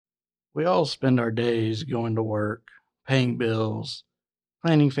We all spend our days going to work, paying bills,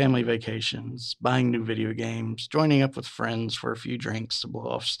 planning family vacations, buying new video games, joining up with friends for a few drinks to blow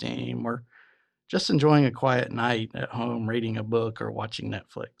off steam, or just enjoying a quiet night at home reading a book or watching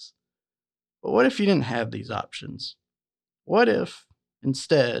Netflix. But what if you didn't have these options? What if,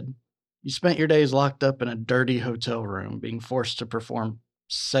 instead, you spent your days locked up in a dirty hotel room being forced to perform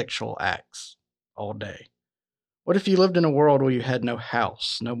sexual acts all day? What if you lived in a world where you had no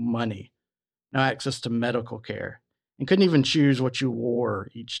house, no money, no access to medical care, and couldn't even choose what you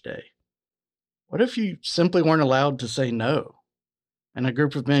wore each day? What if you simply weren't allowed to say no, and a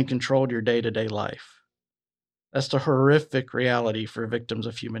group of men controlled your day to day life? That's the horrific reality for victims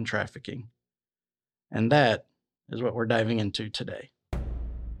of human trafficking. And that is what we're diving into today.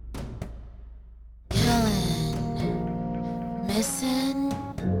 Killing, missing,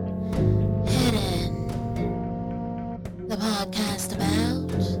 hidden. The podcast about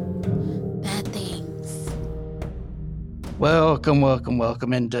bad things.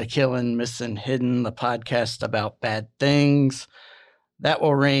 Welcome into Killing, Missing, Hidden, the podcast about bad things. That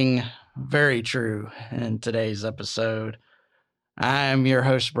will ring very true in today's episode. I'm your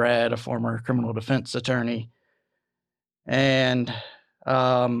host, Brad, a former criminal defense attorney. And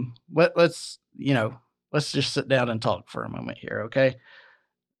let's just sit down and talk for a moment here, okay?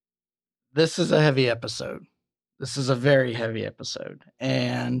 This is a heavy episode. This is a very heavy episode,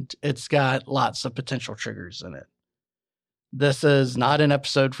 and it's got lots of potential triggers in it. This is not an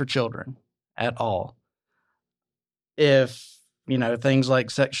episode for children at all. If, things like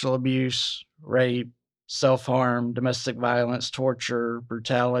sexual abuse, rape, self-harm, domestic violence, torture,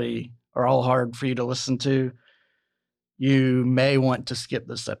 brutality are all hard for you to listen to, you may want to skip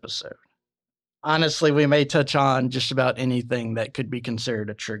this episode. Honestly, we may touch on just about anything that could be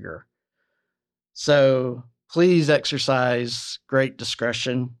considered a trigger. So please exercise great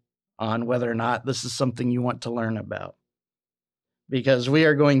discretion on whether or not this is something you want to learn about, because we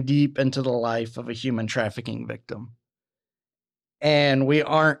are going deep into the life of a human trafficking victim. And we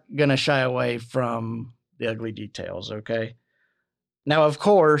aren't going to shy away from the ugly details, okay? Now, of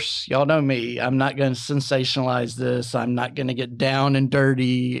course, y'all know me. I'm not going to sensationalize this. I'm not going to get down and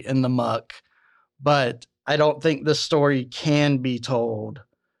dirty in the muck. But I don't think this story can be told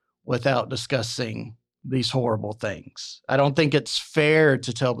without discussing these horrible things. I don't think it's fair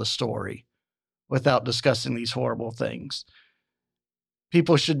to tell the story without discussing these horrible things.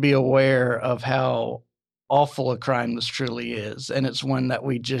 People should be aware of how awful a crime this truly is, and it's one that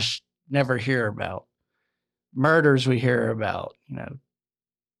we just never hear about. Murders we hear about,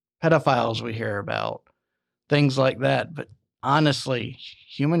 pedophiles we hear about, things like that. But honestly,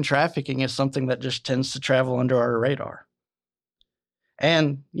 human trafficking is something that just tends to travel under our radar.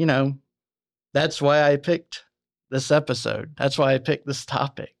 And, that's why I picked this episode. That's why I picked this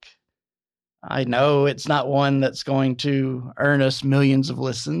topic. I know it's not one that's going to earn us millions of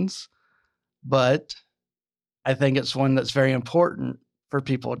listens, but I think it's one that's very important for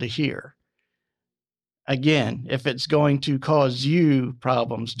people to hear. Again, if it's going to cause you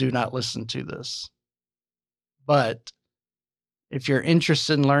problems, do not listen to this. But if you're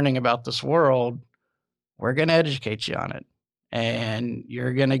interested in learning about this world, we're going to educate you on it. And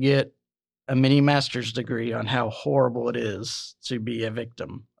you're going to get a mini master's degree on how horrible it is to be a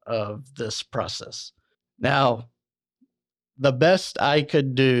victim of this process. Now, the best I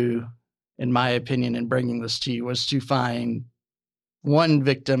could do, in my opinion, in bringing this to you was to find one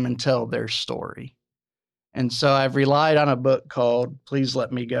victim and tell their story. And so I've relied on a book called Please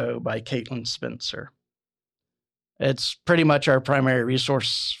Let Me Go by Caitlin Spencer. It's pretty much our primary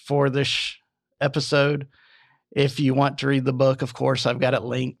resource for this episode. If you want to read the book, of course, I've got it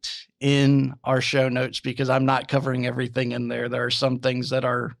linked in our show notes because I'm not covering everything in there. There are some things that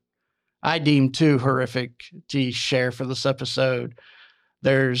I deem too horrific to share for this episode.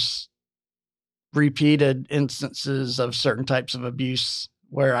 There's repeated instances of certain types of abuse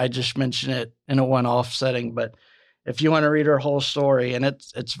where I just mention it in a one-off setting. But if you want to read her whole story, and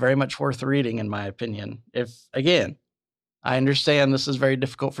it's very much worth reading, in my opinion. Again, I understand this is very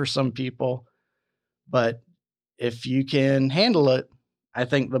difficult for some people, but if you can handle it, I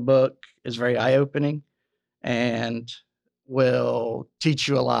think the book is very eye-opening and will teach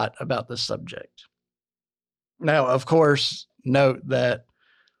you a lot about this subject. Now, of course, note that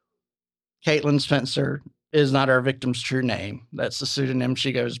Caitlin Spencer is not our victim's true name. That's the pseudonym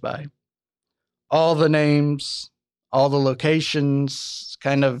she goes by. All the names, all the locations,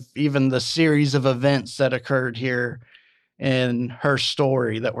 kind of even the series of events that occurred here in her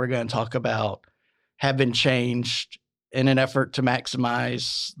story that we're going to talk about have been changed in an effort to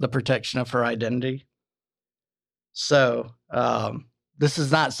maximize the protection of her identity. So this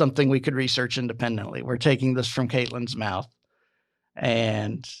is not something we could research independently. We're taking this from Caitlin's mouth.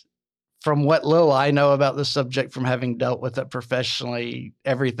 And from what little I know about the subject from having dealt with it professionally,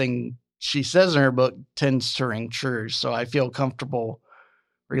 everything she says in her book tends to ring true. So I feel comfortable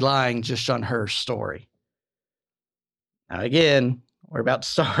relying just on her story. Now, again, we're about to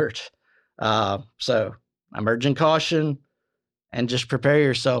start. So I'm urging caution and just prepare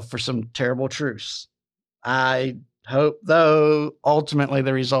yourself for some terrible truths. I hope, though, ultimately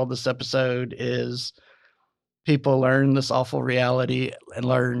the result of this episode is people learn this awful reality and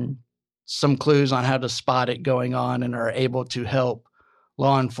learn some clues on how to spot it going on and are able to help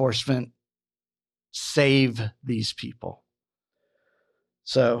law enforcement save these people.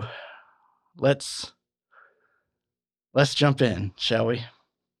 So let's jump in, shall we?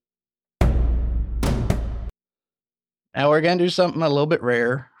 Now we're going to do something a little bit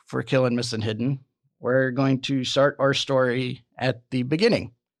rare for Killing Missing Hidden. We're going to start our story at the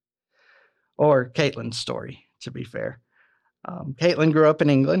beginning, or Caitlin's story, to be fair. Caitlin grew up in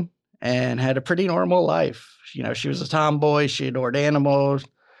England and had a pretty normal life. You know, she was a tomboy. She adored animals,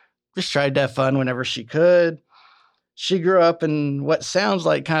 just tried to have fun whenever she could. She grew up in what sounds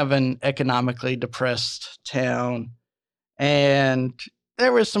like kind of an economically depressed town. And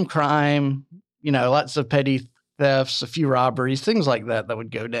there was some crime, you know, lots of petty thefts, a few robberies, things like that would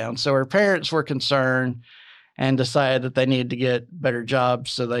go down. So her parents were concerned and decided that they needed to get better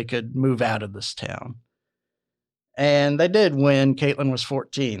jobs so they could move out of this town. And they did when Caitlin was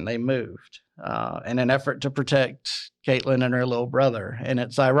 14. They moved in an effort to protect Caitlin and her little brother. And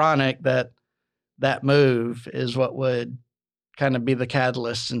it's ironic that that move is what would kind of be the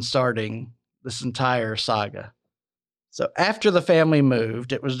catalyst in starting this entire saga. So after the family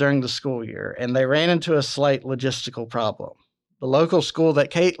moved, it was during the school year, and they ran into a slight logistical problem. The local school that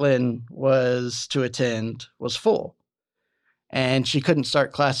Caitlin was to attend was full, and she couldn't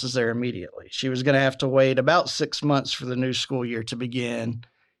start classes there immediately. She was going to have to wait about 6 months for the new school year to begin,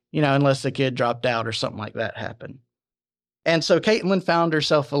 you know, unless the kid dropped out or something like that happened. And so Caitlin found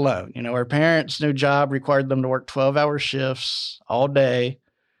herself alone. You know, her parents' new job required them to work 12-hour shifts all day.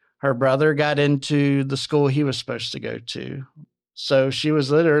 Her brother got into the school he was supposed to go to. So she was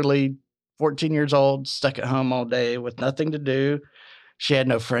literally 14 years old, stuck at home all day with nothing to do. She had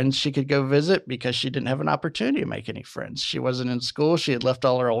no friends she could go visit because she didn't have an opportunity to make any friends. She wasn't in school. She had left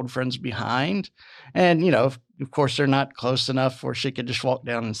all her old friends behind. And, you know, of course, they're not close enough where she could just walk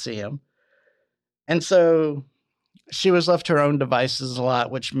down and see them. And so she was left to her own devices a lot,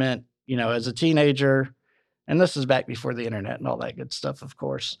 which meant, you know, as a teenager, and this is back before the internet and all that good stuff, of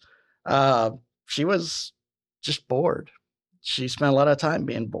course, she was just bored. She spent a lot of time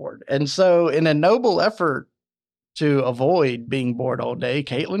being bored. And so in a noble effort to avoid being bored all day,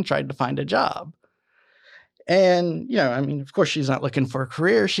 Caitlin tried to find a job. And, you know, I mean, of course, she's not looking for a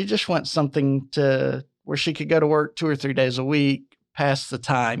career. She just wants something to where she could go to work 2 or 3 days a week, pass the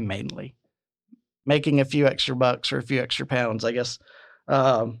time mainly. Making a few extra bucks or a few extra pounds, I guess,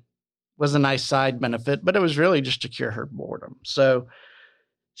 was a nice side benefit, but it was really just to cure her boredom. So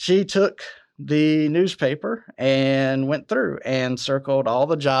she took the newspaper and went through and circled all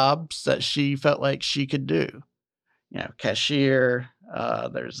the jobs that she felt like she could do. You know, cashier,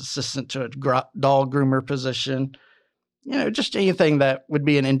 there's assistant to a dog groomer position, you know, just anything that would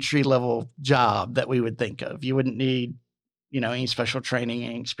be an entry-level job that we would think of. You wouldn't need, you know, any special training,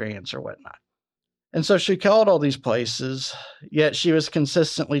 any experience or whatnot. And so she called all these places, yet she was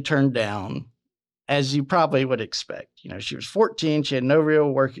consistently turned down, as you probably would expect. You know, she was 14, she had no real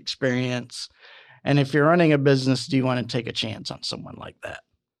work experience. And if you're running a business, do you want to take a chance on someone like that?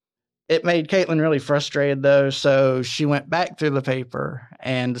 It made Caitlin really frustrated, though, so she went back through the paper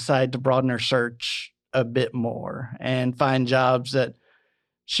and decided to broaden her search a bit more and find jobs that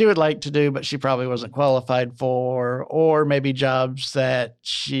she would like to do, but she probably wasn't qualified for, or maybe jobs that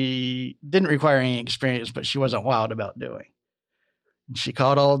she didn't require any experience, but she wasn't wild about doing. And she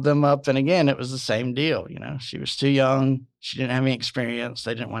called all of them up, and again, it was the same deal. You know, she was too young. She didn't have any experience.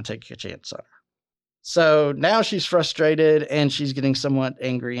 They didn't want to take a chance on her. So now she's frustrated and she's getting somewhat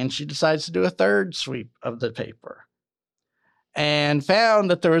angry, and she decides to do a third sweep of the paper and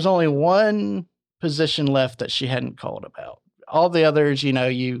found that there was only one position left that she hadn't called about. All the others, you know,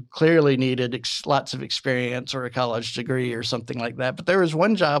 you clearly needed lots of experience or a college degree or something like that. But there was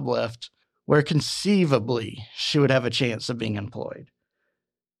one job left where conceivably she would have a chance of being employed.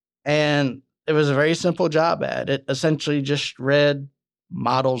 And it was a very simple job ad. It essentially just read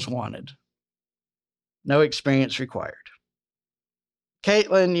models wanted. No experience required.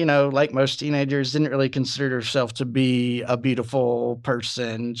 Caitlin, you know, like most teenagers, didn't really consider herself to be a beautiful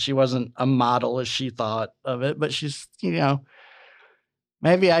person. She wasn't a model as she thought of it, but she's, you know,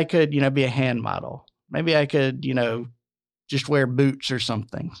 Maybe I could, be a hand model. Maybe I could, just wear boots or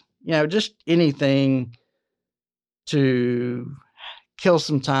something. Just anything to kill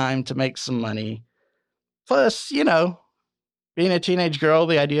some time to make some money. Plus, being a teenage girl,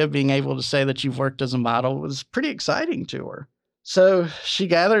 the idea of being able to say that you've worked as a model was pretty exciting to her. So she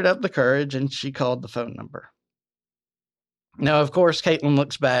gathered up the courage and she called the phone number. Now, of course, Caitlin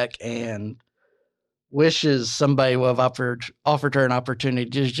looks back and wishes somebody would have offered her an opportunity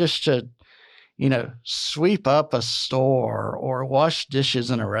just to, sweep up a store or wash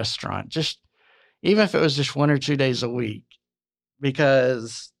dishes in a restaurant. Just even if it was just 1 or 2 days a week,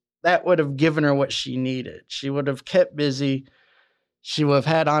 because that would have given her what she needed. She would have kept busy. She would have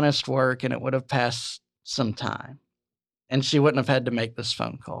had honest work, and it would have passed some time. And she wouldn't have had to make this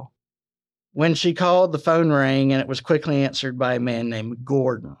phone call. When she called, the phone rang, and it was quickly answered by a man named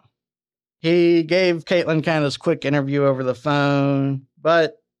Gordon. He gave Caitlin kind of this quick interview over the phone,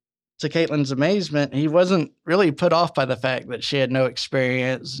 but to Caitlin's amazement, he wasn't really put off by the fact that she had no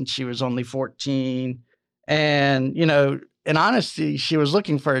experience and she was only 14. And, in honesty, she was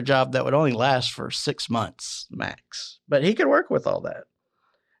looking for a job that would only last for 6 months max. But he could work with all that.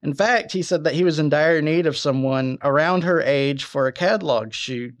 In fact, he said that he was in dire need of someone around her age for a catalog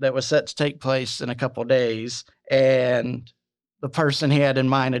shoot that was set to take place in a couple days. And the person he had in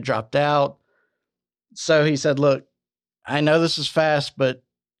mind had dropped out. So he said, look, I know this is fast, but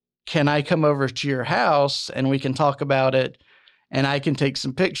can I come over to your house and we can talk about it? And I can take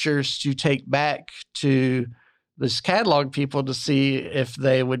some pictures to take back to this catalog people to see if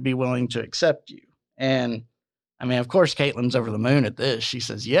they would be willing to accept you. And I mean, of course, Caitlin's over the moon at this. She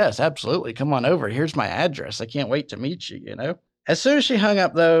says, yes, absolutely. Come on over. Here's my address. I can't wait to meet you, As soon as she hung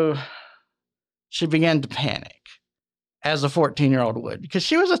up, though, she began to panic, as a 14-year-old would, because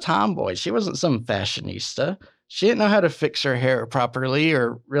she was a tomboy. She wasn't some fashionista. She didn't know how to fix her hair properly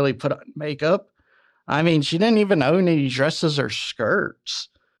or really put on makeup. I mean, she didn't even own any dresses or skirts.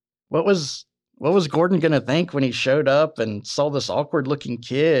 What was Gordon going to think when he showed up and saw this awkward-looking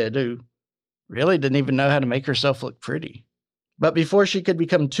kid who really didn't even know how to make herself look pretty? But before she could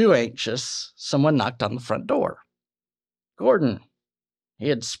become too anxious, someone knocked on the front door. Gordon. He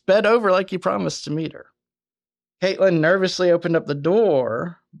had sped over like he promised to meet her. Caitlin nervously opened up the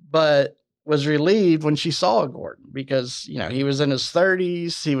door, but was relieved when she saw Gordon because, he was in his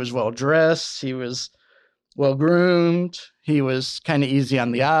 30s. He was well-dressed. He was well-groomed. He was kind of easy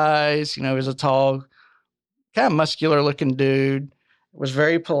on the eyes. He was a tall, kind of muscular-looking dude. Was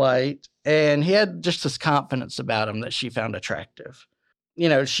very polite. And he had just this confidence about him that she found attractive.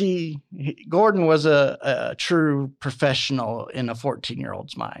 Gordon was a true professional in a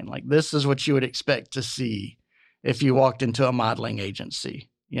 14-year-old's mind. Like, this is what you would expect to see if you walked into a modeling agency.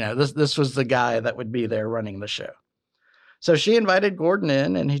 This was the guy that would be there running the show. So she invited Gordon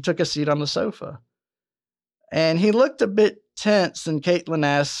in, and he took a seat on the sofa. And he looked a bit tense, and Caitlin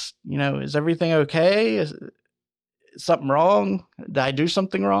asked, is everything okay? Is something wrong? Did I do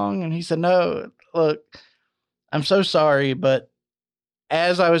something wrong? And he said, no, look, I'm so sorry, but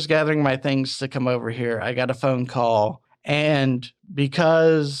as I was gathering my things to come over here, I got a phone call. And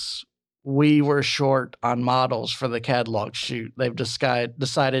because we were short on models for the catalog shoot, they've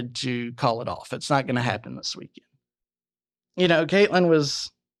decided to call it off. It's not going to happen this weekend. Caitlin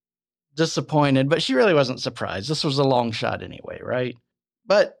was disappointed, but she really wasn't surprised. This was a long shot anyway, right?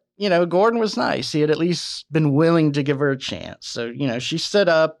 But, Gordon was nice. He had at least been willing to give her a chance. So, she stood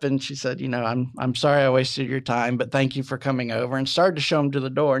up and she said, I'm sorry I wasted your time, but thank you for coming over, and started to show him to the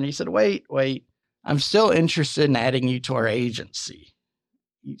door. And he said, wait, I'm still interested in adding you to our agency.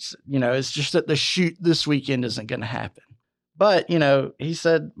 It's just that the shoot this weekend isn't going to happen. But, he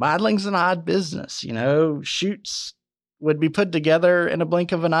said, modeling's an odd business. Shoots would be put together in a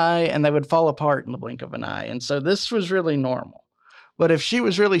blink of an eye and they would fall apart in the blink of an eye. And so this was really normal. But if she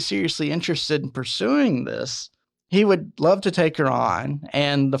was really seriously interested in pursuing this, he would love to take her on.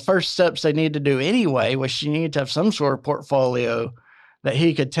 And the first steps they needed to do anyway was she needed to have some sort of portfolio that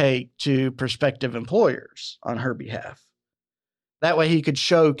he could take to prospective employers on her behalf. That way he could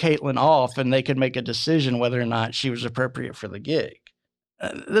show Caitlin off and they could make a decision whether or not she was appropriate for the gig.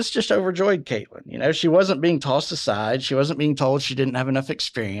 This just overjoyed Caitlin. She wasn't being tossed aside. She wasn't being told she didn't have enough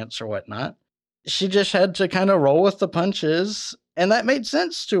experience or whatnot. She just had to kind of roll with the punches. And that made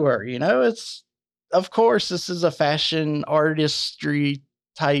sense to her. Of course, this is a fashion artistry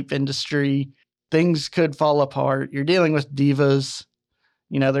type industry. Things could fall apart. You're dealing with divas.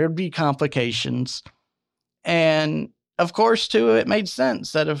 There'd be complications. And of course, too, it made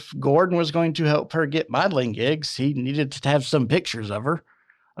sense that if Gordon was going to help her get modeling gigs, he needed to have some pictures of her.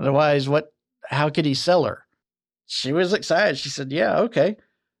 Otherwise, how could he sell her? she was excited. She said, yeah, okay,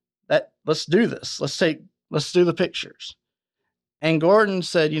 let's do this. Let's do the pictures. And Gordon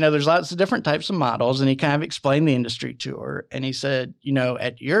said, there's lots of different types of models. And he kind of explained the industry to her. And he said,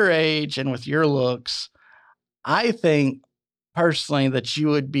 at your age and with your looks, I think personally that you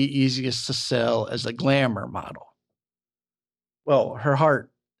would be easiest to sell as a glamour model. Well, her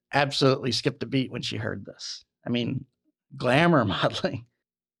heart absolutely skipped a beat when she heard this. I mean, glamour modeling.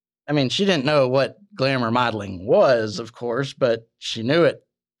 I mean, she didn't know what glamour modeling was, of course, but she knew it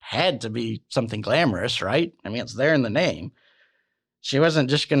had to be something glamorous, right? I mean, it's there in the name. She wasn't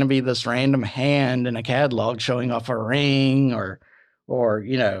just going to be this random hand in a catalog showing off a ring or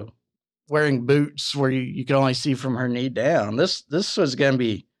wearing boots where you could only see from her knee down. This was going to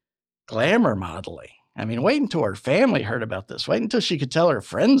be glamour modeling. I mean, wait until her family heard about this. Wait until she could tell her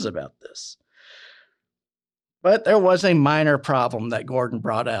friends about this. But there was a minor problem that Gordon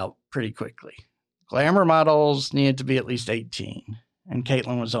brought out pretty quickly. Glamour models needed to be at least 18, and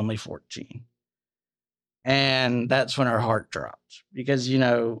Caitlin was only 14. And that's when her heart dropped because,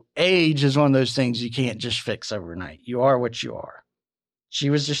 age is one of those things you can't just fix overnight. You are what you are. She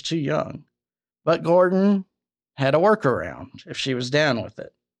was just too young. But Gordon had a workaround if she was down with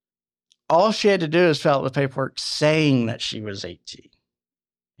it. All she had to do is fill out the paperwork saying that she was 18.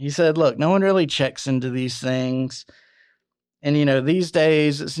 He said, look, no one really checks into these things. And, these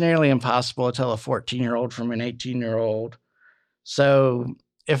days it's nearly impossible to tell a 14-year-old from an 18-year-old. So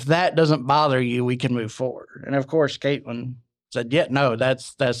if that doesn't bother you, we can move forward. And of course, Caitlin said, yeah, no,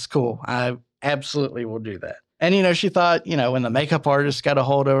 that's cool. I absolutely will do that. And, she thought, when the makeup artist got a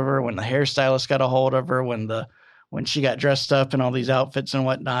hold of her, when the hairstylist got a hold of her, when she got dressed up in all these outfits and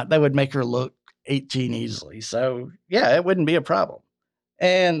whatnot, that would make her look 18 easily. So yeah, it wouldn't be a problem.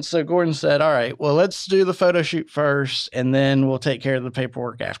 And so Gordon said, all right, well, let's do the photo shoot first, and then we'll take care of the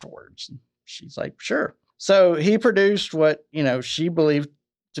paperwork afterwards. And she's like, sure. So he produced what, she believed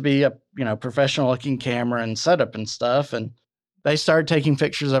to be a, professional looking camera and setup and stuff. And they started taking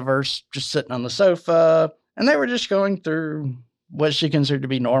pictures of her just sitting on the sofa. And they were just going through what she considered to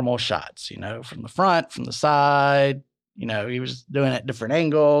be normal shots, from the front, from the side. He was doing it at different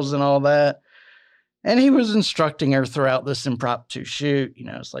angles and all that. And he was instructing her throughout this impromptu shoot.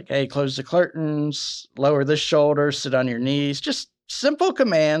 It's like, hey, close the curtains, lower this shoulder, sit on your knees. Just simple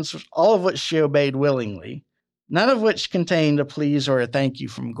commands, all of which she obeyed willingly. None of which contained a please or a thank you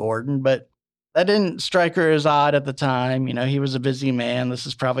from Gordon, but that didn't strike her as odd at the time. He was a busy man. This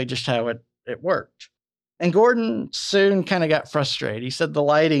is probably just how it worked. And Gordon soon kind of got frustrated. He said the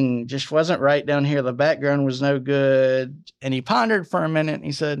lighting just wasn't right down here. The background was no good. And he pondered for a minute and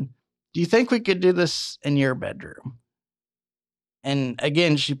he said, do you think we could do this in your bedroom? And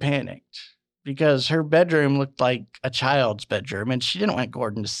again, she panicked because her bedroom looked like a child's bedroom and she didn't want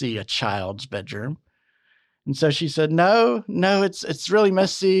Gordon to see a child's bedroom. And so she said, no, it's really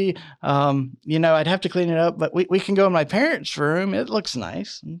messy. I'd have to clean it up, but we can go in my parents' room. It looks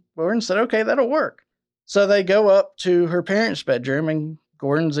nice. And Gordon said, okay, that'll work. So they go up to her parents' bedroom and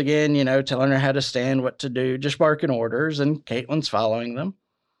Gordon's again, telling her how to stand, what to do, just barking orders, and Caitlin's following them.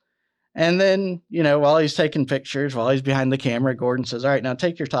 And then, while he's taking pictures, while he's behind the camera, Gordon says, all right, now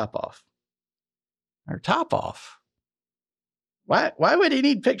take your top off. Her top off? Why would he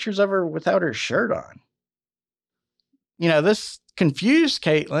need pictures of her without her shirt on? This confused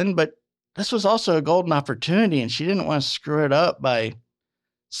Caitlin, but this was also a golden opportunity, and she didn't want to screw it up by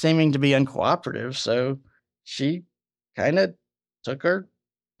seeming to be uncooperative. So she kind of took her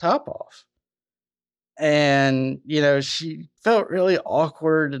top off. And, she felt really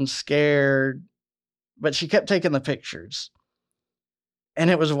awkward and scared, but she kept taking the pictures. And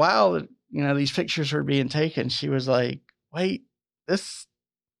it was while that, these pictures were being taken, she was like, wait, this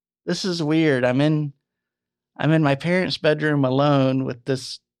is weird. I'm in my parents' bedroom alone with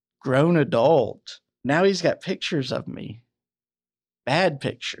this grown adult. Now he's got pictures of me, bad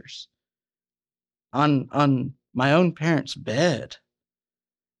pictures, on my own parents' bed.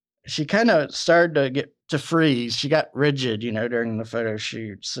 She kind of started to get to freeze. She got rigid, during the photo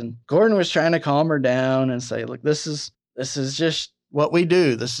shoots. And Gordon was trying to calm her down and say, look, this is just what we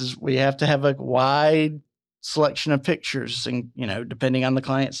do. We have to have a wide selection of pictures and, depending on the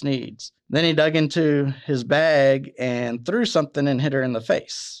client's needs. Then he dug into his bag and threw something and hit her in the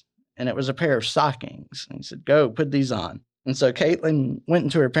face. And it was a pair of stockings. And he said, go, put these on. And so Caitlin went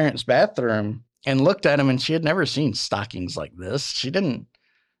into her parents' bathroom and looked at them, and she had never seen stockings like this. She didn't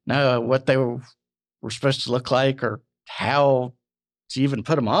know what they were supposed to look like or how to even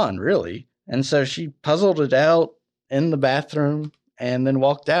put them on, really. And so she puzzled it out in the bathroom and then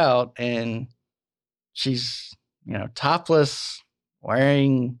walked out, and she's, topless,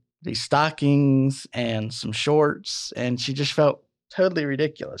 wearing these stockings and some shorts, and she just felt totally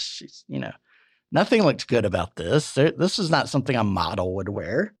ridiculous. She's, nothing looked good about this. This is not something a model would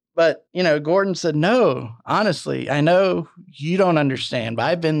wear. But, Gordon said, no, honestly, I know you don't understand, but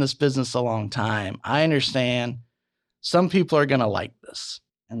I've been in this business a long time. I understand some people are going to like this.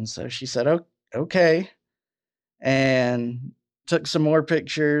 And so she said, oh, okay. And took some more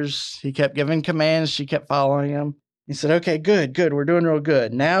pictures. He kept giving commands. She kept following him. He said, okay, good. We're doing real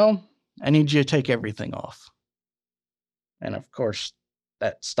good. Now I need you to take everything off. And of course,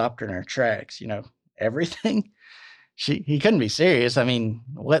 that stopped her in her tracks, everything. He couldn't be serious. I mean,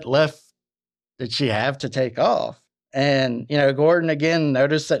 what left did she have to take off? And, Gordon again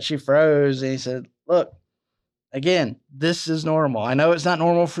noticed that she froze, and he said, look, again, this is normal. I know it's not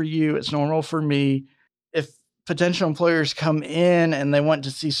normal for you. It's normal for me. If potential employers come in and they want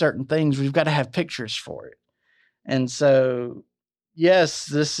to see certain things, we've got to have pictures for it. And so, yes,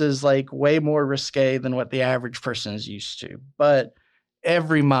 this is like way more risque than what the average person is used to, but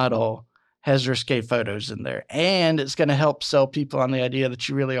every model has risque photos in there, and it's going to help sell people on the idea that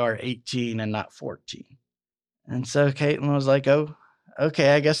you really are 18 and not 14. And so Caitlin was like, oh,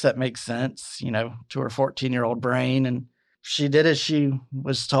 okay, I guess that makes sense, to her 14-year-old brain. And she did as she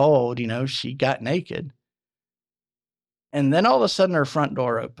was told, she got naked. And then all of a sudden her front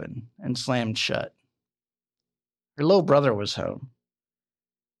door opened and slammed shut. Her little brother was home.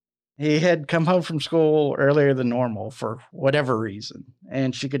 He had come home from school earlier than normal for whatever reason,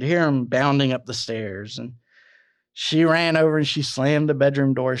 and she could hear him bounding up the stairs. And she ran over and she slammed the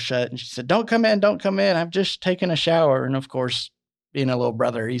bedroom door shut, and she said, don't come in. I've just taken a shower. And of course, being a little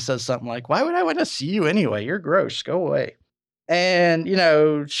brother, he says something like, why would I want to see you anyway? You're gross. Go away. And,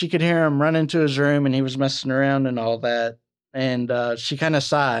 she could hear him run into his room, and he was messing around and all that. And she kind of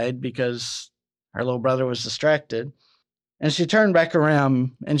sighed because her little brother was distracted. And she turned back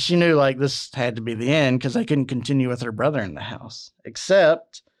around, and she knew like this had to be the end because I couldn't continue with her brother in the house.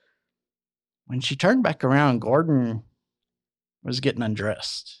 Except when she turned back around, Gordon was getting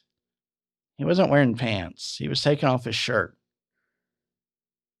undressed. He wasn't wearing pants. He was taking off his shirt.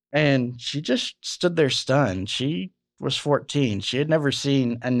 And she just stood there stunned. She was 14. She had never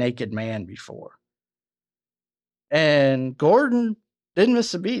seen a naked man before. And Gordon didn't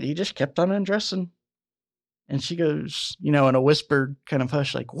miss a beat. He just kept on undressing. And she goes, in a whispered kind of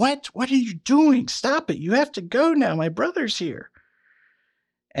hush, like, what? What are you doing? Stop it. You have to go now. My brother's here.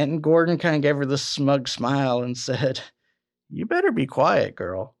 And Gordon kind of gave her this smug smile and said, you better be quiet,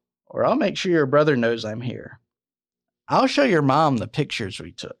 girl, or I'll make sure your brother knows I'm here. I'll show your mom the pictures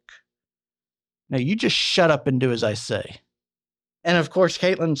we took. Now you just shut up and do as I say. And of course,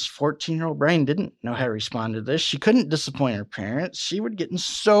 Caitlin's 14-year-old brain didn't know how to respond to this. She couldn't disappoint her parents. She would get in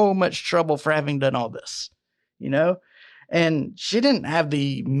so much trouble for having done all this. And she didn't have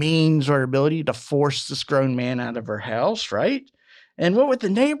the means or ability to force this grown man out of her house, right? And what would the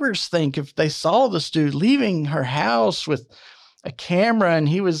neighbors think if they saw this dude leaving her house with a camera and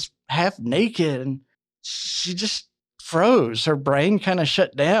he was half naked? And she just froze. Her brain kind of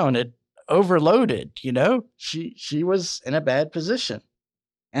shut down. It overloaded, She was in a bad position.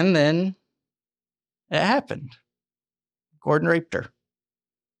 And then it happened. Gordon raped her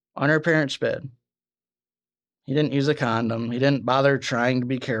on her parents' bed. He didn't use a condom. He didn't bother trying to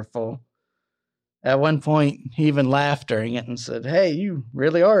be careful. At one point, he even laughed during it and said, hey, you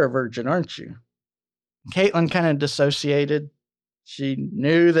really are a virgin, aren't you? Caitlin kind of dissociated. She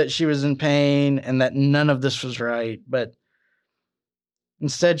knew that she was in pain and that none of this was right, but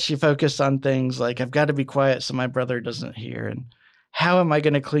instead she focused on things like, I've got to be quiet so my brother doesn't hear, and how am I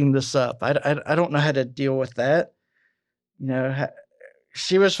going to clean this up? I don't know how to deal with that.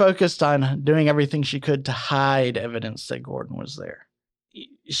 She was focused on doing everything she could to hide evidence that Gordon was there.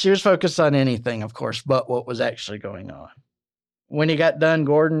 She was focused on anything, of course, but what was actually going on. When he got done,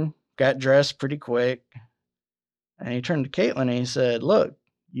 Gordon got dressed pretty quick, and he turned to Caitlin and he said, look,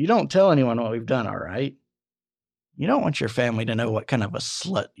 you don't tell anyone what we've done, all right? You don't want your family to know what kind of a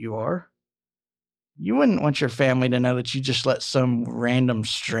slut you are. You wouldn't want your family to know that you just let some random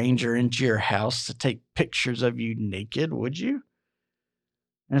stranger into your house to take pictures of you naked, would you?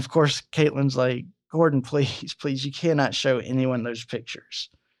 And of course, Caitlin's like, Gordon, please, you cannot show anyone those pictures.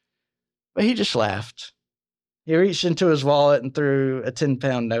 But he just laughed. He reached into his wallet and threw a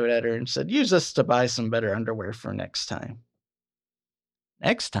 10-pound note at her and said, use this to buy some better underwear for next time.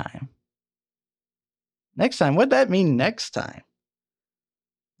 Next time? Next time? What'd that mean, next time?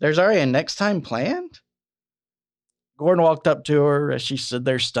 There's already a next time planned? Gordon walked up to her as she stood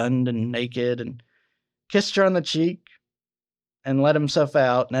there stunned and naked and kissed her on the cheek and let himself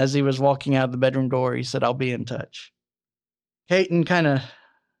out. And as he was walking out of the bedroom door, he said, I'll be in touch. Caitlin kind of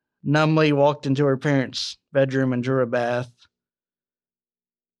numbly walked into her parents' bedroom and drew a bath.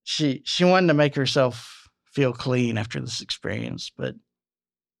 She wanted to make herself feel clean after this experience, but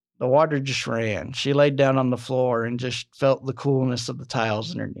the water just ran. She laid down on the floor and just felt the coolness of the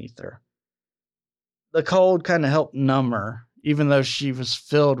tiles underneath her. The cold kind of helped numb her, even though she was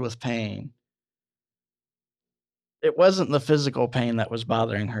filled with pain. It wasn't the physical pain that was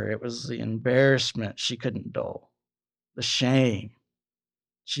bothering her, it was the embarrassment she couldn't dull, the shame.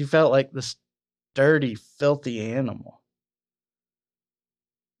 She felt like this dirty, filthy animal.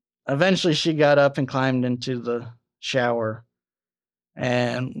 Eventually, she got up and climbed into the shower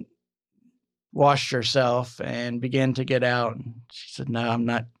and washed herself and began to get out. And she said, "No, I'm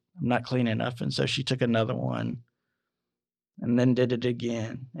not clean enough." And so she took another one and then did it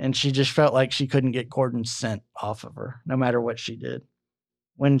again. And she just felt like she couldn't get Gordon's scent off of her, no matter what she did.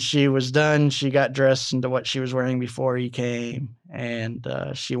 When she was done, she got dressed into what she was wearing before he came, and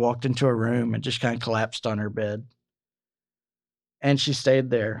she walked into her room and just kind of collapsed on her bed. And she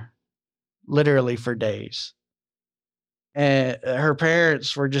stayed there, literally for days. And her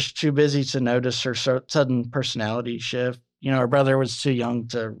parents were just too busy to notice her sudden personality shift. Her brother was too young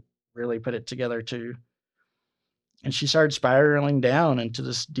to really put it together, too. And she started spiraling down into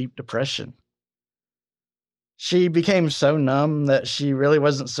this deep depression. She became so numb that she really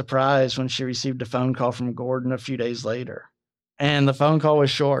wasn't surprised when she received a phone call from Gordon a few days later. And the phone call was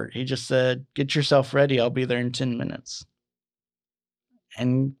short. He just said, "Get yourself ready. I'll be there in 10 minutes.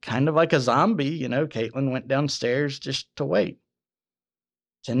 And kind of like a zombie, Caitlin went downstairs just to wait.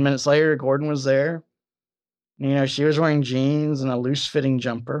 10 minutes later, Gordon was there. She was wearing jeans and a loose-fitting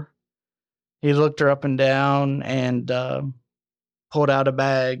jumper. He looked her up and down and pulled out a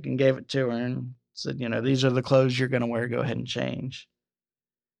bag and gave it to her and said, "These are the clothes you're going to wear. Go ahead and change."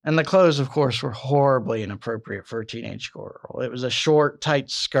 And the clothes, of course, were horribly inappropriate for a teenage girl. It was a short,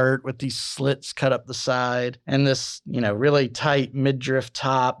 tight skirt with these slits cut up the side and this, really tight midriff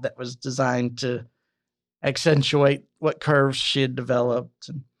top that was designed to accentuate what curves she had developed.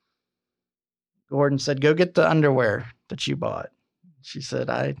 And Gordon said, "Go get the underwear that you bought." She said,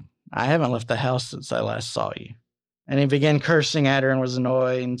 I haven't left the house since I last saw you." And he began cursing at her and was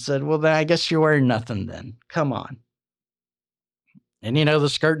annoyed and said, "Well, then I guess you're wearing nothing then. Come on." And, the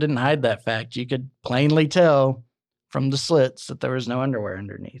skirt didn't hide that fact. You could plainly tell from the slits that there was no underwear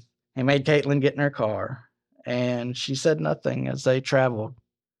underneath. He made Caitlin get in her car, and she said nothing as they traveled.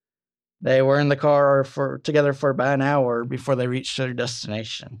 They were in the car together for about an hour before they reached their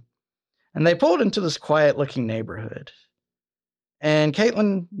destination. And they pulled into this quiet-looking neighborhood. And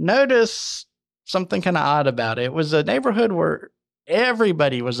Caitlin noticed something kind of odd about it. It was a neighborhood where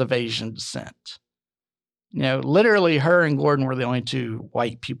everybody was of Asian descent. Literally her and Gordon were the only two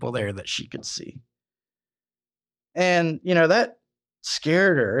white people there that she could see. And, that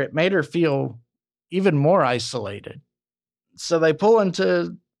scared her. It made her feel even more isolated. So they pull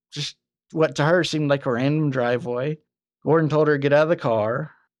into just what to her seemed like a random driveway. Gordon told her to get out of the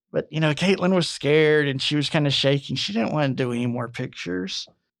car. But, Caitlin was scared and she was kind of shaking. She didn't want to do any more pictures.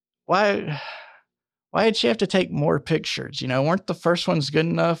 Why did she have to take more pictures? Weren't the first ones good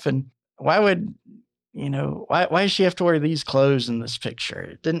enough? And why would, why does she have to wear these clothes in this picture?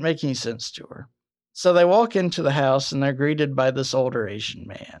 It didn't make any sense to her. So they walk into the house and they're greeted by this older Asian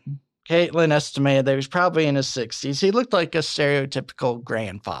man. Caitlin estimated that he was probably in his 60s. He looked like a stereotypical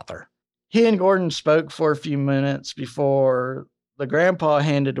grandfather. He and Gordon spoke for a few minutes before the grandpa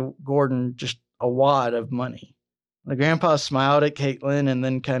handed Gordon just a wad of money. The grandpa smiled at Caitlin and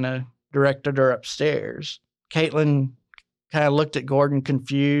then kind of directed her upstairs. Caitlin kind of looked at Gordon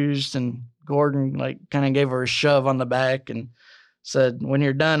confused, and Gordon kind of gave her a shove on the back and said, "When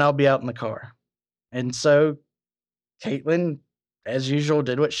you're done, I'll be out in the car." And so Caitlin, as usual,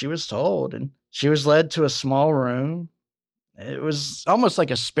 did what she was told, and she was led to a small room. It was almost like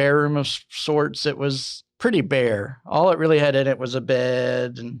a spare room of sorts. It was pretty bare. All it really had in it was a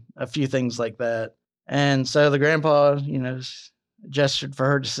bed and a few things like that. And so the grandpa, gestured for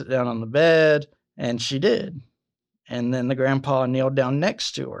her to sit down on the bed, and she did. And then the grandpa kneeled down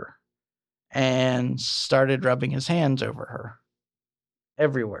next to her and started rubbing his hands over her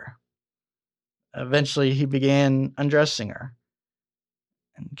everywhere. Eventually, he began undressing her.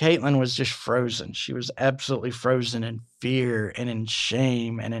 And Caitlin was just frozen. She was absolutely frozen in fear and in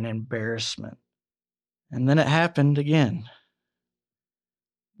shame and in embarrassment. And then it happened again.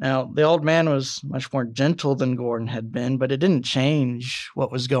 Now, the old man was much more gentle than Gordon had been, but it didn't change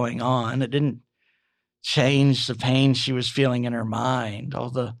what was going on. It didn't change the pain she was feeling in her mind, all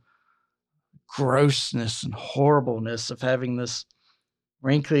the grossness and horribleness of having this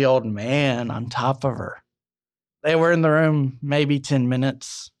wrinkly old man on top of her. They were in the room maybe 10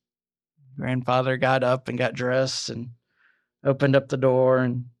 minutes. Grandfather got up and got dressed and opened up the door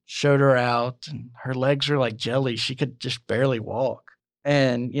and showed her out. And her legs were like jelly. She could just barely walk.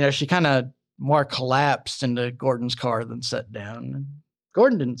 And, she kind of more collapsed into Gordon's car than sat down. And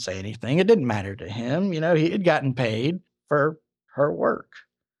Gordon didn't say anything. It didn't matter to him. He had gotten paid for her work.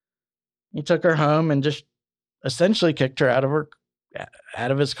 He took her home and just essentially kicked her out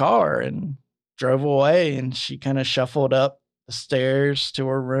of his car and drove away. And she kind of shuffled up the stairs to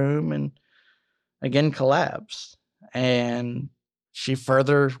her room and again collapsed. And she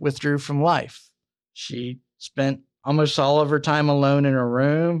further withdrew from life. She spent almost all of her time alone in her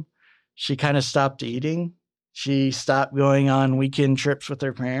room. She kind of stopped eating. She stopped going on weekend trips with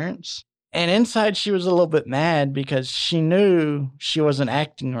her parents. And inside, she was a little bit mad because she knew she wasn't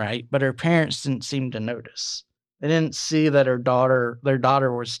acting right, but her parents didn't seem to notice. They didn't see that their daughter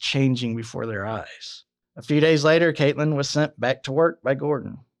was changing before their eyes. A few days later, Caitlin was sent back to work by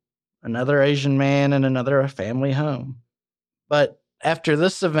Gordon, another Asian man in another family home. But after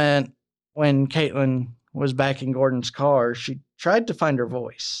this event, when Caitlin was back in Gordon's car, she tried to find her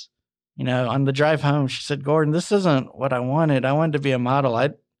voice. On the drive home, she said, "Gordon, this isn't what I wanted. I wanted to be a model. I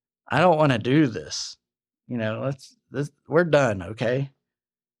don't want to do this. We're done, okay?"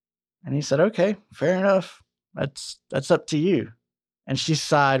 And he said, "Okay, fair enough. That's up to you." And she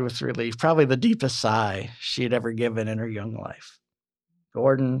sighed with relief, probably the deepest sigh she had ever given in her young life.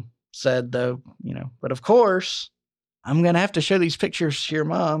 Gordon said, though, "But of course, I'm going to have to show these pictures to your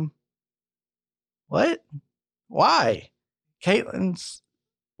mom." "What? Why?" Caitlin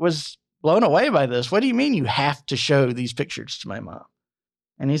was blown away by this. "What do you mean you have to show these pictures to my mom?"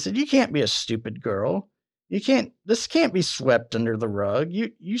 And he said, "You can't be a stupid girl. This can't be swept under the rug.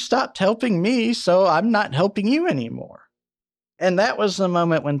 You stopped helping me, so I'm not helping you anymore." And that was the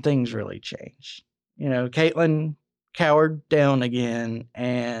moment when things really changed. Caitlin cowered down again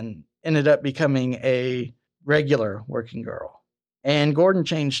and ended up becoming a regular working girl. And Gordon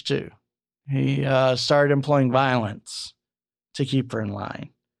changed too. He started employing violence to keep her in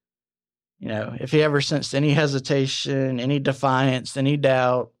line. If he ever sensed any hesitation, any defiance, any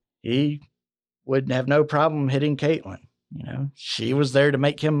doubt, he would have no problem hitting Caitlin. She was there to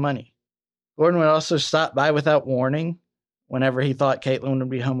make him money. Gordon would also stop by without warning whenever he thought Caitlin would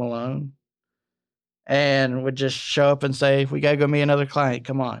be home alone and would just show up and say, "We got to go meet another client.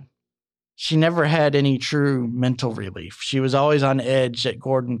 Come on." She never had any true mental relief. She was always on edge that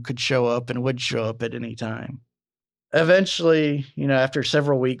Gordon could show up and would show up at any time. Eventually, after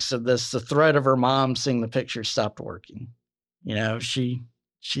several weeks of this, the threat of her mom seeing the pictures stopped working.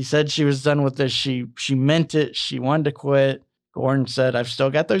 She said she was done with this. She meant it. She wanted to quit. Gordon said, "I've still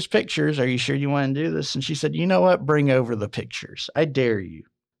got those pictures. Are you sure you want to do this?" And she said, "You know what? Bring over the pictures. I dare you."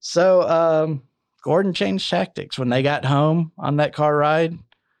 So Gordon changed tactics. When they got home on that car ride,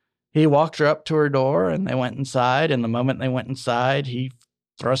 he walked her up to her door and they went inside. And the moment they went inside, he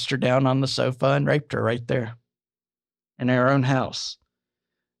thrust her down on the sofa and raped her right there in her own house.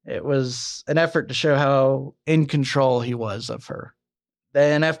 It was an effort to show how in control he was of her.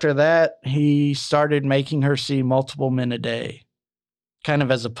 Then after that, he started making her see multiple men a day, kind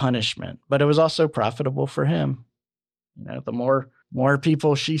of as a punishment. But it was also profitable for him. The more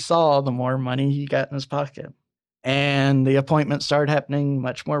people she saw, the more money he got in his pocket. And the appointments started happening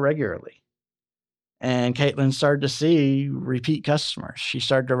much more regularly. And Caitlin started to see repeat customers. She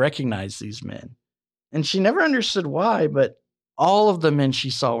started to recognize these men. And she never understood why, but all of the men she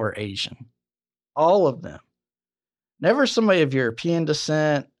saw were Asian. All of them. Never somebody of European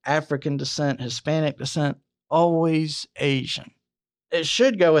descent, African descent, Hispanic descent, always Asian. It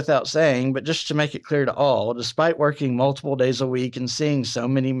should go without saying, but just to make it clear to all, despite working multiple days a week and seeing so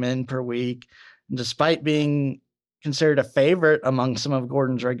many men per week, and despite being considered a favorite among some of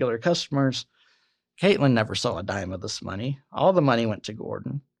Gordon's regular customers, Caitlin never saw a dime of this money. All the money went to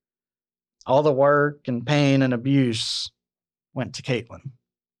Gordon. All the work and pain and abuse went to Caitlin.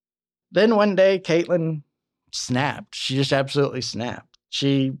 Then one day, Caitlin snapped. She just absolutely snapped.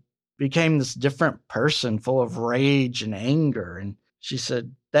 She became this different person full of rage and anger. And she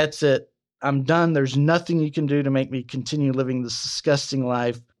said, "That's it. I'm done. There's nothing you can do to make me continue living this disgusting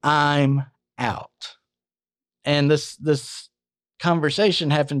life. I'm out." And this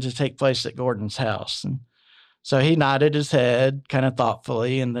conversation happened to take place at Gordon's house. And so he nodded his head kind of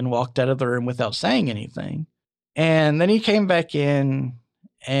thoughtfully and then walked out of the room without saying anything. And then he came back in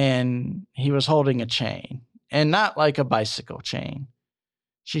and he was holding a chain, and not like a bicycle chain.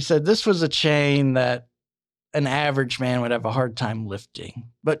 She said this was a chain that an average man would have a hard time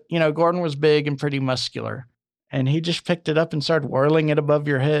lifting. But, Gordon was big and pretty muscular, and he just picked it up and started whirling it above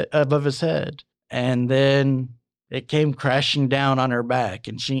his head. And then It came crashing down on her back,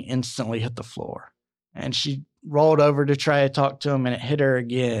 and she instantly hit the floor. And she rolled over to try to talk to him, and it hit her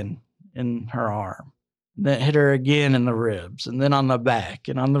again in her arm. Then it hit her again in the ribs, and then on the back,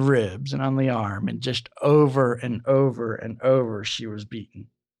 and on the ribs, and on the arm, and just over and over and over she was beaten.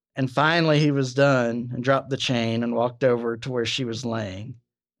 And finally he was done and dropped the chain and walked over to where she was laying.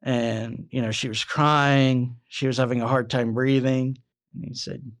 And, she was crying. She was having a hard time breathing. And he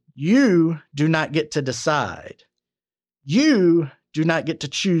said, "You do not get to decide. You do not get to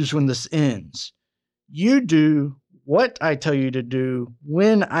choose when this ends. You do what I tell you to do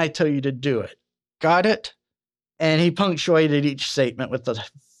when I tell you to do it. Got it?" And he punctuated each statement with a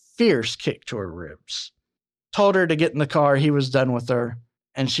fierce kick to her ribs. Told her to get in the car. He was done with her.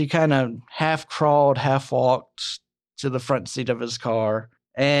 And she kind of half crawled, half walked to the front seat of his car.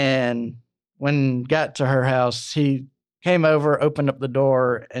 And when got to her house, he came over, opened up the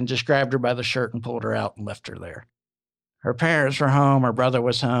door, and just grabbed her by the shirt and pulled her out and left her there. Her parents were home. Her brother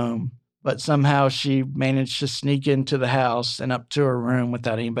was home. But somehow she managed to sneak into the house and up to her room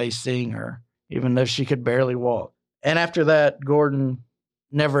without anybody seeing her, even though she could barely walk. And after that, Gordon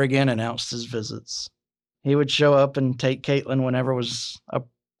never again announced his visits. He would show up and take Caitlin whenever was a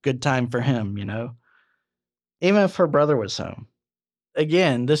good time for him, even if her brother was home.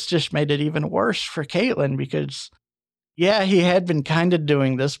 Again, this just made it even worse for Caitlin because, yeah, he had been kind of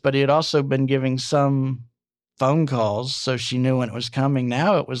doing this, but he had also been giving some phone calls so she knew when it was coming.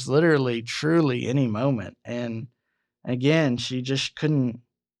 Now it was literally, truly any moment. And again, she just couldn't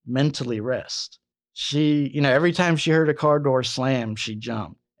mentally rest. She, every time she heard a car door slam, she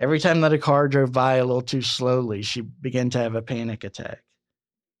jumped. Every time that a car drove by a little too slowly, she began to have a panic attack.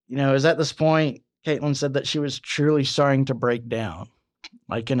 It was at this point, Caitlin said that she was truly starting to break down,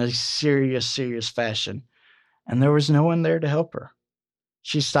 like in a serious, serious fashion. And there was no one there to help her.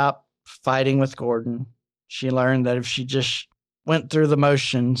 She stopped fighting with Gordon. She learned that if she just went through the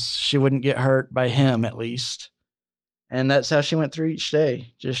motions, she wouldn't get hurt by him, at least. And that's how she went through each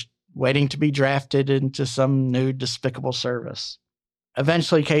day, just waiting to be drafted into some new despicable service.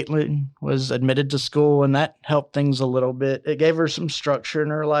 Eventually, Caitlin was admitted to school, and that helped things a little bit. It gave her some structure in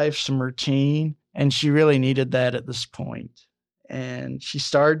her life, some routine, and she really needed that at this point. And she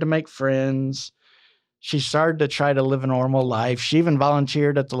started to make friends. She started to try to live a normal life. She even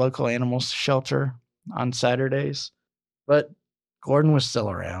volunteered at the local animal shelter on Saturdays. But Gordon was still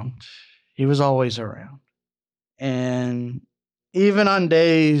around. He was always around. And even on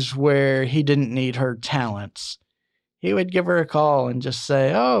days where he didn't need her talents, he would give her a call and just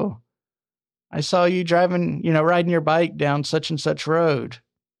say, "Oh, I saw you driving, riding your bike down such and such road."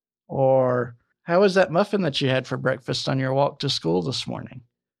 Or, "How was that muffin that you had for breakfast on your walk to school this morning?"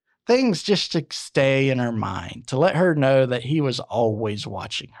 Things just to stay in her mind, to let her know that he was always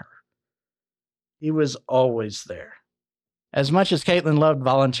watching her. He was always there. As much as Caitlin loved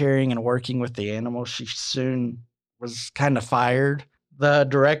volunteering and working with the animals, she soon was kind of fired. The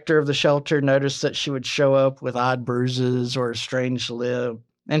director of the shelter noticed that she would show up with odd bruises or a strange lip,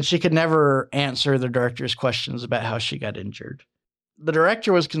 and she could never answer the director's questions about how she got injured. The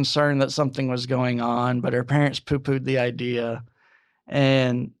director was concerned that something was going on, but her parents poo-pooed the idea.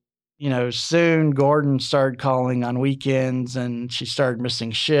 And, soon Gordon started calling on weekends, and she started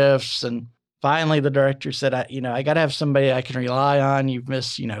missing shifts. And finally, the director said, I got to have somebody I can rely on. You've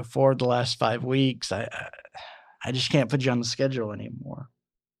missed, 4 of the last 5 weeks. I just can't put you on the schedule anymore.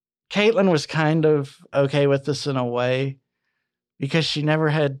 Caitlin was kind of okay with this in a way because she never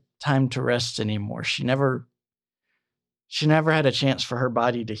had time to rest anymore. She never had a chance for her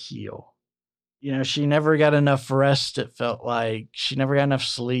body to heal. She never got enough rest, it felt like. She never got enough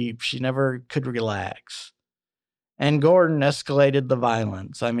sleep. She never could relax. And Gordon escalated the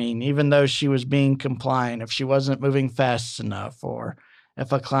violence. I mean, even though she was being compliant, if she wasn't moving fast enough or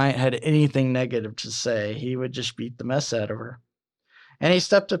if a client had anything negative to say, he would just beat the mess out of her. And he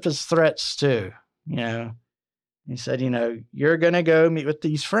stepped up his threats too. He said, "You're going to go meet with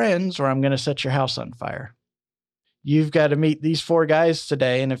these friends or I'm going to set your house on fire. You've got to meet these 4 guys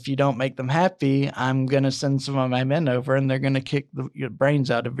today, and if you don't make them happy, I'm going to send some of my men over and they're going to kick your brains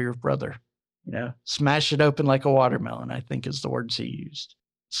out of your brother. Smash it open like a watermelon," I think is the words he used.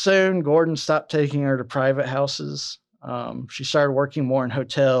 Soon, Gordon stopped taking her to private houses. She started working more in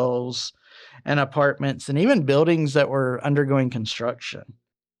hotels and apartments and even buildings that were undergoing construction.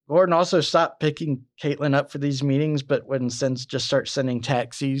 Gordon also stopped picking Caitlin up for these meetings, but would instead just start sending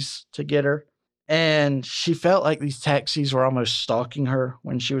taxis to get her. And she felt like these taxis were almost stalking her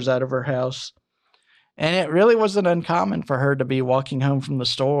when she was out of her house. And it really wasn't uncommon for her to be walking home from the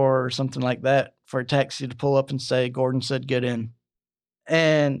store or something like that for a taxi to pull up and say, "Gordon said get in."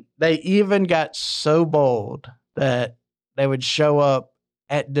 And they even got so bold that they would show up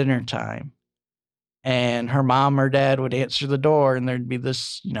at dinner time, and her mom or dad would answer the door, and there'd be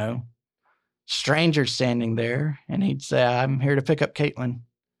this, stranger standing there, and he'd say, "I'm here to pick up Caitlin."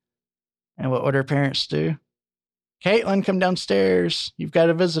 And what would her parents do? "Caitlin, come downstairs. You've got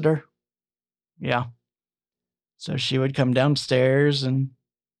a visitor." Yeah. So she would come downstairs and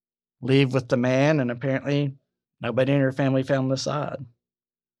leave with the man, and apparently nobody in her family found this odd.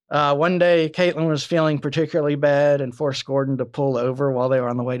 One day, Caitlin was feeling particularly bad and forced Gordon to pull over while they were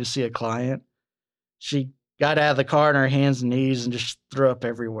on the way to see a client. She got out of the car on her hands and knees and just threw up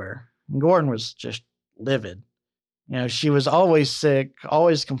everywhere. And Gordon was just livid. She was always sick,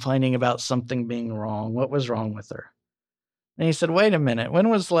 always complaining about something being wrong. What was wrong with her? And he said, "Wait a minute, when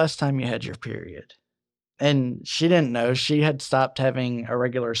was the last time you had your period?" And she didn't know. She had stopped having a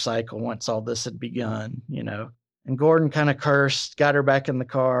regular cycle once all this had begun. And Gordon kind of cursed, got her back in the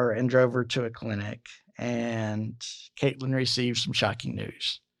car, and drove her to a clinic. And Caitlin received some shocking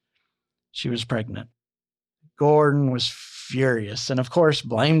news. She was pregnant. Gordon was furious and, of course,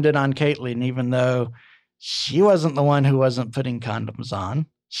 blamed it on Caitlin, even though she wasn't the one who wasn't putting condoms on.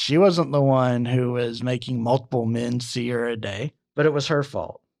 She wasn't the one who was making multiple men see her a day, but it was her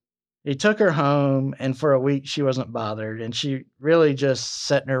fault. He took her home, and for a week she wasn't bothered, and she really just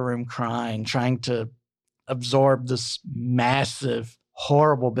sat in her room crying, trying to absorb this massive,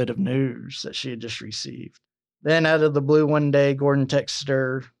 horrible bit of news that she had just received. Then, out of the blue, one day, Gordon texted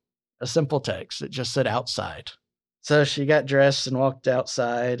her a simple text that just said "outside." So she got dressed and walked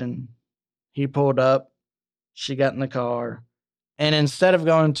outside, and he pulled up. She got in the car, and instead of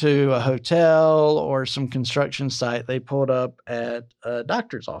going to a hotel or some construction site, they pulled up at a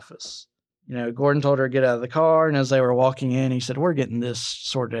doctor's office. Gordon told her to get out of the car, and as they were walking in, he said, "We're getting this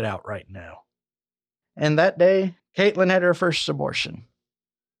sorted out right now." And that day, Caitlin had her first abortion.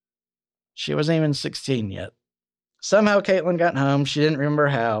 She wasn't even 16 yet. Somehow Caitlin got home. She didn't remember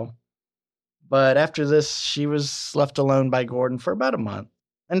how. But after this, she was left alone by Gordon for about a month.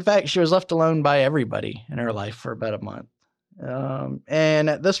 In fact, she was left alone by everybody in her life for about a month. And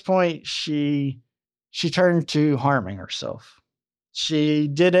at this point, she turned to harming herself. She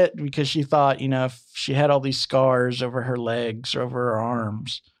did it because she thought, if she had all these scars over her legs or over her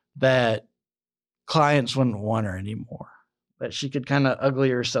arms, that clients wouldn't want her anymore, that she could kind of ugly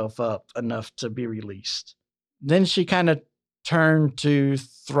herself up enough to be released. Then she kind of turned to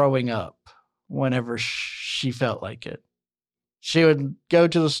throwing up whenever she felt like it. She would go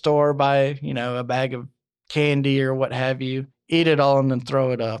to the store, buy, a bag of candy or what have you, eat it all, and then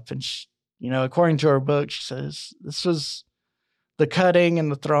throw it up. And, according to her book, she says this was the cutting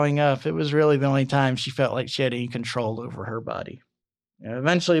and the throwing up. It was really the only time she felt like she had any control over her body.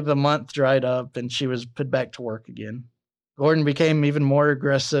 Eventually, the month dried up and she was put back to work again. Gordon became even more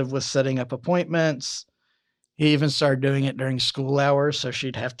aggressive with setting up appointments. He even started doing it during school hours, so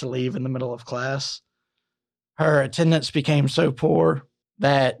she'd have to leave in the middle of class. Her attendance became so poor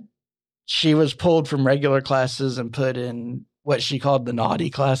that she was pulled from regular classes and put in what she called the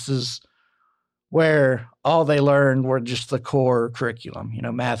naughty classes, where all they learned were just the core curriculum,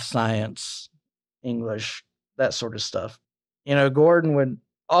 math, science, English, that sort of stuff. Gordon would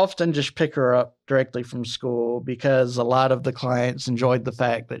often just pick her up directly from school because a lot of the clients enjoyed the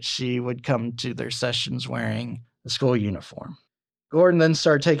fact that she would come to their sessions wearing the school uniform. Gordon then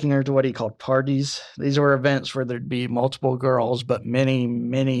started taking her to what he called parties. These were events where there'd be multiple girls, but many,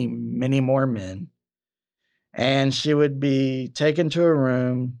 many, many more men. And she would be taken to a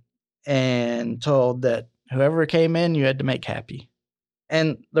room and told that whoever came in, you had to make happy.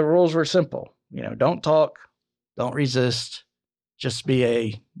 And the rules were simple. Don't talk, don't resist, just be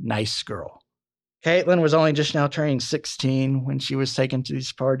a nice girl. Caitlin was only just now turning 16 when she was taken to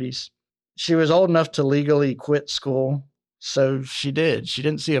these parties. She was old enough to legally quit school, so she did. She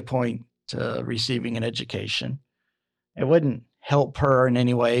didn't see a point to receiving an education. It wouldn't help her in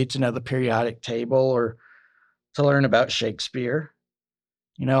any way to know the periodic table or to learn about Shakespeare.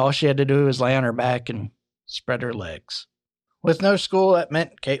 All she had to do was lay on her back and spread her legs. With no school, that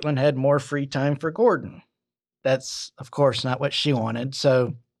meant Caitlin had more free time for Gordon. That's, of course, not what she wanted,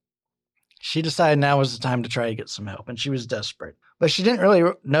 so she decided now was the time to try to get some help, and she was desperate. But she didn't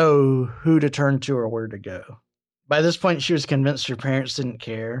really know who to turn to or where to go. By this point, she was convinced her parents didn't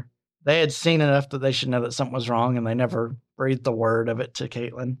care. They had seen enough that they should know that something was wrong, and they never breathed a word of it to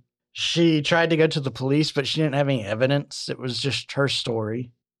Caitlin. She tried to go to the police, but she didn't have any evidence. It was just her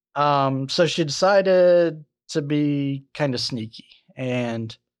story. So she decided to be kind of sneaky,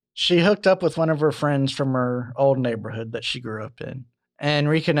 and she hooked up with one of her friends from her old neighborhood that she grew up in and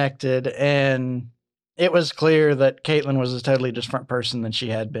reconnected, and it was clear that Caitlin was a totally different person than she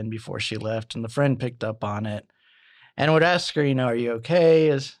had been before she left, and the friend picked up on it. and would ask her, are you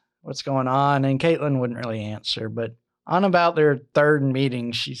okay? What's going on? And Caitlin wouldn't really answer. But on about their third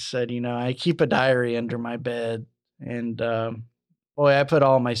meeting, she said, I keep a diary under my bed. And boy, I put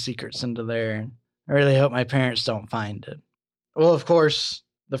all my secrets into there. And I really hope my parents don't find it. Well, of course,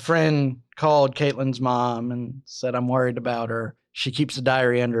 the friend called Caitlin's mom and said, I'm worried about her. She keeps a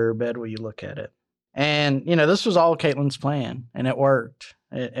diary under her bed. Will you look at it? And, this was all Caitlin's plan, and it worked.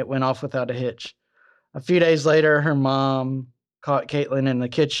 It went off without a hitch. A few days later, her mom caught Caitlin in the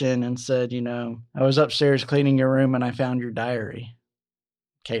kitchen and said, I was upstairs cleaning your room and I found your diary.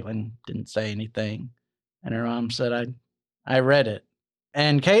 Caitlin didn't say anything. And her mom said, I read it.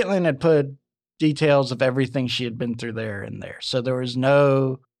 And Caitlin had put details of everything she had been through there and there. So there was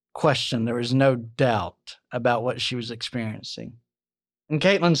no question, there was no doubt about what she was experiencing. And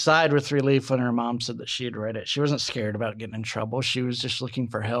Caitlin sighed with relief when her mom said that she had read it. She wasn't scared about getting in trouble. She was just looking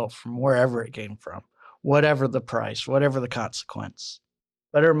for help from wherever it came from, whatever the price, whatever the consequence.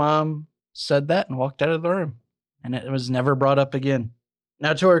 But her mom said that and walked out of the room, and it was never brought up again.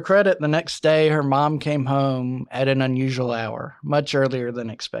 Now, to her credit, the next day, her mom came home at an unusual hour, much earlier than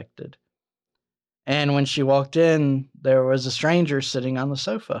expected. And when she walked in, there was a stranger sitting on the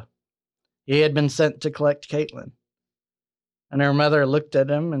sofa. He had been sent to collect Caitlin. And her mother looked at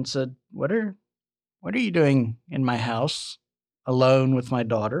him and said, What are you doing in my house, alone with my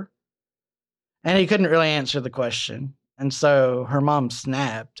daughter? And he couldn't really answer the question. And so her mom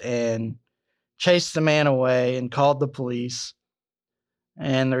snapped and chased the man away and called the police.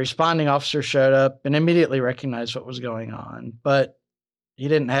 And the responding officer showed up and immediately recognized what was going on. But he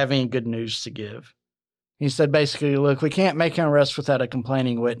didn't have any good news to give. He said basically, look, we can't make an arrest without a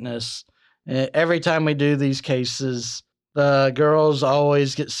complaining witness. Every time we do these cases, the girls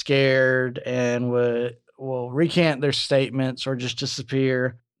always get scared and will recant their statements or just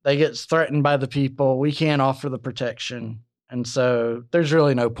disappear. They get threatened by the people. We can't offer the protection. And so there's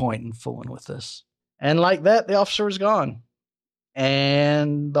really no point in fooling with this. And like that, the officer was gone.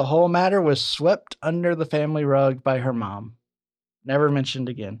 And the whole matter was swept under the family rug by her mom. Never mentioned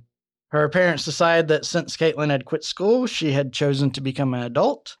again. Her parents decided that since Caitlin had quit school, she had chosen to become an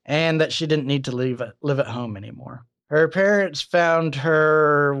adult and that she didn't need to live at home anymore. Her parents found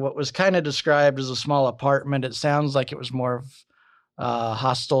her what was kind of described as a small apartment. It sounds like it was more of a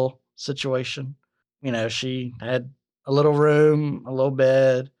hostel situation. She had a little room, a little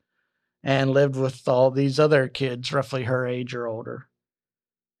bed, and lived with all these other kids roughly her age or older.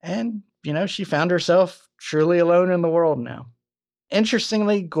 And, she found herself truly alone in the world now.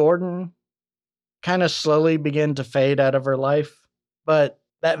 Interestingly, Gordon kind of slowly began to fade out of her life, but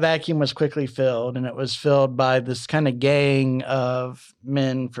that vacuum was quickly filled, and it was filled by this kind of gang of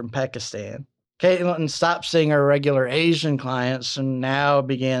men from Pakistan. Caitlin stopped seeing her regular Asian clients and now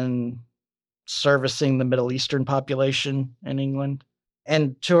began servicing the Middle Eastern population in England.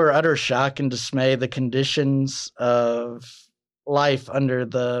 And to her utter shock and dismay, the conditions of life under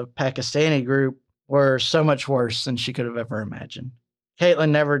the Pakistani group were so much worse than she could have ever imagined.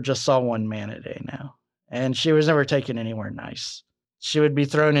 Caitlin never just saw one man a day now, and she was never taken anywhere nice. She would be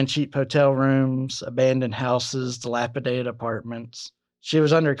thrown in cheap hotel rooms, abandoned houses, dilapidated apartments. She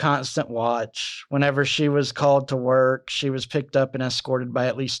was under constant watch. Whenever she was called to work, she was picked up and escorted by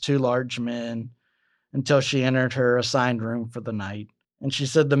at least 2 large men until she entered her assigned room for the night. And she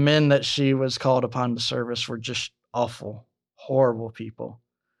said the men that she was called upon to service were just awful, horrible people.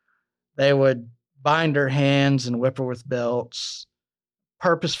 They would bind her hands and whip her with belts,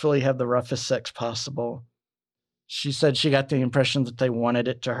 purposefully have the roughest sex possible. She said she got the impression that they wanted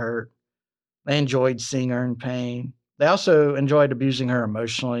it to hurt. They enjoyed seeing her in pain. They also enjoyed abusing her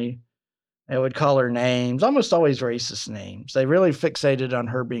emotionally. They would call her names, almost always racist names. They really fixated on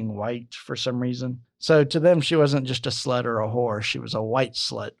her being white for some reason. So to them, she wasn't just a slut or a whore. She was a white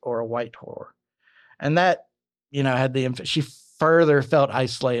slut or a white whore. And that, had she further felt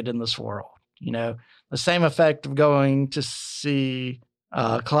isolated in this world. The same effect of going to see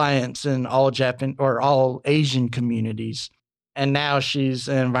clients in all Japan or all Asian communities. And now she's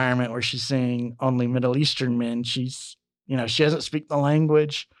in an environment where she's seeing only Middle Eastern men. She's, she doesn't speak the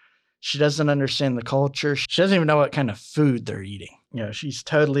language. She doesn't understand the culture. She doesn't even know what kind of food they're eating. She's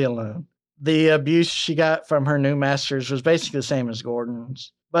totally alone. The abuse she got from her new masters was basically the same as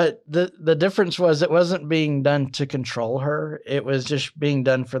Gordon's. But the difference was it wasn't being done to control her. It was just being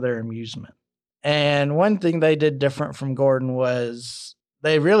done for their amusement. And one thing they did different from Gordon was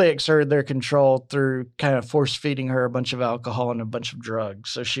they really exerted their control through kind of force feeding her a bunch of alcohol and a bunch of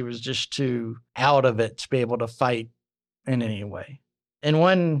drugs. So she was just too out of it to be able to fight in any way. In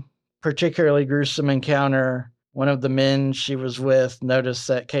one particularly gruesome encounter, one of the men she was with noticed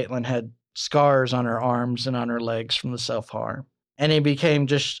that Caitlin had scars on her arms and on her legs from the self-harm. And he became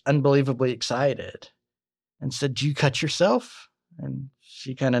just unbelievably excited and said, "Do you cut yourself?" And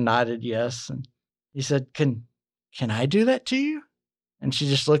she kind of nodded yes. And he said, Can I do that to you?" And she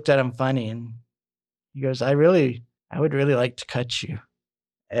just looked at him funny, and he goes, I would really like to cut you.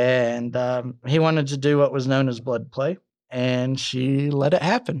 And he wanted to do what was known as blood play, and she let it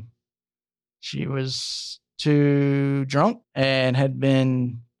happen. She was too drunk and had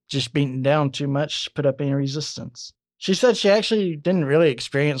been just beaten down too much to put up any resistance. She said she actually didn't really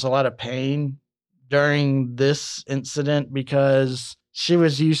experience a lot of pain during this incident because she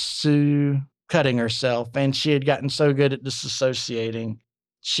was used to cutting herself, and she had gotten so good at disassociating,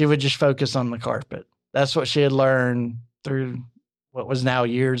 she would just focus on the carpet. That's what she had learned through what was now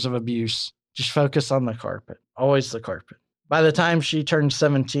years of abuse. Just focus on the carpet, always the carpet. By the time she turned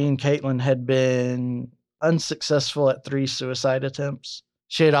 17, Caitlin had been unsuccessful at 3 suicide attempts.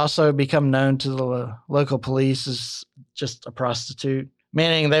 She had also become known to the local police as just a prostitute,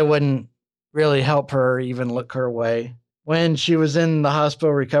 meaning they wouldn't really help her or even look her way. When she was in the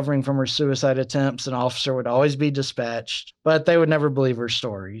hospital recovering from her suicide attempts, an officer would always be dispatched, but they would never believe her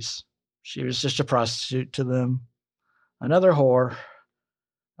stories. She was just a prostitute to them. Another whore.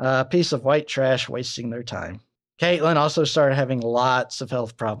 A piece of white trash wasting their time. Caitlin also started having lots of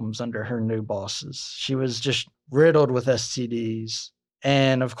health problems under her new bosses. She was just riddled with STDs.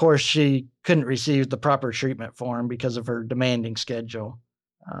 And of course, she couldn't receive the proper treatment for them because of her demanding schedule.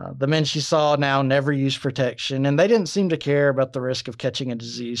 The men she saw now never used protection, and they didn't seem to care about the risk of catching a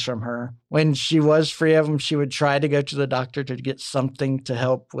disease from her. When she was free of them, she would try to go to the doctor to get something to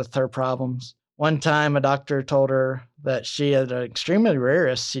help with her problems. One time, a doctor told her that she had an extremely rare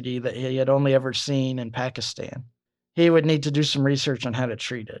STD that he had only ever seen in Pakistan. He would need to do some research on how to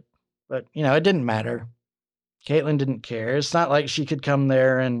treat it. But, it didn't matter. Caitlin didn't care. It's not like she could come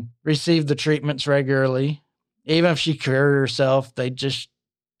there and receive the treatments regularly. Even if she cured herself,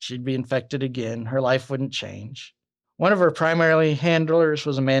 she'd be infected again. Her life wouldn't change. One of her primary handlers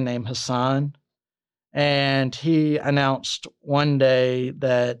was a man named Hassan, and he announced one day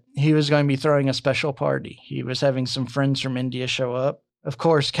that he was going to be throwing a special party. He was having some friends from India show up. Of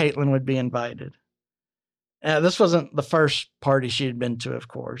course, Caitlin would be invited. This wasn't the first party she had been to, of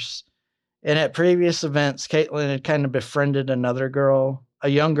course. And at previous events, Caitlin had kind of befriended another girl, a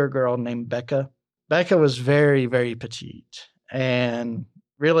younger girl named Becca. Becca was very, very petite and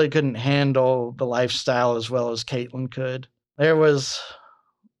really couldn't handle the lifestyle as well as Caitlin could. There was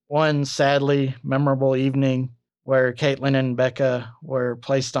one sadly memorable evening where Caitlin and Becca were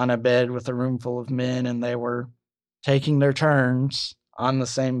placed on a bed with a room full of men, and they were taking their turns on the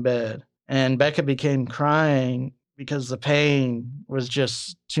same bed. And Becca began crying because the pain was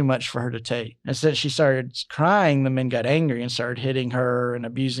just too much for her to take. And since she started crying, the men got angry and started hitting her and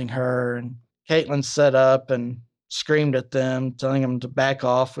abusing her. And Caitlin set up and screamed at them, telling them to back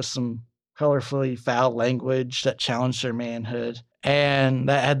off with some colorfully foul language that challenged their manhood. And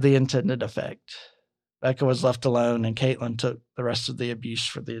that had the intended effect. Becca was left alone, and Caitlin took the rest of the abuse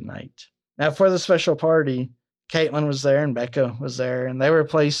for the night. Now, for the special party, Caitlin was there and Becca was there, and they were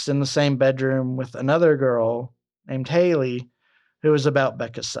placed in the same bedroom with another girl named Haley, who was about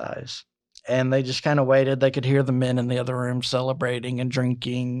Becca's size. And they just kind of waited. They could hear the men in the other room celebrating and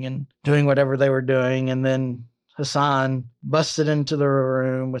drinking and doing whatever they were doing. And then Hassan busted into the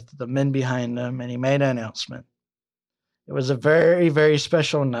room with the men behind him, and he made an announcement. It was a very, very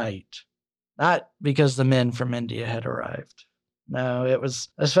special night. Not because the men from India had arrived. No, it was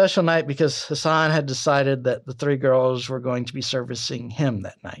a special night because Hassan had decided that the 3 girls were going to be servicing him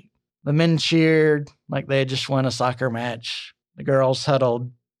that night. The men cheered like they had just won a soccer match. The girls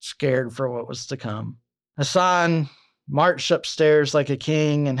huddled, scared for what was to come. Hassan marched upstairs like a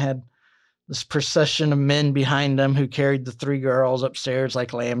king and had this procession of men behind him who carried the 3 girls upstairs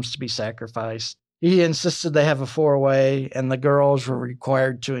like lambs to be sacrificed. He insisted they have a 4-way, and the girls were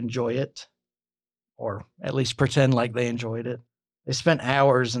required to enjoy it, or at least pretend like they enjoyed it. They spent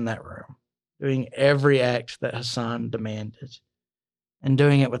hours in that room, doing every act that Hassan demanded, and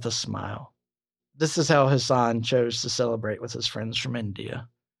doing it with a smile. This is how Hassan chose to celebrate with his friends from India,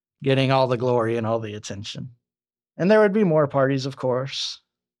 getting all the glory and all the attention. And there would be more parties, of course,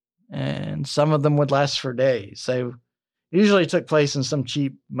 and some of them would last for days. They usually took place in some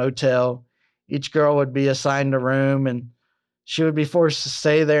cheap motel. Each girl would be assigned a room, and she would be forced to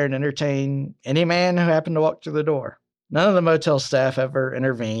stay there and entertain any man who happened to walk through the door. None of the motel staff ever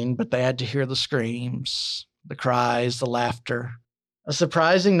intervened, but they had to hear the screams, the cries, the laughter. A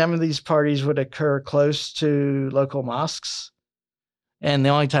surprising number of these parties would occur close to local mosques, and the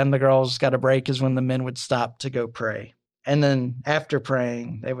only time the girls got a break is when the men would stop to go pray. And then after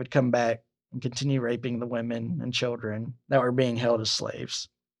praying, they would come back and continue raping the women and children that were being held as slaves.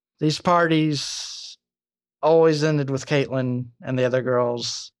 These parties always ended with Caitlin and the other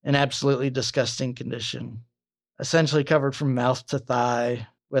girls in absolutely disgusting condition, essentially covered from mouth to thigh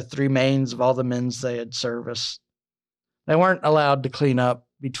with the remains of all the men they had serviced. They weren't allowed to clean up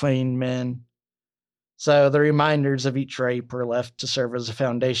between men, so the reminders of each rape were left to serve as a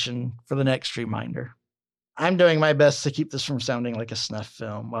foundation for the next reminder. I'm doing my best to keep this from sounding like a snuff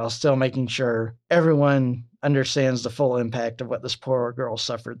film while still making sure everyone understands the full impact of what this poor girl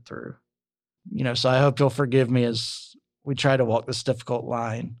suffered through. So I hope you'll forgive me as we try to walk this difficult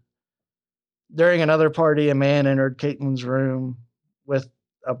line. During another party, a man entered Caitlin's room with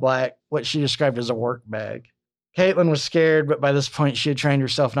what she described as a work bag. Caitlin was scared, but by this point she had trained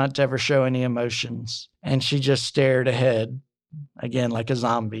herself not to ever show any emotions, and she just stared ahead, again like a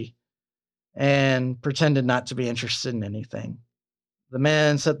zombie, and pretended not to be interested in anything. The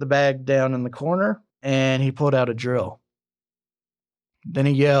man set the bag down in the corner, and he pulled out a drill. Then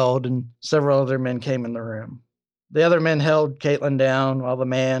he yelled, and several other men came in the room. The other men held Caitlin down while the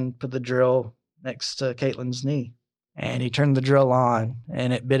man put the drill next to Caitlin's knee. And he turned the drill on,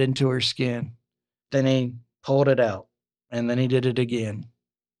 and it bit into her skin. Then he pulled it out, and then he did it again.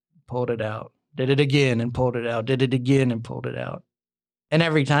 Pulled it out. Did it again and pulled it out. Did it again and pulled it out. And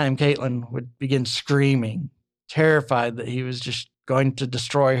every time Caitlin would begin screaming, terrified that he was just going to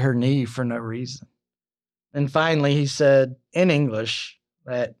destroy her knee for no reason. And finally he said, in English,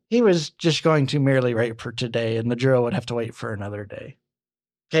 that he was just going to merely rape her today and the drill would have to wait for another day.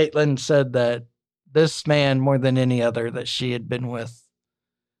 Caitlin said that this man, more than any other that she had been with,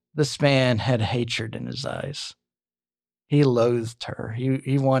 this man had hatred in his eyes. He loathed her.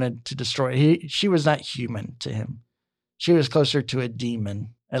 He wanted to destroy. She was not human to him. She was closer to a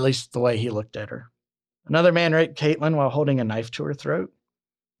demon, at least the way he looked at her. Another man raped Caitlin while holding a knife to her throat.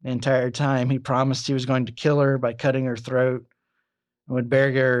 The entire time, he promised he was going to kill her by cutting her throat and would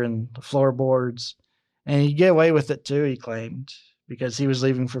bury her in the floorboards. And he'd get away with it too, he claimed, because he was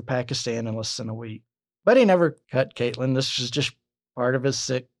leaving for Pakistan in less than a week. But he never cut Caitlin. This was just part of his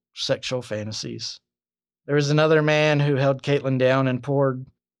sick sexual fantasies. There was another man who held Caitlin down and poured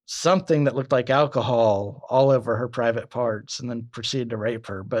something that looked like alcohol all over her private parts and then proceeded to rape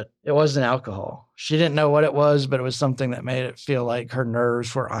her, but it wasn't alcohol. She didn't know what it was, but it was something that made it feel like her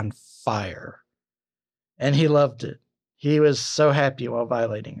nerves were on fire. And he loved it. He was so happy while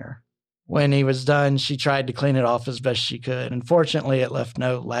violating her. When he was done, she tried to clean it off as best she could. Unfortunately, it left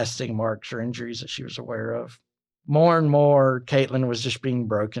no lasting marks or injuries that she was aware of. More and more, Caitlin was just being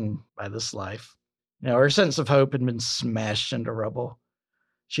broken by this life. Her sense of hope had been smashed into rubble.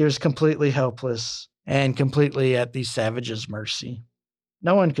 She was completely helpless and completely at these savages' mercy.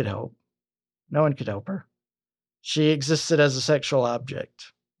 No one could help. No one could help her. She existed as a sexual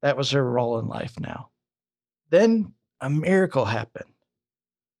object. That was her role in life now. Then a miracle happened.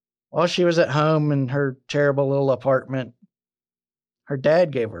 While she was at home in her terrible little apartment, her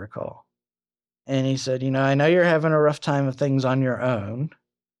dad gave her a call. And he said, I know you're having a rough time of things on your own,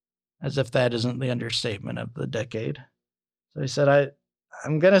 as if that isn't the understatement of the decade. So he said,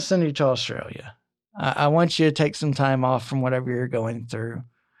 I'm going to send you to Australia. I want you to take some time off from whatever you're going through.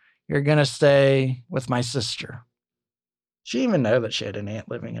 You're going to stay with my sister. She didn't even know that she had an aunt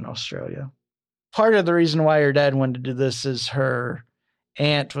living in Australia. Part of the reason why her dad wanted to do this is her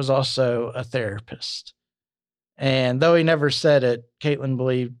aunt was also a therapist. And though he never said it, Caitlin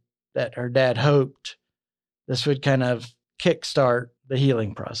believed that her dad hoped this would kind of kickstart the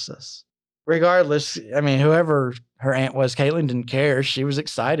healing process. Regardless, whoever her aunt was, Caitlin didn't care. She was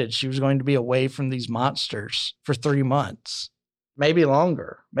excited. She was going to be away from these monsters for 3 months, maybe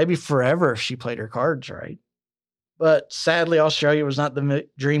longer, maybe forever if she played her cards right. But sadly, Australia was not the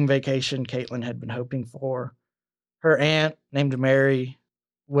dream vacation Caitlin had been hoping for. Her aunt, named Mary,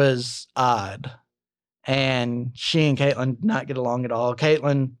 was odd, and she and Caitlin did not get along at all.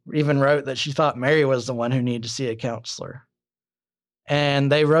 Caitlin even wrote that she thought Mary was the one who needed to see a counselor.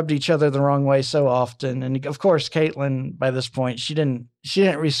 And they rubbed each other the wrong way so often. And of course, Caitlin, by this point, she didn't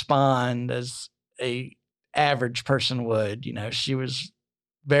respond as a average person would. She was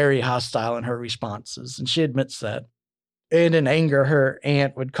very hostile in her responses, and she admits that. And in anger, her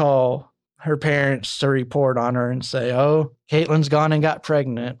aunt would call her parents to report on her and say, oh, Caitlin's gone and got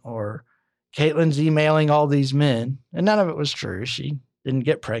pregnant, or Caitlin's emailing all these men. And none of it was true. She didn't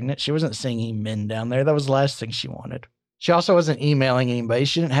get pregnant. She wasn't seeing men down there. That was the last thing she wanted. She also wasn't emailing anybody.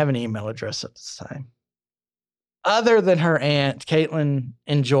 She didn't have an email address at this time. Other than her aunt, Caitlin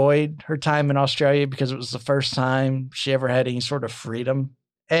enjoyed her time in Australia because it was the first time she ever had any sort of freedom.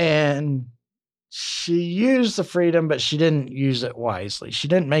 And She used the freedom, but she didn't use it wisely. She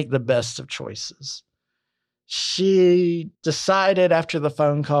didn't make the best of choices. She decided after the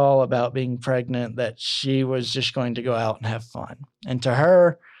phone call about being pregnant that she was just going to go out and have fun. And to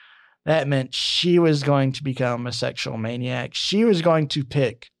her, that meant she was going to become a sexual maniac. She was going to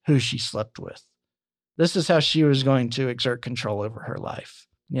pick who she slept with. This is how she was going to exert control over her life.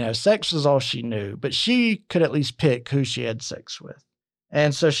 Sex was all she knew, but she could at least pick who she had sex with.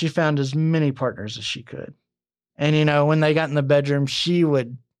 And so she found as many partners as she could. And, when they got in the bedroom, she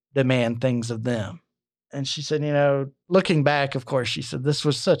would demand things of them. And she said, looking back, of course, she said, this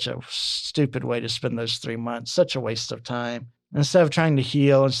was such a stupid way to spend those 3 months, such a waste of time. Instead of trying to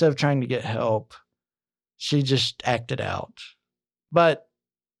heal, instead of trying to get help, she just acted out. But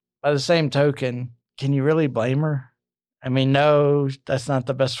by the same token, can you really blame her? I mean, no, that's not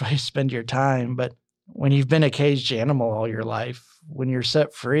the best way to spend your time. But when you've been a caged animal all your life, when you're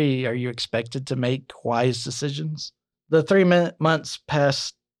set free, are you expected to make wise decisions? The 3 months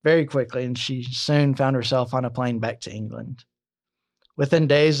passed very quickly, and she soon found herself on a plane back to England. Within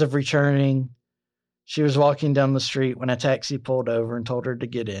days of returning, she was walking down the street when a taxi pulled over and told her to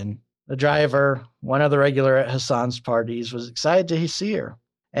get in. The driver, one of the regular at Hassan's parties, was excited to see her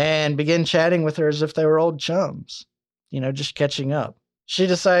and began chatting with her as if they were old chums, just catching up. She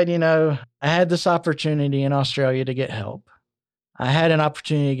decided, I had this opportunity in Australia to get help. I had an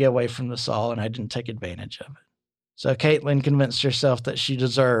opportunity to get away from this all, and I didn't take advantage of it. So Caitlin convinced herself that she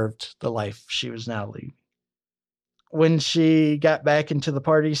deserved the life she was now leading. When she got back into the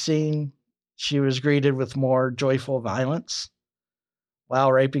party scene, she was greeted with more joyful violence.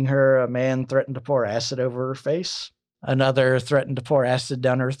 While raping her, a man threatened to pour acid over her face. Another threatened to pour acid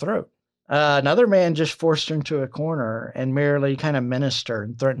down her throat. Another man just forced her into a corner and merely kind of menaced her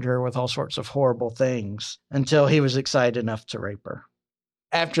and threatened her with all sorts of horrible things until he was excited enough to rape her.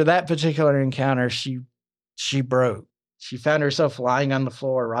 After that particular encounter, she broke. She found herself lying on the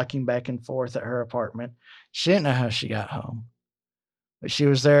floor, rocking back and forth at her apartment. She didn't know how she got home, but she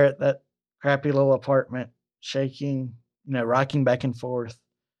was there at that crappy little apartment, shaking, rocking back and forth,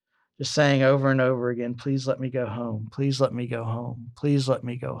 just saying over and over again, please let me go home. Please let me go home. Please let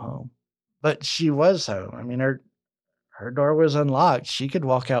me go home. But she was home. I mean, her door was unlocked. She could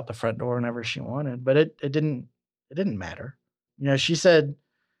walk out the front door whenever she wanted, but it didn't matter. She said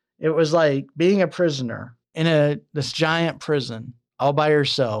it was like being a prisoner in this giant prison all by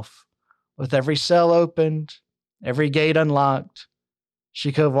herself, with every cell opened, every gate unlocked.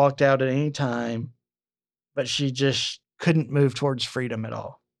 She could have walked out at any time, but she just couldn't move towards freedom at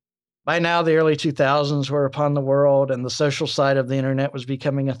all. By now, the early 2000s were upon the world, and the social side of the internet was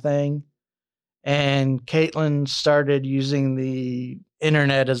becoming a thing. And Caitlin started using the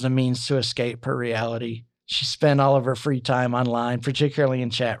internet as a means to escape her reality. She spent all of her free time online, particularly in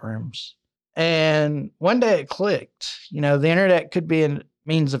chat rooms. And one day it clicked. The internet could be a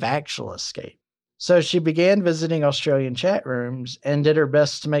means of actual escape. So she began visiting Australian chat rooms and did her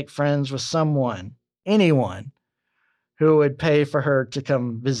best to make friends with someone, anyone, who would pay for her to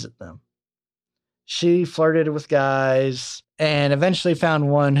come visit them. She flirted with guys and eventually found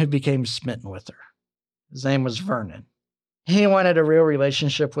one who became smitten with her. His name was Vernon. He wanted a real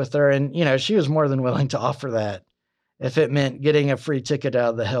relationship with her, and, she was more than willing to offer that if it meant getting a free ticket out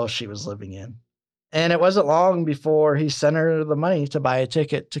of the hell she was living in. And it wasn't long before he sent her the money to buy a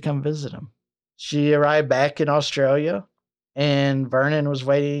ticket to come visit him. She arrived back in Australia, and Vernon was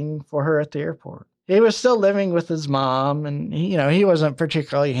waiting for her at the airport. He was still living with his mom, and he wasn't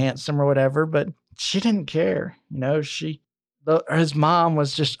particularly handsome or whatever, but she didn't care. His mom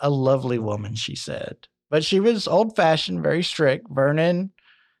was just a lovely woman, she said. But she was old-fashioned, very strict. Vernon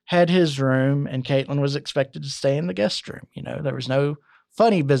had his room, and Caitlin was expected to stay in the guest room. There was no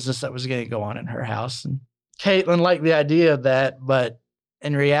funny business that was going to go on in her house. And Caitlin liked the idea of that, but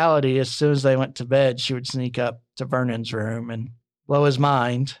in reality, as soon as they went to bed, she would sneak up to Vernon's room and blow his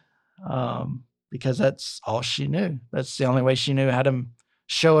mind, because that's all she knew. That's the only way she knew how to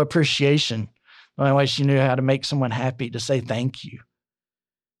show appreciation. The only way she knew how to make someone happy, to say thank you.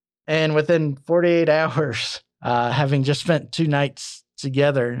 And within 48 hours, having just spent 2 nights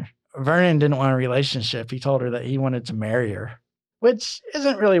together, Vernon didn't want a relationship. He told her that he wanted to marry her, which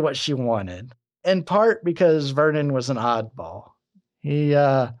isn't really what she wanted, in part because Vernon was an oddball.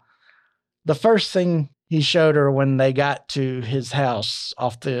 The first thing he showed her when they got to his house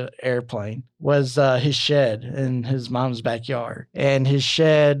off the airplane was his shed in his mom's backyard. And his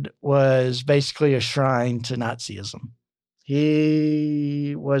shed was basically a shrine to Nazism.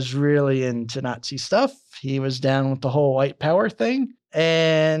 He was really into Nazi stuff. He was down with the whole white power thing.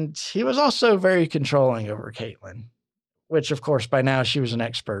 And he was also very controlling over Caitlin. which of course by now she was an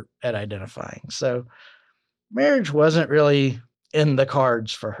expert at identifying. So marriage wasn't really in the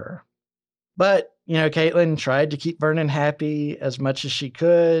cards for her. But, Caitlin tried to keep Vernon happy as much as she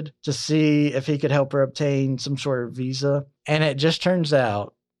could to see if he could help her obtain some sort of visa. And it just turns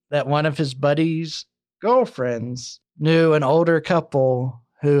out that one of his buddies' girlfriends knew an older couple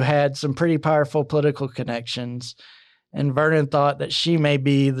who had some pretty powerful political connections. And Vernon thought that she may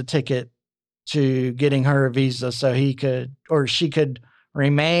be the ticket to getting her a visa so she could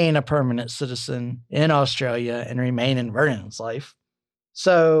remain a permanent citizen in Australia and remain in Vernon's life.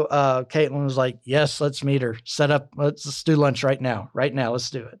 So Caitlin was like, yes, let's meet her. Let's do lunch right now. Right now, let's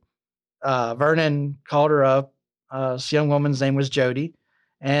do it. Vernon called her up. This young woman's name was Jody,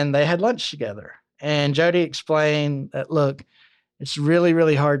 and they had lunch together. And Jody explained that, look, it's really,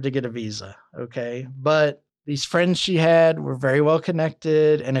 really hard to get a visa, okay? But these friends she had were very well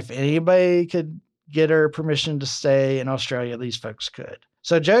connected, and if anybody could get her permission to stay in Australia, these folks could.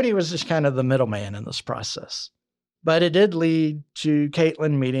 So Jody was just kind of the middleman in this process. But it did lead to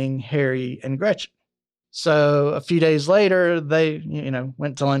Caitlin meeting Harry and Gretchen. So a few days later, they,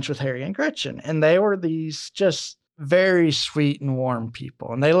 went to lunch with Harry and Gretchen, and they were these just very sweet and warm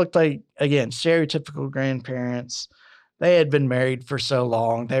people. And they looked like, again, stereotypical grandparents. They had been married for so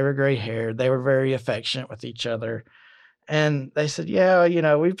long. They were gray haired. They were very affectionate with each other. And they said,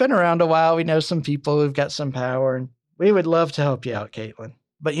 yeah, we've been around a while. We know some people who've got some power, and we would love to help you out, Caitlin.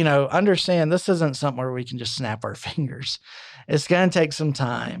 But, understand this isn't something where we can just snap our fingers. It's going to take some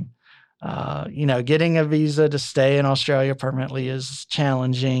time. Getting a visa to stay in Australia permanently is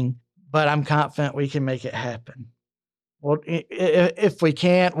challenging, but I'm confident we can make it happen. Well, if we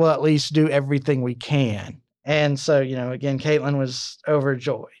can't, we'll at least do everything we can. And so, again, Caitlin was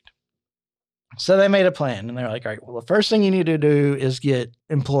overjoyed. So they made a plan, and they're like, all right, well, the first thing you need to do is get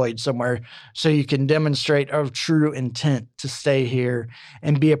employed somewhere so you can demonstrate a true intent to stay here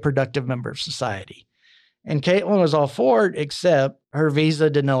and be a productive member of society. And Caitlin was all for it, except her visa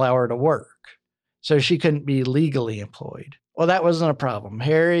didn't allow her to work. So she couldn't be legally employed. Well, that wasn't a problem.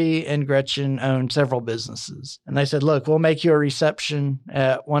 Harry and Gretchen owned several businesses. And they said, look, we'll make you a reception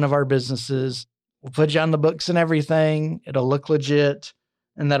at one of our businesses. We'll put you on the books and everything. It'll look legit.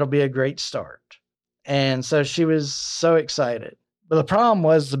 And that'll be a great start. And so she was so excited. But the problem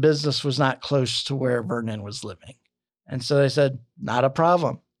was the business was not close to where Vernon was living. And so they said, not a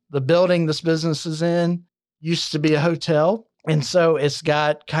problem. The building this business is in used to be a hotel. And so it's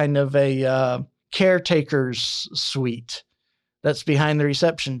got kind of a caretaker's suite that's behind the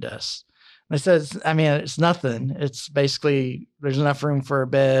reception desk. And they said, it's nothing. It's basically, there's enough room for a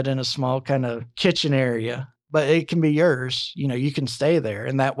bed and a small kind of kitchen area. But it can be yours. You can stay there.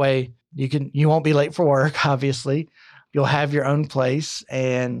 And that way you won't be late for work, obviously. You'll have your own place,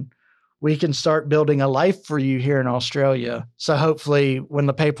 and we can start building a life for you here in Australia. So hopefully when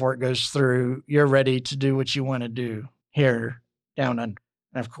the paperwork goes through, you're ready to do what you want to do here down under.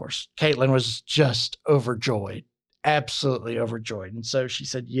 And of course, Caitlin was just overjoyed, absolutely overjoyed. And so she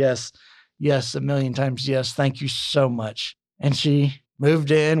said, yes, a million times yes. Thank you so much. And she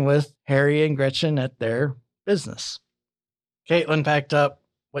moved in with Harry and Gretchen at their business. Caitlin packed up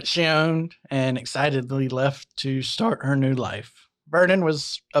what she owned and excitedly left to start her new life. Vernon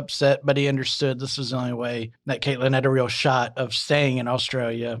was upset, but he understood this was the only way that Caitlin had a real shot of staying in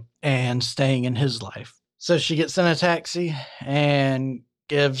Australia and staying in his life. So she gets in a taxi and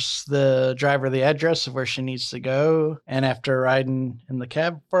gives the driver the address of where she needs to go. And after riding in the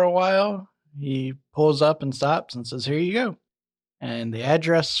cab for a while, he pulls up and stops and says, here you go. And the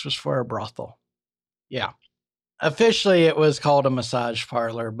address was for a brothel. Yeah. Officially, it was called a massage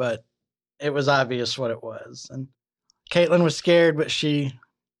parlor, but it was obvious what it was. And Caitlin was scared, but she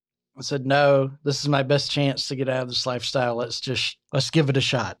said, no, this is my best chance to get out of this lifestyle. Let's give it a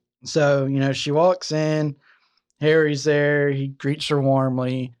shot. So, she walks in, Harry's there, he greets her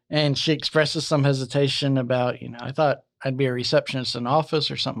warmly, and she expresses some hesitation about, I thought I'd be a receptionist in an office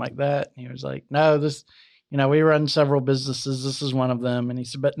or something like that. And he was like, no, we run several businesses. This is one of them. And he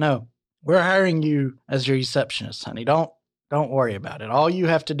said, but no, we're hiring you as your receptionist, honey. Don't worry about it. All you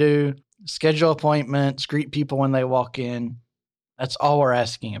have to do, schedule appointments, greet people when they walk in. That's all we're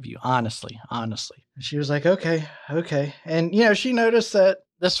asking of you, honestly. And she was like, okay. And, she noticed that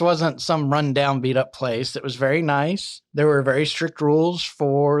this wasn't some rundown, beat up place. It was very nice. There were very strict rules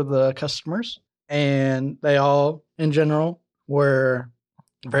for the customers, and they all, in general, were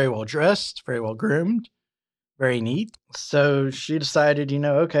very well dressed, very well groomed, very neat. So she decided,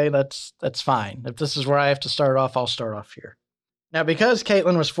 okay, that's fine. If this is where I have to start off, I'll start off here. Now, because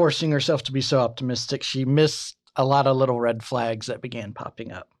Caitlin was forcing herself to be so optimistic, she missed a lot of little red flags that began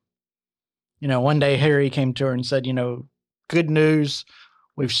popping up. One day Harry came to her and said, good news.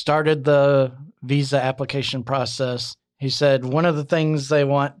 We've started the visa application process. He said one of the things they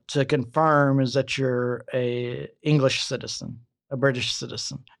want to confirm is that you're a English citizen, a British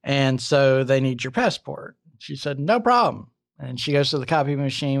citizen. And so they need your passport. She said, no problem. And she goes to the copy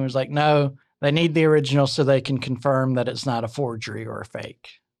machine and was like, no, they need the original so they can confirm that it's not a forgery or a fake.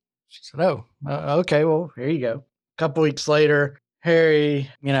 She said, oh, okay, well, here you go. A couple weeks later, Harry,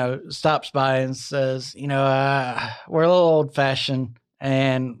 stops by and says, we're a little old fashioned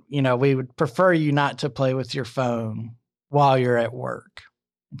and, we would prefer you not to play with your phone while you're at work.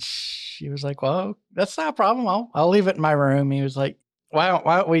 And she was like, well, that's not a problem. I'll leave it in my room. He was like, why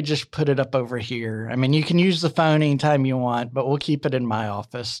don't we just put it up over here? I mean, you can use the phone anytime you want, but we'll keep it in my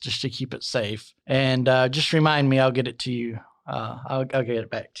office just to keep it safe. And just remind me, I'll get it to you. I'll get it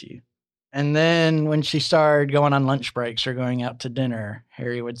back to you. And then when she started going on lunch breaks or going out to dinner,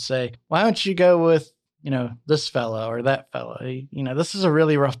 Harry would say, why don't you go with, this fella or that fella? This is a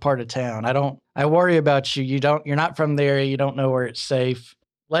really rough part of town. I worry about you. You're not from there. You don't know where it's safe.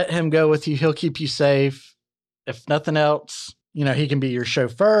 Let him go with you. He'll keep you safe. If nothing else, he can be your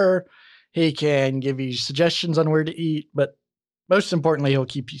chauffeur. He can give you suggestions on where to eat, but most importantly, he'll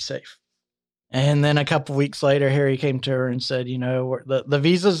keep you safe. And then a couple weeks later, Harry came to her and said, the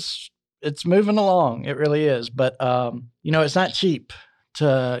visa's, it's moving along. It really is. But, it's not cheap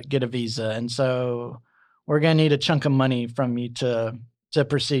to get a visa. And so we're going to need a chunk of money from you to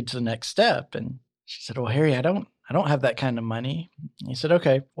proceed to the next step. And she said, well, Harry, I don't have that kind of money. He said,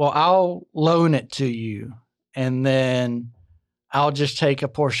 okay, well, I'll loan it to you. And then I'll just take a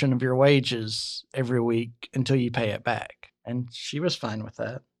portion of your wages every week until you pay it back. And she was fine with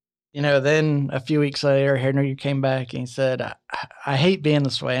that. Then a few weeks later, Henry came back and he said, I hate being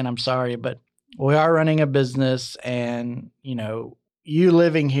this way and I'm sorry, but we are running a business and, you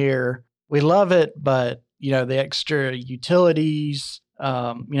living here, we love it, but, the extra utilities,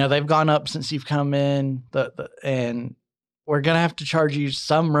 they've gone up since you've come in and we're going to have to charge you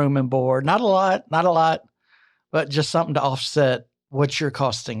some room and board. Not a lot, but just something to offset what you're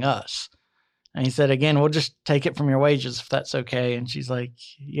costing us. And he said, again, we'll just take it from your wages if that's okay. And she's like,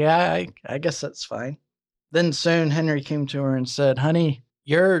 yeah, I guess that's fine. Then soon Henry came to her and said, honey,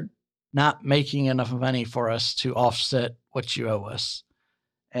 you're not making enough money for us to offset what you owe us.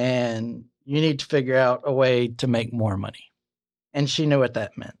 And you need to figure out a way to make more money. And she knew what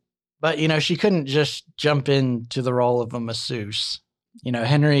that meant. But, she couldn't just jump into the role of a masseuse.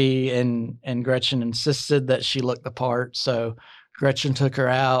 Henry and Gretchen insisted that she look the part. So Gretchen took her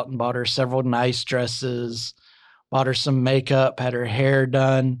out and bought her several nice dresses, bought her some makeup, had her hair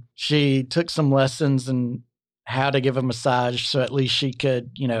done. She took some lessons in how to give a massage so at least she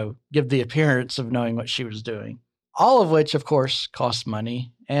could, give the appearance of knowing what she was doing. All of which, of course, cost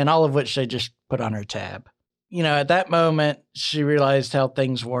money and all of which they just put on her tab. At that moment, she realized how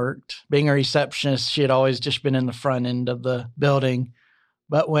things worked. Being a receptionist, she had always just been in the front end of the building.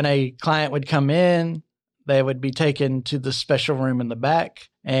 But when a client would come in, they would be taken to the special room in the back,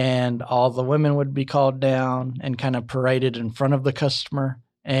 and all the women would be called down and kind of paraded in front of the customer.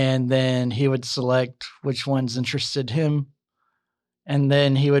 And then he would select which ones interested him. And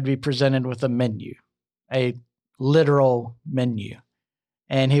then he would be presented with a menu, a literal menu.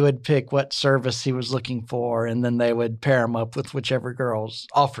 And he would pick what service he was looking for, and then they would pair him up with whichever girls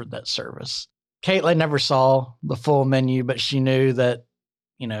offered that service. Caitlin never saw the full menu, but she knew that,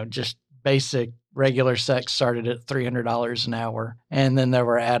 just basic regular sex started at $300 an hour, and then there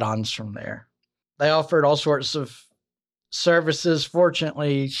were add-ons from there. They offered all sorts of services.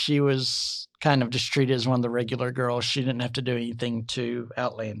 Fortunately, she was kind of just treated as one of the regular girls. She didn't have to do anything too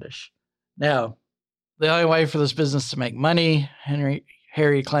outlandish. Now, the only way for this business to make money,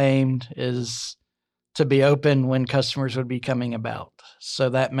 Harry claimed, is to be open when customers would be coming about. So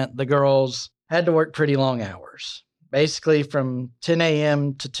that meant the girls had to work pretty long hours, basically from 10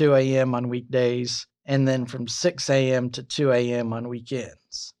 a.m. to 2 a.m. on weekdays, and then from 6 a.m. to 2 a.m. on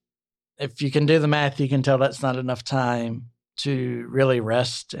weekends. If you can do the math, you can tell that's not enough time to really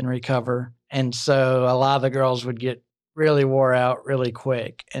rest and recover. And so a lot of the girls would get really wore out really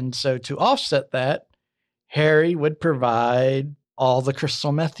quick. And so to offset that, Harry would provide all the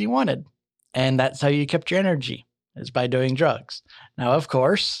crystal meth you wanted. And that's how you kept your energy, is by doing drugs. Now, of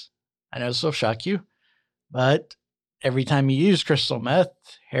course, I know this will shock you, but every time you use crystal meth,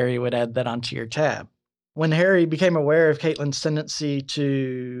 Harry would add that onto your tab. When Harry became aware of Caitlin's tendency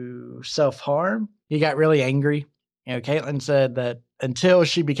to self-harm, he got really angry. Caitlin said that until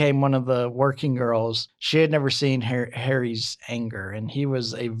she became one of the working girls, she had never seen Harry's anger, and he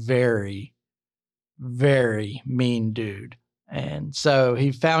was a very, very mean dude. And so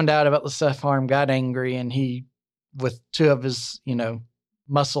he found out about the self-harm, got angry, and he with two of his,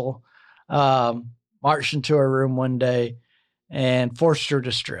 muscle, marched into her room one day and forced her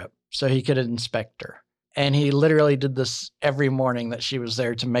to strip so he could inspect her. And he literally did this every morning that she was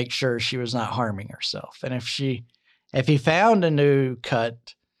there to make sure she was not harming herself. And if he found a new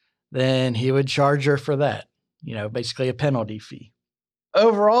cut, then he would charge her for that, basically a penalty fee.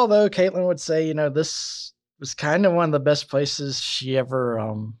 Overall, though, Caitlin would say, this was kind of one of the best places she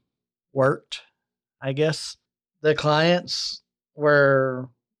ever worked, I guess. The clients were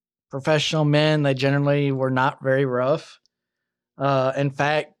professional men. They generally were not very rough. In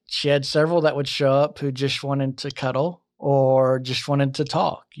fact, she had several that would show up who just wanted to cuddle or just wanted to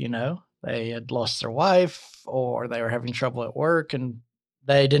talk, They had lost their wife or they were having trouble at work and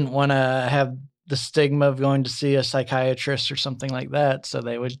they didn't want to have the stigma of going to see a psychiatrist or something like that, so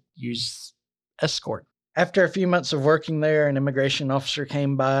they would use escort. After a few months of working there, an immigration officer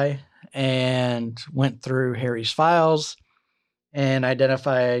came by and went through Harry's files and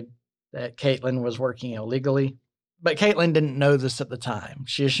identified that Caitlin was working illegally. But Caitlin didn't know this at the time.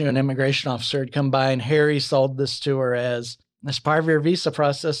 She assumed an immigration officer had come by and Harry sold this to her as part of your visa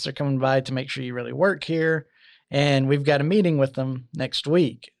process. They're coming by to make sure you really work here. And we've got a meeting with them next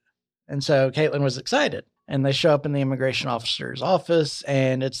week. And so Caitlin was excited. And they show up in the immigration officer's office,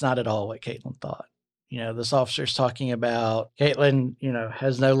 and it's not at all what Caitlin thought. This officer's talking about Caitlin,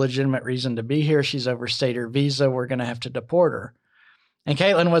 has no legitimate reason to be here. She's overstayed her visa. We're going to have to deport her. And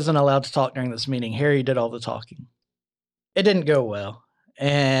Caitlin wasn't allowed to talk during this meeting. Harry did all the talking. It didn't go well.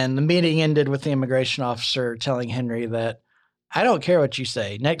 And the meeting ended with the immigration officer telling Henry that, I don't care what you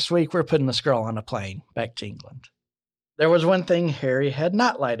say. Next week, we're putting this girl on a plane back to England. There was one thing Harry had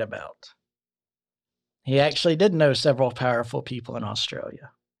not lied about. He actually did know several powerful people in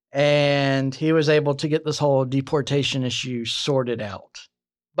Australia. And he was able to get this whole deportation issue sorted out.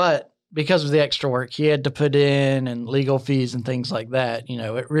 But because of the extra work he had to put in and legal fees and things like that,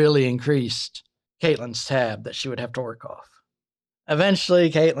 it really increased Caitlin's tab that she would have to work off.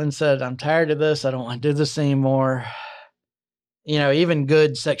 Eventually, Caitlin said, I'm tired of this. I don't want to do this anymore. Even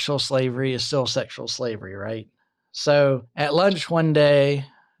good sexual slavery is still sexual slavery, right? So at lunch one day,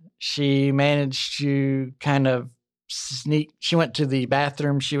 she managed to kind of sneak. She went to the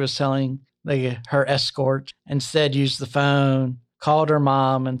bathroom she was telling her escort, instead used the phone, called her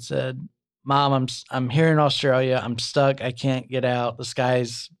mom and said, Mom, I'm here in Australia. I'm stuck. I can't get out. This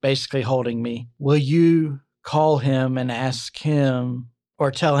guy's basically holding me. Will you call him and ask him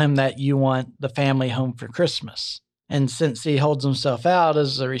or tell him that you want the family home for Christmas? And since he holds himself out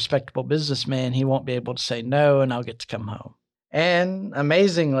as a respectable businessman, he won't be able to say no, and I'll get to come home. And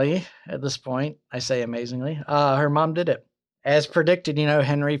amazingly, at this point, I say amazingly, her mom did it. As predicted,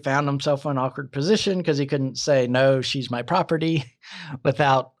 Henry found himself in an awkward position because he couldn't say, no, she's my property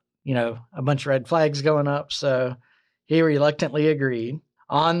without, a bunch of red flags going up. So he reluctantly agreed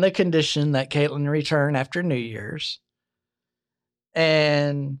on the condition that Caitlin return after New Year's.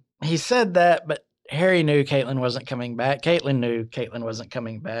 And he said that, but Harry knew Caitlin wasn't coming back. Caitlin knew Caitlin wasn't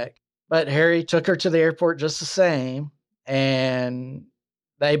coming back. But Harry took her to the airport just the same. And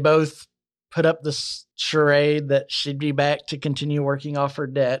they both put up this charade that she'd be back to continue working off her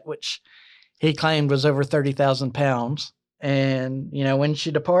debt, which he claimed was over 30,000 pounds. And, when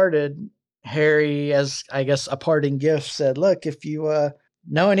she departed, Harry, as I guess a parting gift, said, look, if you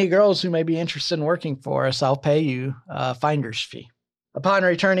know any girls who may be interested in working for us, I'll pay you a finder's fee. Upon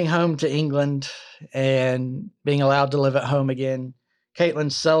returning home to England and being allowed to live at home again,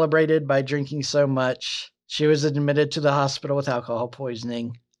 Caitlin celebrated by drinking so much, she was admitted to the hospital with alcohol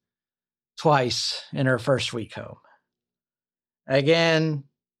poisoning twice in her first week home. Again,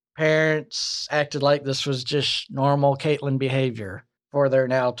 parents acted like this was just normal Caitlin behavior for their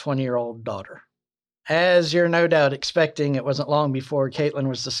now 20-year-old daughter. As you're no doubt expecting, it wasn't long before Caitlin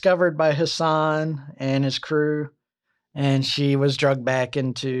was discovered by Hassan and his crew, and she was drugged back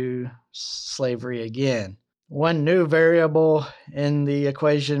into slavery again. One new variable in the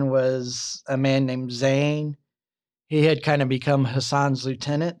equation was a man named Zane. He had kind of become Hassan's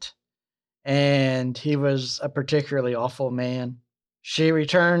lieutenant, and he was a particularly awful man. She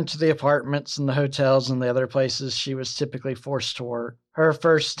returned to the apartments and the hotels and the other places she was typically forced to work. Her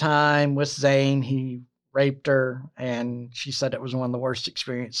first time with Zane, he raped her, and she said it was one of the worst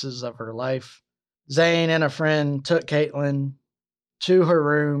experiences of her life. Zane and a friend took Caitlin to her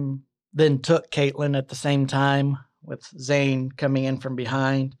room, then took Caitlin at the same time, with Zane coming in from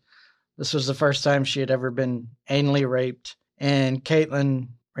behind. This was the first time she had ever been anally raped, and Caitlin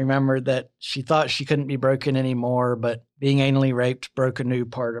remembered that she thought she couldn't be broken anymore, but being anally raped broke a new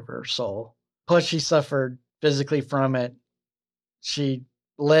part of her soul. Plus, she suffered physically from it. She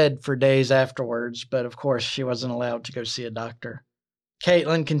bled for days afterwards, but of course she wasn't allowed to go see a doctor.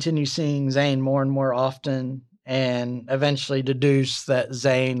 Caitlin continued seeing Zane more and more often and eventually deduced that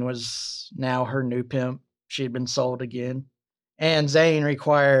Zane was now her new pimp. She had been sold again. And Zane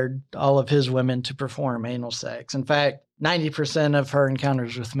required all of his women to perform anal sex. In fact, 90% of her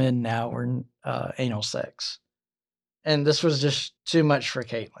encounters with men now were anal sex. And this was just too much for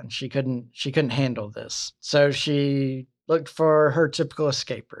Caitlin. She couldn't handle this. So she looked for her typical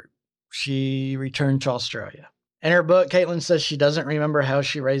escape route. She returned to Australia. In her book, Caitlin says she doesn't remember how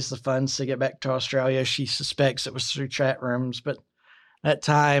she raised the funds to get back to Australia. She suspects it was through chat rooms, but that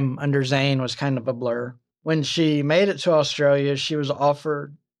time under Zane was kind of a blur. When she made it to Australia, she was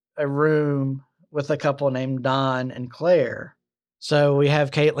offered a room with a couple named Don and Claire. So we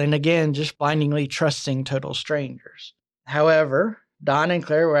have Caitlin again just blindingly trusting total strangers. However, Don and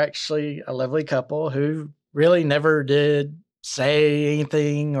Claire were actually a lovely couple who really never did say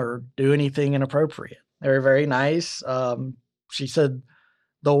anything or do anything inappropriate. They were very nice. She said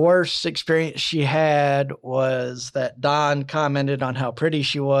the worst experience she had was that Don commented on how pretty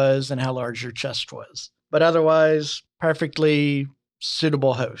she was and how large her chest was. But otherwise, perfectly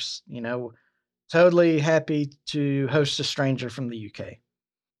suitable hosts, totally happy to host a stranger from the UK.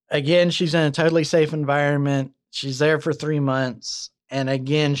 Again, she's in a totally safe environment. She's there for 3 months. And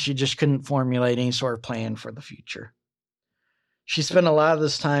again, she just couldn't formulate any sort of plan for the future. She spent a lot of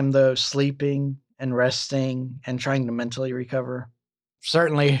this time, though, sleeping and resting and trying to mentally recover.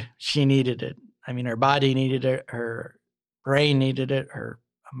 Certainly, she needed it. I mean, her body needed it, her brain needed it, her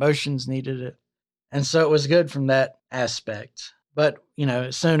emotions needed it. And so it was good from that aspect. But,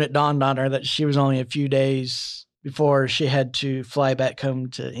 soon it dawned on her that she was only a few days before she had to fly back home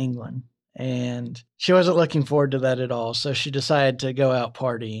to England. And she wasn't looking forward to that at all. So she decided to go out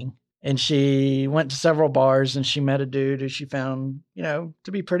partying. And she went to several bars and she met a dude who she found,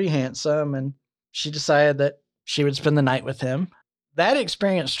 to be pretty handsome. And she decided that she would spend the night with him. That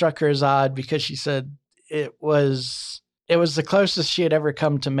experience struck her as odd because she said it was the closest she had ever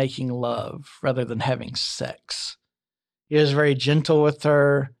come to making love rather than having sex. He was very gentle with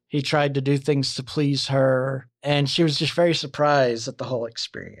her. He tried to do things to please her. And she was just very surprised at the whole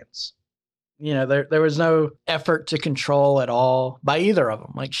experience. There was no effort to control at all by either of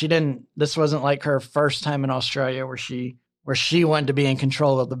them. This wasn't like her first time in Australia where she wanted to be in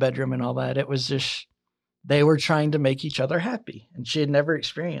control of the bedroom and all that. It was just, they were trying to make each other happy. And she had never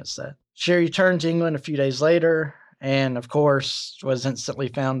experienced that. She returned to England a few days later and, of course, was instantly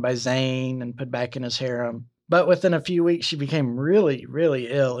found by Zane and put back in his harem. But within a few weeks, she became really, really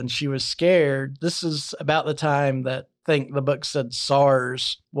ill and she was scared. This is about the time that I think the book said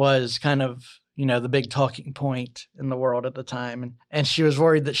SARS was kind of, the big talking point in the world at the time. And she was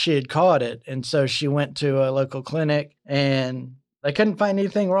worried that she had caught it. And so she went to a local clinic and they couldn't find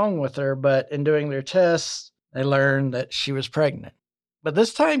anything wrong with her. But in doing their tests, they learned that she was pregnant. But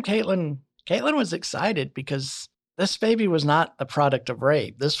this time, Caitlin was excited because this baby was not the product of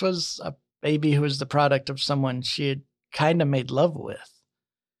rape. This was a baby who was the product of someone she had kind of made love with.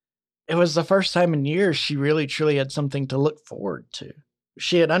 It was the first time in years she really, truly had something to look forward to.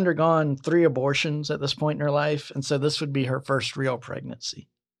 She had undergone 3 abortions at this point in her life, and so this would be her first real pregnancy.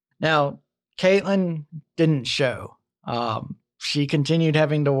 Now, Caitlin didn't show. She continued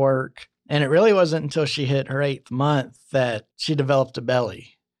having to work, and it really wasn't until she hit her 8th month that she developed a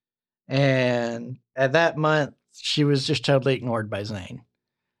belly. And at that month, she was just totally ignored by Zane.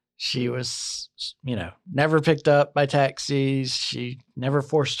 She was, never picked up by taxis. She never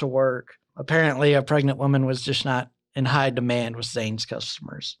forced to work. Apparently, a pregnant woman was just not in high demand with Zane's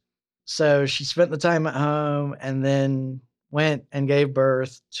customers. So she spent the time at home and then went and gave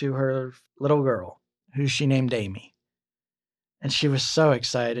birth to her little girl, who she named Amy. And she was so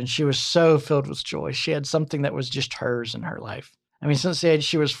excited and she was so filled with joy. She had something that was just hers in her life. I mean, since the age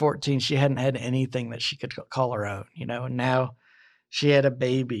she was 14, she hadn't had anything that she could call her own, and now she had a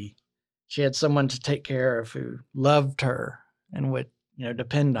baby. She had someone to take care of who loved her and would,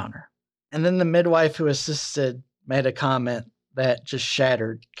 depend on her. And then the midwife who assisted made a comment that just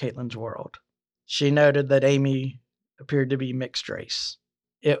shattered Caitlin's world. She noted that Amy appeared to be mixed race.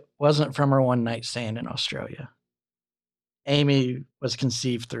 It wasn't from her one night stand in Australia. Amy was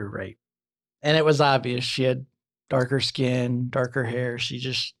conceived through rape. And it was obvious. She had darker skin, darker hair.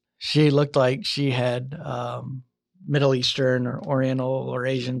 She looked like she had Middle Eastern or Oriental or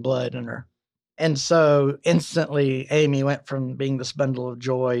Asian blood in her. And so instantly, Amy went from being this bundle of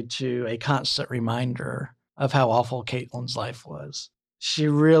joy to a constant reminder of how awful Caitlin's life was. She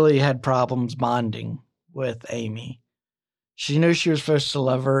really had problems bonding with Amy. She knew she was supposed to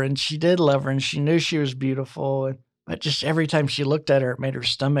love her, and she did love her, and she knew she was beautiful, but just every time she looked at her, it made her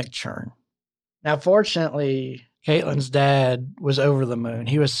stomach churn. Now, fortunately, Caitlin's dad was over the moon.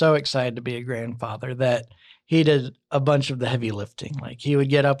 He was so excited to be a grandfather that he did a bunch of the heavy lifting. Like, he would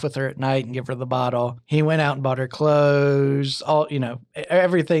get up with her at night and give her the bottle. He went out and bought her clothes,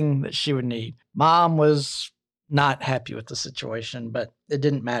 everything that she would need. Mom was not happy with the situation, but it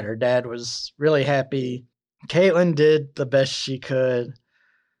didn't matter. Dad was really happy. Caitlin did the best she could,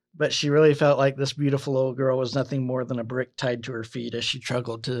 but she really felt like this beautiful little girl was nothing more than a brick tied to her feet as she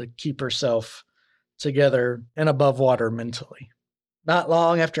struggled to keep herself together and above water mentally. Not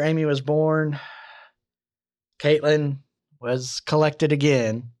long after Amy was born, Caitlin was collected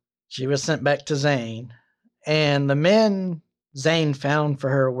again. She was sent back to Zane, and the men Zane found for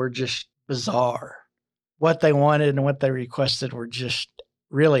her were just bizarre. What they wanted and what they requested were just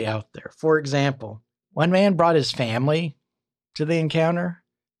really out there. For example, one man brought his family to the encounter.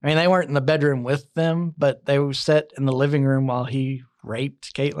 I mean, they weren't in the bedroom with them, but they were sat in the living room while he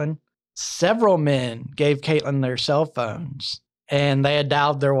raped Caitlin. Several men gave Caitlin their cell phones, and they had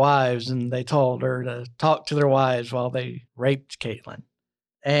dialed their wives, and they told her to talk to their wives while they raped Caitlin.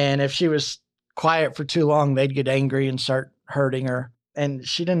 And if she was quiet for too long, they'd get angry and start hurting her. And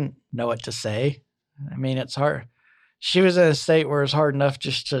she didn't know what to say. I mean, it's hard. She was in a state where it's hard enough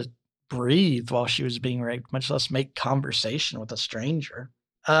just to breathe while she was being raped, much less make conversation with a stranger.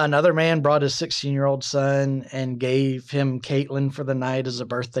 Another man brought his 16-year-old son and gave him Caitlin for the night as a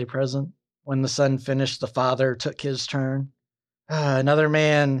birthday present. When the son finished, the father took his turn. Another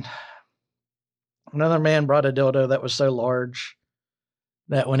man brought a dildo that was so large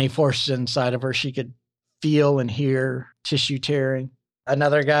that when he forced it inside of her, she could feel and hear tissue tearing.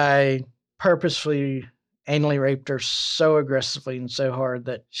 Another guy purposefully anally raped her so aggressively and so hard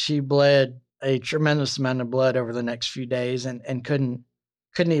that she bled a tremendous amount of blood over the next few days and couldn't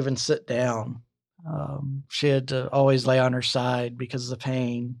even sit down. She had to always lay on her side because the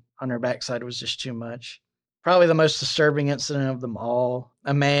pain on her backside was just too much. Probably the most disturbing incident of them all.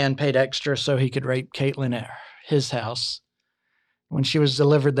 A man paid extra so he could rape Caitlin at his house. When she was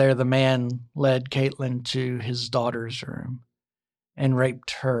delivered there, the man led Caitlin to his daughter's room and raped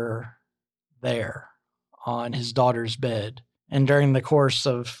her there on his daughter's bed. And during the course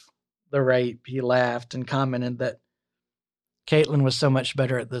of the rape, he laughed and commented that Caitlin was so much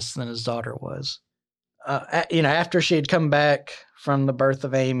better at this than his daughter was. After she had come back from the birth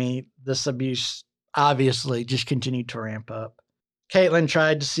of Amy, this abuse obviously just continued to ramp up. Caitlin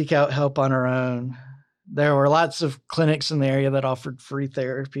tried to seek out help on her own. There were lots of clinics in the area that offered free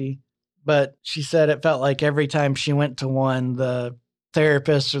therapy, but she said it felt like every time she went to one, the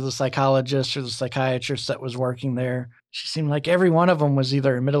therapist or the psychologist or the psychiatrist that was working there, she seemed like every one of them was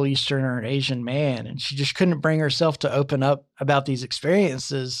either a Middle Eastern or an Asian man, and she just couldn't bring herself to open up about these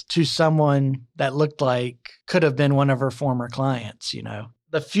experiences to someone that looked like could have been one of her former clients,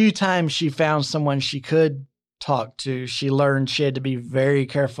 The few times she found someone she could talk to, she learned she had to be very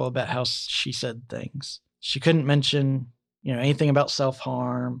careful about how she said things. She couldn't mention, anything about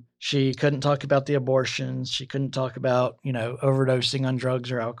self-harm. She couldn't talk about the abortions. She couldn't talk about, overdosing on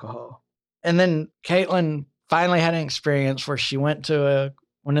drugs or alcohol. And then Caitlin finally had an experience where she went to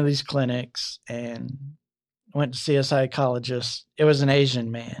one of these clinics and went to see a psychologist. It was an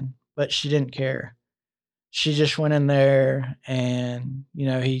Asian man, but she didn't care. She just went in there and,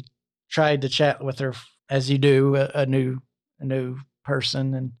 he tried to chat with her as you do a new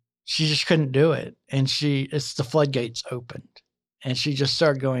person, and she just couldn't do it. And it's the floodgates opened, and she just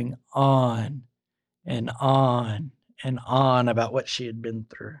started going on and on and on about what she had been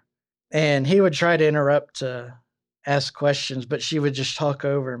through. And he would try to interrupt to ask questions, but she would just talk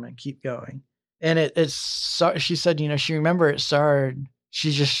over him and keep going. And she said, she remembered it started,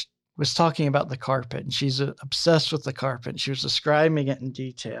 she just was talking about the carpet, and she's obsessed with the carpet. She was describing it in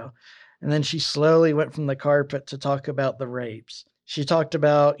detail. And then she slowly went from the carpet to talk about the rapes. She talked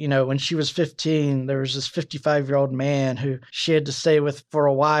about, when she was 15, there was this 55-year-old man who she had to stay with for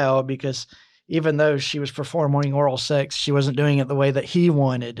a while because even though she was performing oral sex, she wasn't doing it the way that he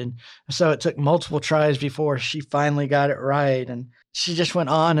wanted. And so it took multiple tries before she finally got it right. And she just went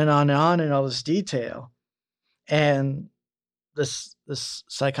on and on and on in all this detail. And this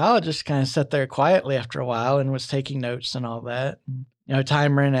psychologist kind of sat there quietly after a while and was taking notes and all that. And,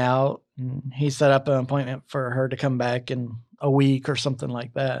 time ran out, and he set up an appointment for her to come back in a week or something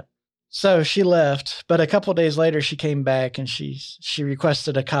like that. So she left, but a couple of days later she came back and she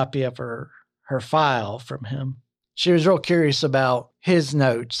requested a copy of her file from him. She was real curious about his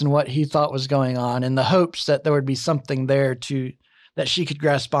notes and what he thought was going on, in the hopes that there would be something there that she could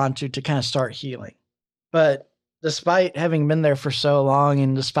grasp onto to kind of start healing. But Despite having been there for so long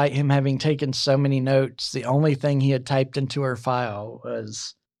and despite him having taken so many notes, the only thing he had typed into her file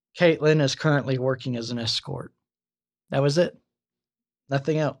was, Caitlin is currently working as an escort. That was it.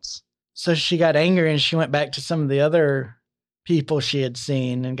 Nothing else. So she got angry and she went back to some of the other people she had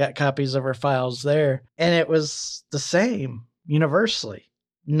seen and got copies of her files there. And it was the same universally.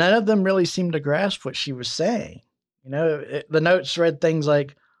 None of them really seemed to grasp what she was saying. The notes read things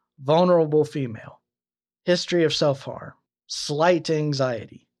like vulnerable female, history of self-harm, slight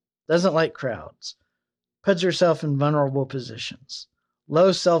anxiety, doesn't like crowds, puts herself in vulnerable positions,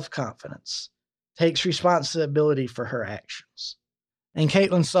 low self-confidence, takes responsibility for her actions. And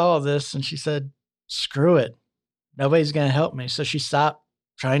Caitlin saw this and she said, screw it. Nobody's going to help me. So she stopped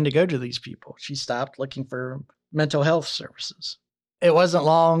trying to go to these people. She stopped looking for mental health services. It wasn't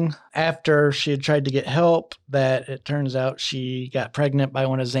long after she had tried to get help that it turns out she got pregnant by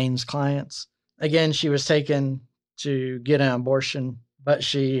one of Zane's clients. Again, she was taken to get an abortion, but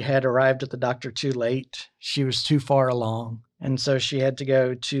she had arrived at the doctor too late. She was too far along. And so she had to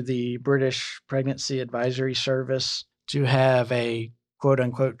go to the British Pregnancy Advisory Service to have a quote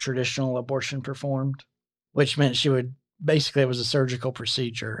unquote traditional abortion performed, which meant it was a surgical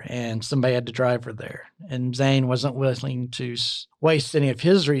procedure and somebody had to drive her there. And Zane wasn't willing to waste any of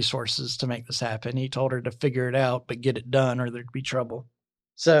his resources to make this happen. He told her to figure it out, but get it done or there'd be trouble.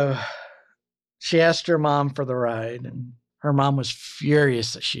 So she asked her mom for the ride, and her mom was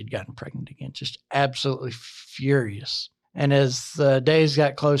furious that she had gotten pregnant again, just absolutely furious. And as the days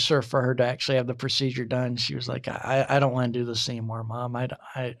got closer for her to actually have the procedure done, she was like, I don't want to do this anymore, Mom.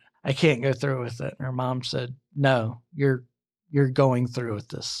 I can't go through with it. And her mom said, no, you're going through with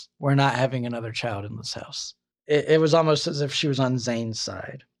this. We're not having another child in this house. It was almost as if she was on Zane's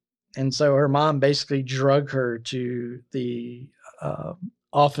side. And so her mom basically drug her to the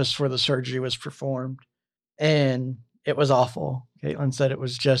office where the surgery was performed. And it was awful. Caitlin said it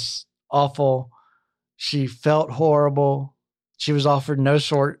was just awful. She felt horrible. She was offered no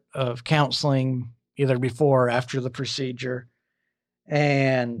sort of counseling either before or after the procedure.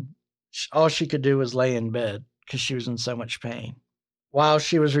 And all she could do was lay in bed because she was in so much pain. While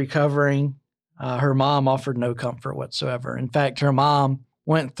she was recovering, her mom offered no comfort whatsoever. In fact, her mom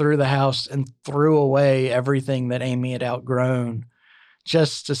went through the house and threw away everything that Amy had outgrown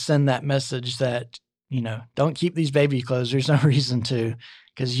just to send that message that, don't keep these baby clothes. There's no reason to,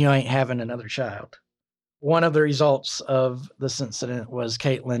 because you ain't having another child. One of the results of this incident was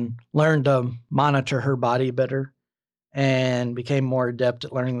Caitlin learned to monitor her body better and became more adept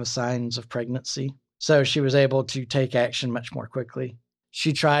at learning the signs of pregnancy. So she was able to take action much more quickly.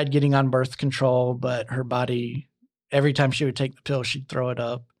 She tried getting on birth control, but her body, every time she would take the pill, she'd throw it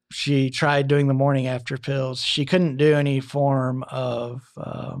up. She tried doing the morning after pills. She couldn't do any form of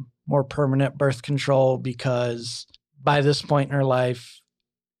more permanent birth control because by this point in her life,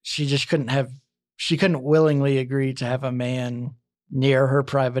 she couldn't willingly agree to have a man near her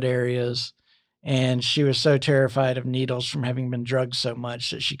private areas. And she was so terrified of needles from having been drugged so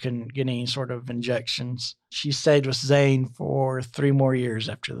much that she couldn't get any sort of injections. She stayed with Zane for 3 more years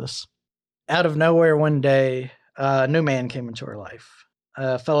after this. Out of nowhere one day, a new man came into her life,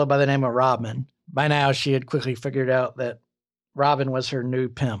 a fellow by the name of Robin. By now, she had quickly figured out that Robin was her new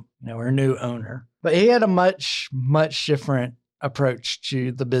pimp, her new owner. But he had a much, much different approach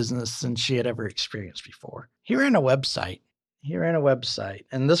to the business than she had ever experienced before. He ran a website.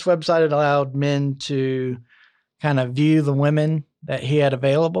 And this website allowed men to kind of view the women that he had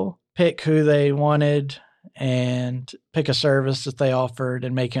available, pick who they wanted, and pick a service that they offered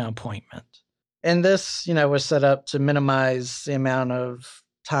and make an appointment. And this, was set up to minimize the amount of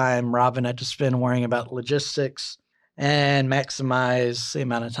time Robin had to spend worrying about logistics and maximize the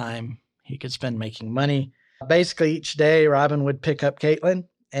amount of time he could spend making money. Basically, each day, Robin would pick up Caitlin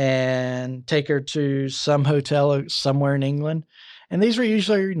and take her to some hotel somewhere in England. And these were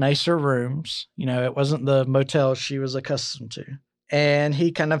usually nicer rooms. It wasn't the motel she was accustomed to. And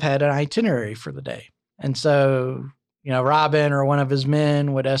he kind of had an itinerary for the day. And so, Robin or one of his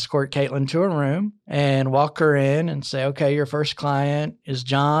men would escort Caitlin to a room and walk her in and say, okay, your first client is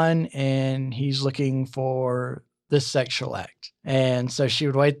John, and he's looking for this sexual act. And so she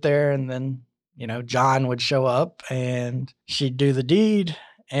would wait there, and then, John would show up and she'd do the deed,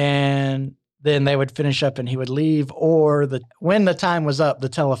 and then they would finish up and he would leave, or when the time was up, the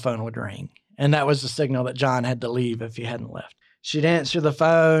telephone would ring. And that was the signal that John had to leave if he hadn't left. She'd answer the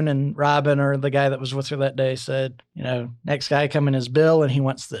phone, and Robin or the guy that was with her that day said, next guy coming is Bill, and he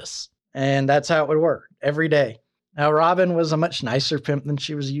wants this. And that's how it would work every day. Now, Robin was a much nicer pimp than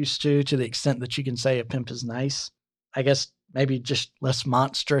she was used to the extent that you can say a pimp is nice. I guess maybe just less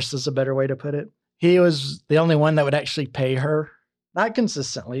monstrous is a better way to put it. He was the only one that would actually pay her, not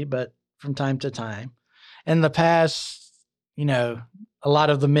consistently, but from time to time. In the past, you know, a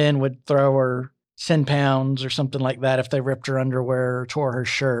lot of the men would throw her 10 pounds or something like that if they ripped her underwear or tore her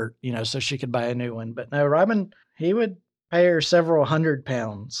shirt, so she could buy a new one. But no, Robin, he would pay her several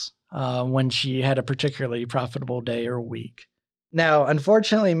 £100 when she had a particularly profitable day or week. Now,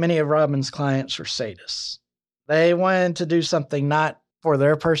 unfortunately, many of Robin's clients were sadists. They wanted to do something not for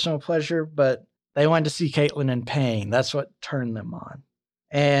their personal pleasure, but they wanted to see Caitlin in pain. That's what turned them on.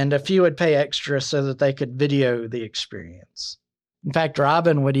 And a few would pay extra so that they could video the experience. In fact,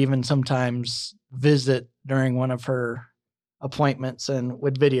 Robin would even sometimes visit during one of her appointments and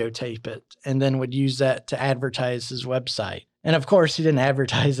would videotape it and then would use that to advertise his website. And of course, he didn't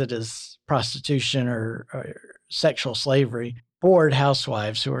advertise it as prostitution or sexual slavery. Bored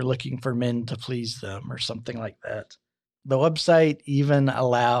housewives who are looking for men to please them or something like that. The website even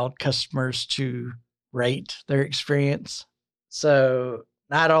allowed customers to rate their experience. So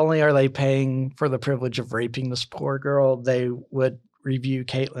not only are they paying for the privilege of raping this poor girl, they would review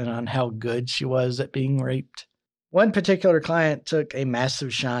Caitlin on how good she was at being raped. One particular client took a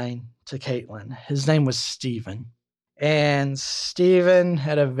massive shine to Caitlin. His name was Steven. And Steven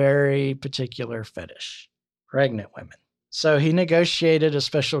had a very particular fetish, pregnant women. So he negotiated a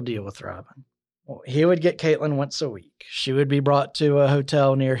special deal with Robin. He would get Caitlin once a week. She would be brought to a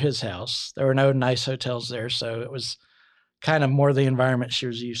hotel near his house. There were no nice hotels there, so it was kind of more the environment she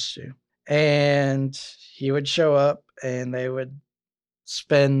was used to. And he would show up and they would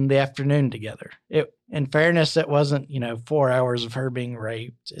spend the afternoon together. In fairness, it wasn't, 4 hours of her being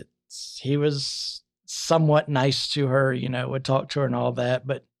raped. He was somewhat nice to her, would talk to her and all that,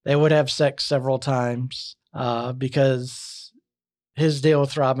 but they would have sex several times because his deal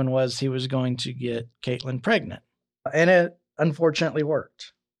with Robin was he was going to get Caitlin pregnant. And it unfortunately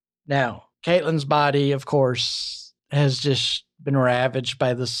worked. Now, Caitlin's body, of course, has just been ravaged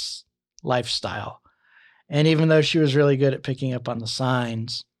by this lifestyle. And even though she was really good at picking up on the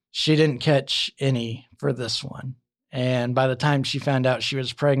signs, she didn't catch any for this one. And by the time she found out she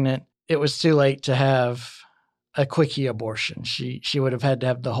was pregnant, it was too late to have a quickie abortion. She would have had to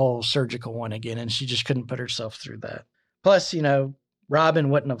have the whole surgical one again, and she just couldn't put herself through that. Plus, Robin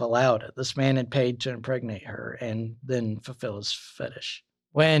wouldn't have allowed it. This man had paid to impregnate her and then fulfill his fetish.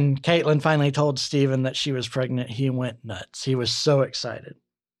 When Caitlin finally told Steven that she was pregnant, he went nuts. He was so excited.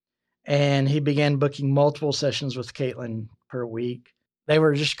 And he began booking multiple sessions with Caitlin per week. They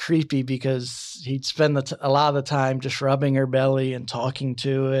were just creepy because he'd spend a lot of the time just rubbing her belly and talking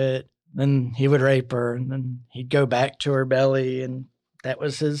to it. Then he would rape her, and then he'd go back to her belly, and that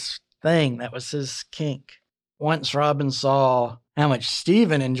was his thing. That was his kink. Once Robin saw how much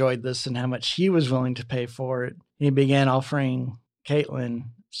Steven enjoyed this and how much he was willing to pay for it, he began offering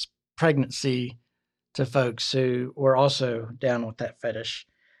Caitlin's pregnancy to folks who were also down with that fetish.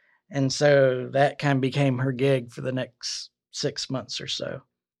 And so that kind of became her gig for the next 6 months or so.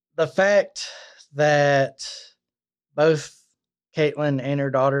 The fact that both Caitlin and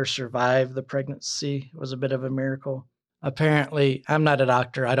her daughter survived the pregnancy was a bit of a miracle. Apparently, I'm not a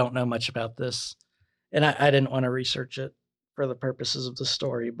doctor. I don't know much about this. And I didn't want to research it for the purposes of the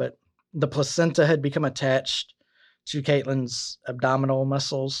story, but the placenta had become attached to Caitlin's abdominal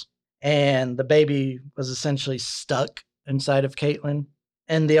muscles, and the baby was essentially stuck inside of Caitlin.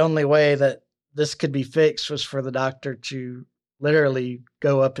 And the only way that this could be fixed was for the doctor to literally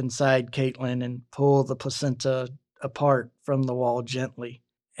go up inside Caitlin and pull the placenta apart from the wall gently.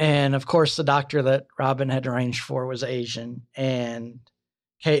 And of course, the doctor that Robin had arranged for was Asian, and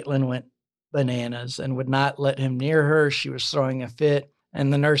Caitlin went bananas and would not let him near her. She was throwing a fit,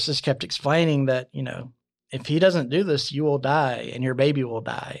 and the nurses kept explaining that, if he doesn't do this, you will die and your baby will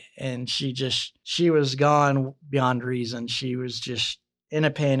die. And she was gone beyond reason. She was just in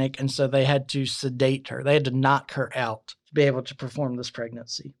a panic, and so they had to sedate her. They had to knock her out to be able to perform this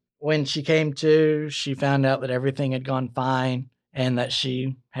pregnancy. When she came to, she found out that everything had gone fine and that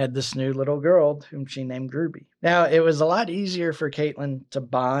she had this new little girl whom she named Ruby. Now, it was a lot easier for Caitlin to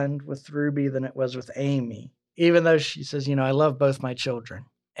bond with Ruby than it was with Amy, even though she says, I love both my children.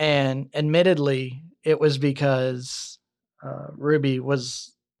 And admittedly, it was because Ruby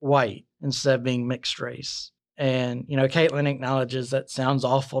was white instead of being mixed race. And, Caitlin acknowledges that sounds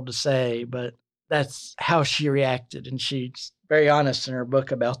awful to say, but that's how she reacted. And she's very honest in her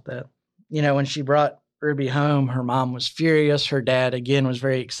book about that. When she brought Ruby home, her mom was furious. Her dad, again, was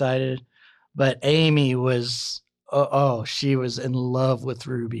very excited. But Amy was, she was in love with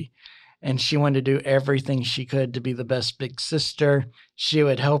Ruby. And she wanted to do everything she could to be the best big sister. She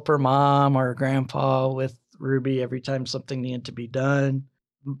would help her mom or her grandpa with Ruby every time something needed to be done.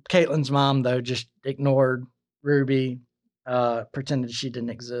 Caitlin's mom, though, just ignored Ruby, pretended she didn't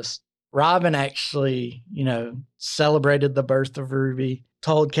exist. Robin actually, celebrated the birth of Ruby,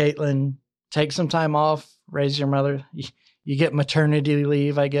 told Caitlin, take some time off, raise your mother. You get maternity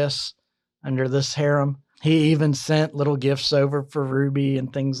leave, I guess, under this harem. He even sent little gifts over for Ruby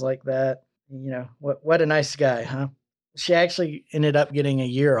and things like that. What a nice guy, huh? She actually ended up getting a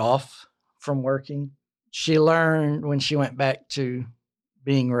year off from working. She learned when she went back to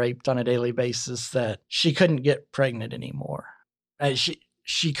being raped on a daily basis that she couldn't get pregnant anymore.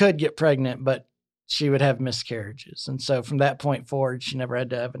 She could get pregnant, but she would have miscarriages. And so from that point forward, she never had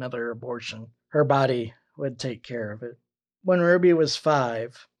to have another abortion. Her body would take care of it. When Ruby was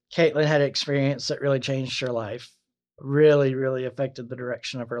 5, Caitlin had an experience that really changed her life, really, really affected the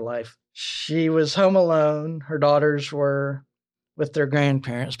direction of her life. She was home alone. Her daughters were with their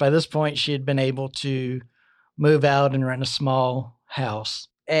grandparents. By this point, she had been able to move out and rent a small house.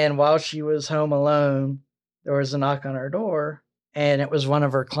 And while she was home alone, there was a knock on her door, and it was one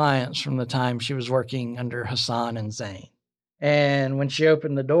of her clients from the time she was working under Hassan and Zane. And when she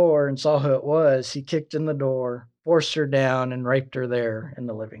opened the door and saw who it was, he kicked in the door, forced her down, and raped her there in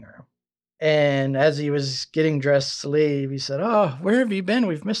the living room. And as he was getting dressed to leave, he said, "Oh, where have you been?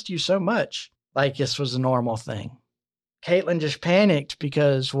 We've missed you so much." Like this was a normal thing. Caitlin just panicked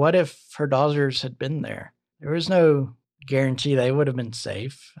because what if her daughters had been there? There was no guarantee they would have been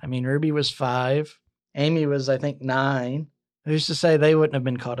safe. I mean, Ruby was 5. Amy was, I think, 9. Who's to say they wouldn't have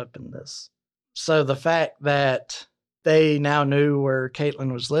been caught up in this? So the fact that they now knew where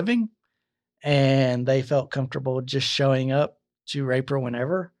Caitlin was living and they felt comfortable just showing up to rape her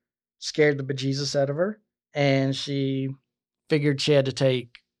whenever scared the bejesus out of her. And she figured she had to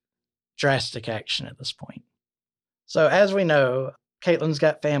take drastic action at this point. So as we know, Caitlin's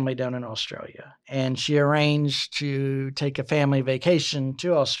got family down in Australia, and she arranged to take a family vacation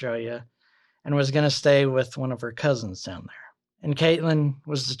to Australia and was going to stay with one of her cousins down there. And Caitlin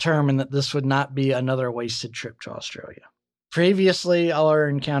was determined that this would not be another wasted trip to Australia. Previously, all her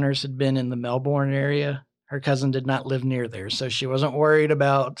encounters had been in the Melbourne area. Her cousin did not live near there, so she wasn't worried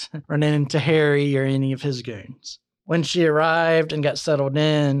about running into Harry or any of his goons. When she arrived and got settled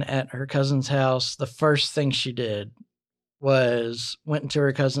in at her cousin's house, the first thing she did was went into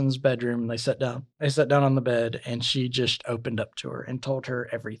her cousin's bedroom. They sat down on the bed, and she just opened up to her and told her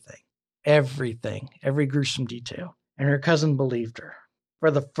everything, every gruesome detail. And her cousin believed her. For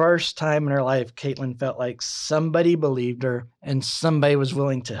the first time in her life, Caitlin felt like somebody believed her and somebody was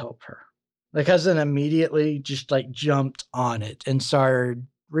willing to help her. The cousin immediately just jumped on it and started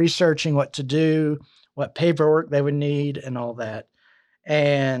researching what to do, what paperwork they would need, and all that.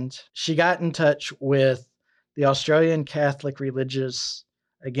 And she got in touch with the Australian Catholic Religious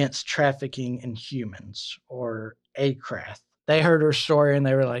Against Trafficking in Humans, or ACRAF. They heard her story and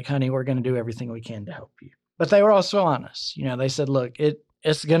they were like, "Honey, we're going to do everything we can to help you." But they were also honest. They said, "Look,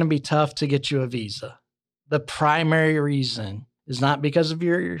 it's going to be tough to get you a visa. The primary reason is not because of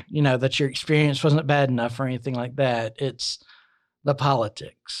that your experience wasn't bad enough or anything like that. It's the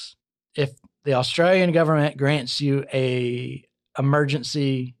politics. If the Australian government grants you a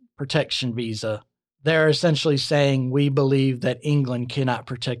emergency protection visa, they're essentially saying we believe that England cannot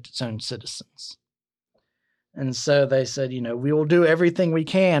protect its own citizens." And so they said, "We will do everything we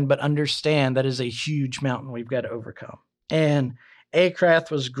can, but understand that is a huge mountain we've got to overcome." And Acrath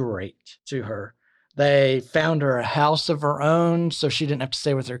was great to her. They found her a house of her own, so she didn't have to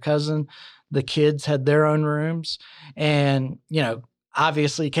stay with her cousin. The kids had their own rooms. And,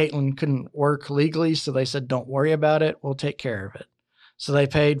 obviously Caitlin couldn't work legally, so they said, "Don't worry about it. We'll take care of it." So they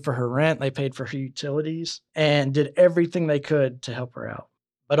paid for her rent, they paid for her utilities, and did everything they could to help her out.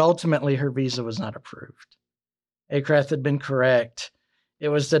 But ultimately, her visa was not approved. Acrath had been correct. It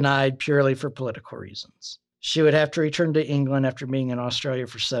was denied purely for political reasons. She would have to return to England after being in Australia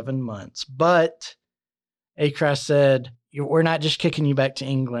for 7 months. But Acrath said, "We're not just kicking you back to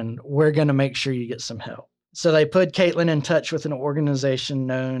England. We're going to make sure you get some help." So they put Caitlin in touch with an organization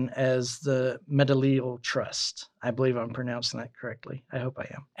known as the Medieval Trust. I believe I'm pronouncing that correctly. I hope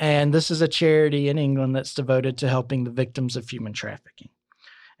I am. And this is a charity in England that's devoted to helping the victims of human trafficking.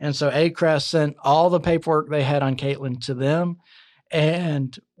 And so Acrath sent all the paperwork they had on Caitlin to them.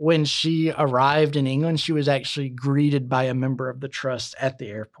 And when she arrived in England, she was actually greeted by a member of the trust at the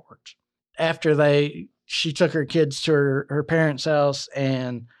airport. After she took her kids to her parents' house,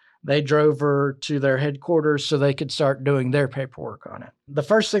 and they drove her to their headquarters so they could start doing their paperwork on it. The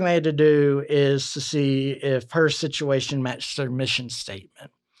first thing they had to do is to see if her situation matched their mission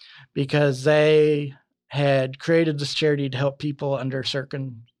statement, because they had created this charity to help people under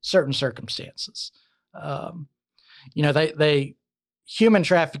certain circumstances. They human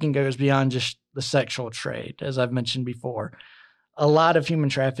trafficking goes beyond just the sexual trade, as I've mentioned before. A lot of human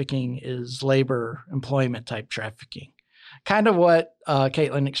trafficking is labor employment type trafficking, kind of what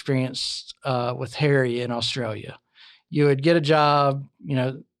Caitlin experienced with Harry in Australia. You would get a job,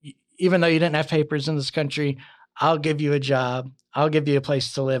 even though you didn't have papers in this country, I'll give you a job, I'll give you a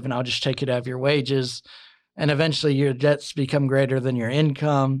place to live, and I'll just take it out of your wages. And eventually your debts become greater than your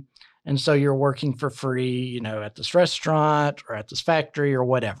income. And so you're working for free, at this restaurant or at this factory or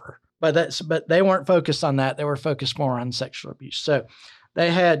whatever. But they weren't focused on that. They were focused more on sexual abuse. So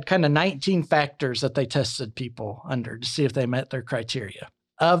they had kind of 19 factors that they tested people under to see if they met their criteria.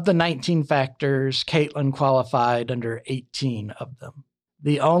 Of the 19 factors, Caitlin qualified under 18 of them.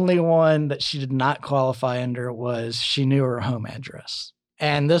 The only one that she did not qualify under was she knew her home address.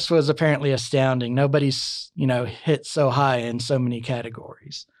 And this was apparently astounding. Nobody's, hit so high in so many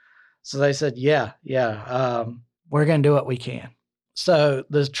categories. So they said, we're going to do what we can. So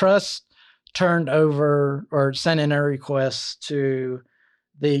the trust turned over or sent in a request to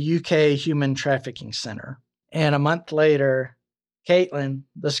the UK Human Trafficking Center. And a month later, Caitlin,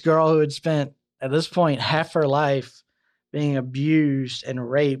 this girl who had spent, at this point, half her life being abused and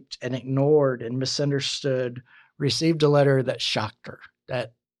raped and ignored and misunderstood, received a letter that shocked her.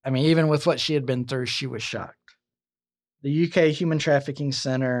 Even with what she had been through, she was shocked. The UK Human Trafficking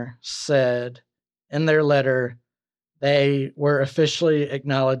Center said in their letter they were officially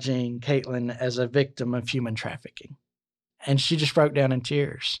acknowledging Caitlin as a victim of human trafficking. And she just broke down in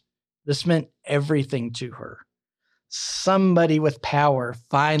tears. This meant everything to her. Somebody with power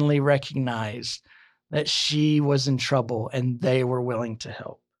finally recognized that she was in trouble and they were willing to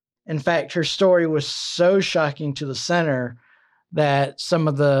help. In fact, her story was so shocking to the center that some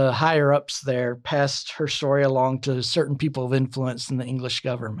of the higher ups there passed her story along to certain people of influence in the English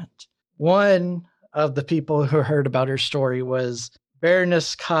government. One of the people who heard about her story was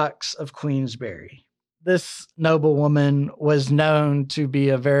Baroness Cox of Queensberry. This noblewoman was known to be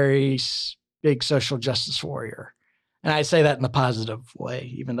a very big social justice warrior. And I say that in a positive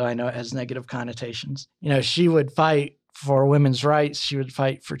way, even though I know it has negative connotations. She would fight for women's rights. She would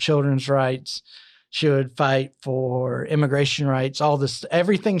fight for children's rights. She would fight for immigration rights, all this,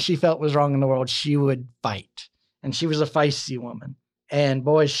 everything she felt was wrong in the world, she would fight. And she was a feisty woman. And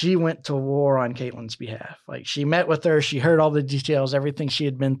boy, she went to war on Caitlin's behalf. Like, she met with her, she heard all the details, everything she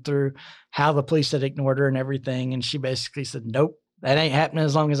had been through, how the police had ignored her and everything. And she basically said, nope, that ain't happening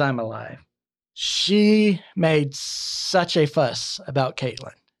as long as I'm alive. She made such a fuss about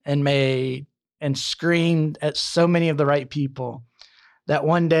Caitlin and screamed at so many of the right people that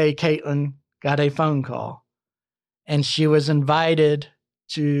one day Caitlin got a phone call and she was invited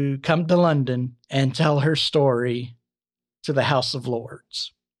to come to London and tell her story to the House of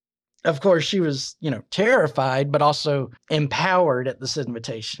Lords. Of course, she was, terrified, but also empowered at this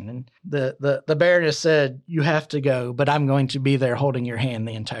invitation. And the Baroness said, you have to go, but I'm going to be there holding your hand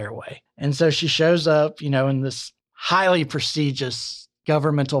the entire way. And so she shows up, in this highly prestigious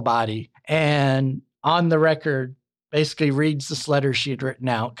governmental body, and on the record, basically reads this letter she had written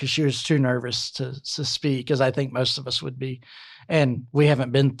out because she was too nervous to speak, as I think most of us would be. And we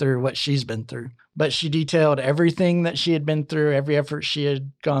haven't been through what she's been through. But she detailed everything that she had been through, every effort she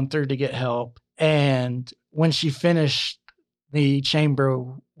had gone through to get help. And when she finished, the chamber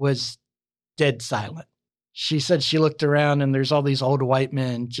was dead silent. She said she looked around and there's all these old white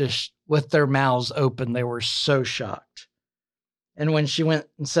men just with their mouths open. They were so shocked. And when she went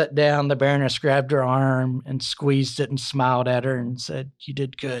and sat down, the Baroness grabbed her arm and squeezed it and smiled at her and said, you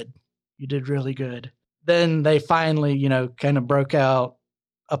did good. You did really good. Then they finally, kind of broke out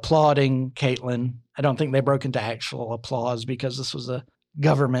applauding Caitlin. I don't think they broke into actual applause because this was a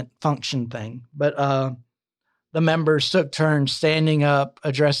government function thing. But the members took turns standing up,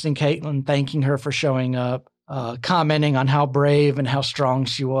 addressing Caitlin, thanking her for showing up, commenting on how brave and how strong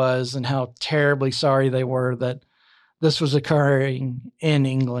she was and how terribly sorry they were that this was occurring in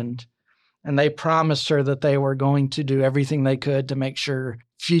England. And they promised her that they were going to do everything they could to make sure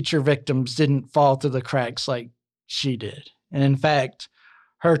future victims didn't fall through the cracks like she did. And in fact,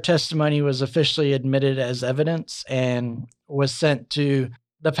 her testimony was officially admitted as evidence and was sent to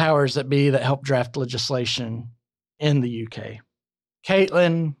the powers that be that helped draft legislation in the UK.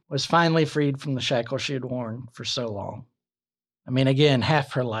 Caitlin was finally freed from the shackles she had worn for so long. Again,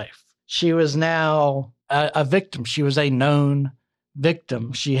 half her life. She was now a victim. She was a known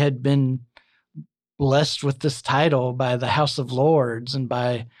victim. She had been blessed with this title by the House of Lords and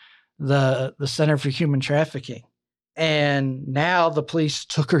by the Center for Human Trafficking. And now the police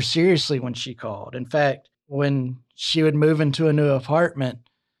took her seriously when she called. In fact, when she would move into a new apartment,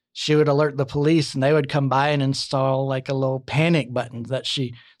 she would alert the police and they would come by and install like a little panic button so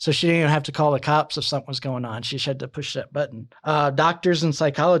she didn't even have to call the cops if something was going on. She just had to push that button. Doctors and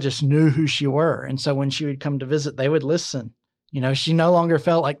psychologists knew who she were. And so when she would come to visit, they would listen. She no longer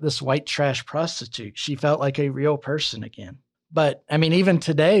felt like this white trash prostitute. She felt like a real person again. But I mean, even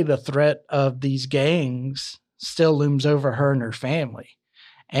today, the threat of these gangs still looms over her and her family.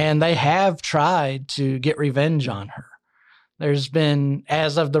 And they have tried to get revenge on her. There's been,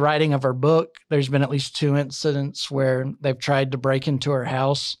 as of the writing of her book, there's been at least 2 incidents where they've tried to break into her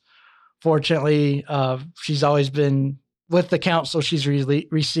house. Fortunately, she's always been, with the counsel she's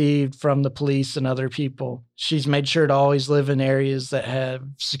received from the police and other people, she's made sure to always live in areas that have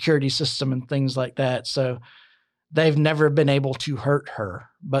security system and things like that. So they've never been able to hurt her,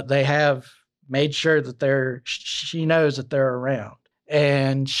 but they have made sure that she knows that they're around.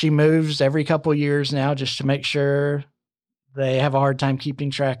 And she moves every couple years now just to make sure they have a hard time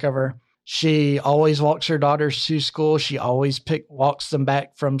keeping track of her. She always walks her daughters to school. She always walks them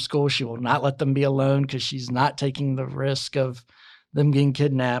back from school. She will not let them be alone because she's not taking the risk of them getting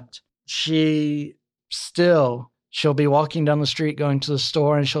kidnapped. She'll be walking down the street going to the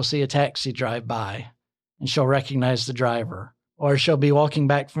store and she'll see a taxi drive by and she'll recognize the driver. Or she'll be walking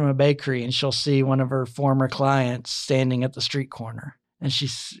back from a bakery and she'll see one of her former clients standing at the street corner. And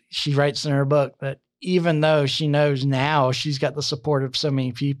she writes in her book that even though she knows now she's got the support of so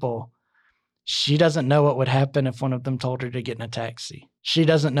many people, she doesn't know what would happen if one of them told her to get in a taxi. She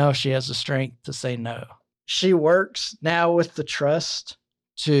doesn't know if she has the strength to say no. She works now with the trust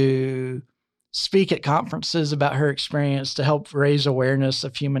to speak at conferences about her experience to help raise awareness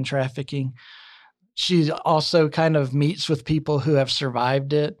of human trafficking. She also kind of meets with people who have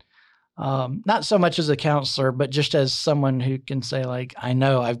survived it. Not so much as a counselor, but just as someone who can say, like, I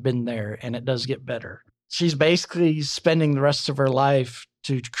know I've been there and it does get better. She's basically spending the rest of her life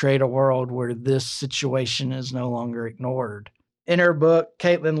to create a world where this situation is no longer ignored. In her book,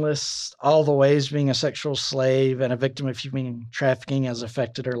 Caitlin lists all the ways being a sexual slave and a victim of human trafficking has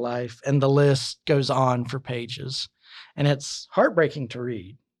affected her life. And the list goes on for pages. And it's heartbreaking to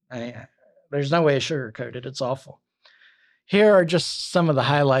read. There's no way to sugarcoat it. It's awful. Here are just some of the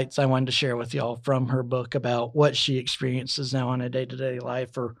highlights I wanted to share with y'all from her book about what she experiences now in a day-to-day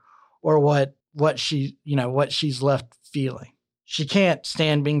life or what she's left feeling. She can't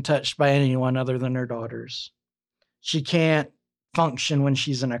stand being touched by anyone other than her daughters. She can't function when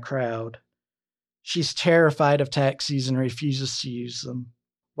she's in a crowd. She's terrified of taxis and refuses to use them.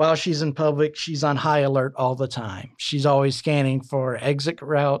 While she's in public, she's on high alert all the time. She's always scanning for exit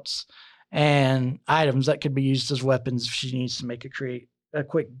routes and items that could be used as weapons if she needs to make a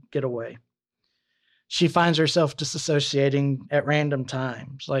quick getaway. She finds herself disassociating at random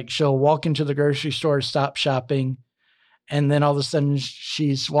times. Like she'll walk into the grocery store, stop shopping, and then all of a sudden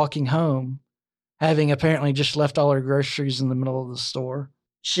she's walking home, having apparently just left all her groceries in the middle of the store.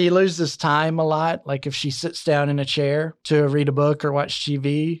 She loses time a lot. Like if she sits down in a chair to read a book or watch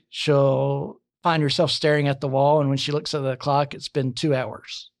TV, she'll find herself staring at the wall. And when she looks at the clock, it's been 2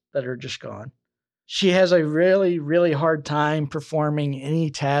 hours that are just gone. She has a really, really hard time performing any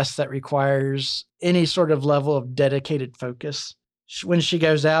task that requires any sort of level of dedicated focus. When she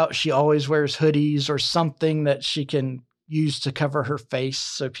goes out, she always wears hoodies or something that she can use to cover her face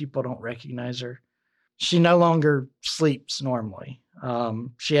so people don't recognize her. She no longer sleeps normally.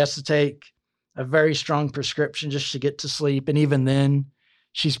 She has to take a very strong prescription just to get to sleep. And even then,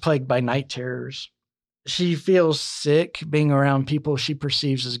 she's plagued by night terrors. She feels sick being around people she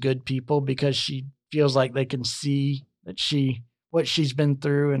perceives as good people because she feels like they can see that what she's been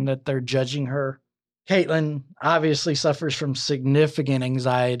through and that they're judging her. Caitlin obviously suffers from significant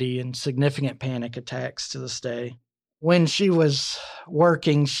anxiety and significant panic attacks to this day. When she was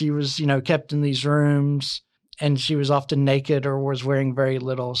working, she was, kept in these rooms and she was often naked or was wearing very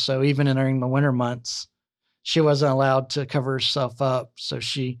little. So even during the winter months, she wasn't allowed to cover herself up. So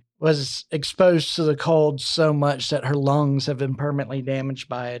she was exposed to the cold so much that her lungs have been permanently damaged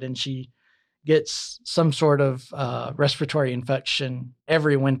by it. And she gets some sort of respiratory infection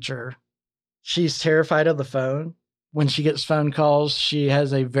every winter. She's terrified of the phone. When she gets phone calls, she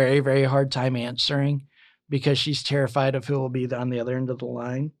has a very, very hard time answering because she's terrified of who will be on the other end of the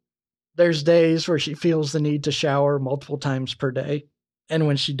line. There's days where she feels the need to shower multiple times per day. And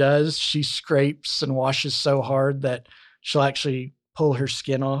when she does, she scrapes and washes so hard that she'll actually pull her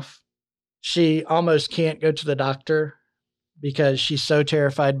skin off. She almost can't go to the doctor because she's so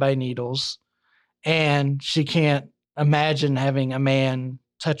terrified by needles. And she can't imagine having a man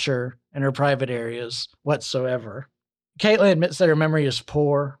touch her in her private areas whatsoever. Caitlin admits that her memory is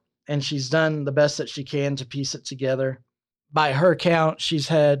poor, and she's done the best that she can to piece it together. by her count, she's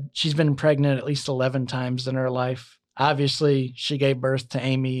been pregnant at least 11 times in her life. Obviously, she gave birth to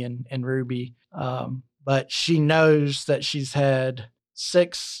Amy and Ruby, but she knows that she's had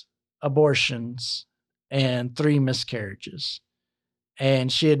 6 abortions and 3 miscarriages.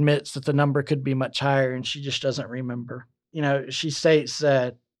 And she admits that the number could be much higher and she just doesn't remember. She states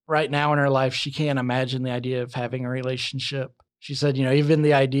that right now in her life, she can't imagine the idea of having a relationship. She said, even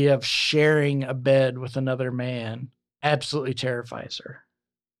the idea of sharing a bed with another man absolutely terrifies her.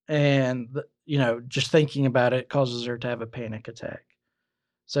 And, just thinking about it causes her to have a panic attack.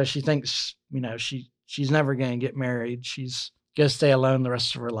 So she thinks, she's never going to get married. She's going to stay alone the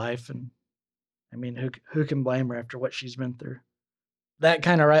rest of her life. And I mean, who can blame her after what she's been through? That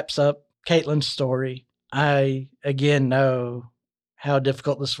kind of wraps up Caitlin's story. I, again, know how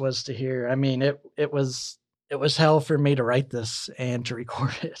difficult this was to hear. I mean, it was hell for me to write this and to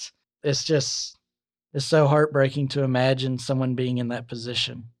record it. It's so heartbreaking to imagine someone being in that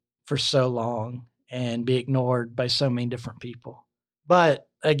position for so long and be ignored by so many different people. But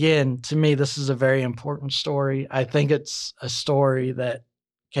again, to me, this is a very important story. I think it's a story that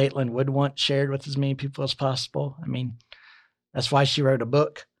Caitlin would want shared with as many people as possible. I mean, that's why she wrote a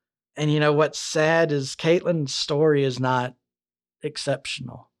book. And what's sad is Caitlin's story is not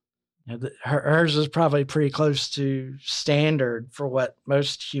exceptional. Hers is probably pretty close to standard for what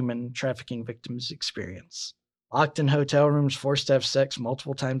most human trafficking victims experience. Locked in hotel rooms, forced to have sex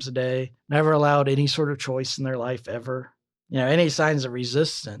multiple times a day, never allowed any sort of choice in their life ever. Any signs of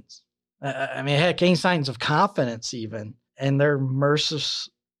resistance. I mean, heck, any signs of confidence even. And they're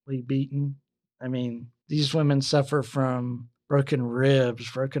mercilessly beaten. I mean, these women suffer from broken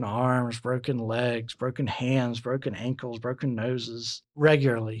ribs, broken arms, broken legs, broken hands, broken ankles, broken noses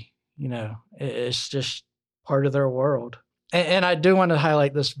regularly. It's just part of their world. And I do want to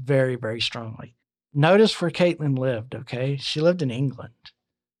highlight this very, very strongly. Notice where Caitlin lived, okay? She lived in England.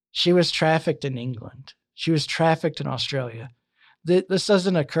 She was trafficked in England. She was trafficked in Australia. This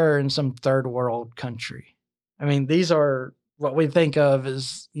doesn't occur in some third world country. I mean, these are what we think of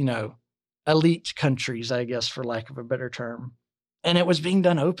as, elite countries, I guess, for lack of a better term. And it was being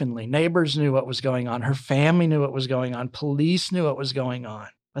done openly. Neighbors knew what was going on. Her family knew what was going on. Police knew what was going on.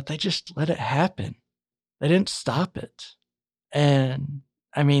 But they just let it happen. They didn't stop it. And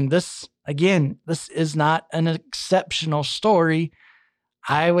I mean, this is not an exceptional story.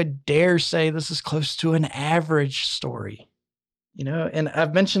 I would dare say this is close to an average story. And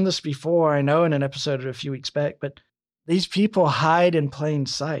I've mentioned this before, I know in an episode a few weeks back, but these people hide in plain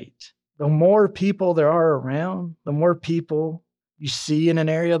sight. The more people there are around, the more people you see in an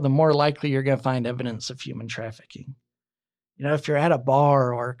area, the more likely you're going to find evidence of human trafficking. If you're at a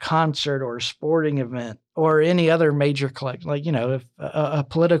bar or a concert or a sporting event or any other major collection, like, if a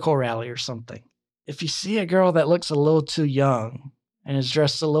political rally or something, if you see a girl that looks a little too young and is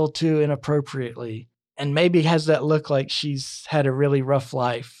dressed a little too inappropriately and maybe has that look like she's had a really rough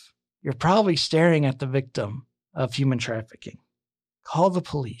life, you're probably staring at the victim of human trafficking. Call the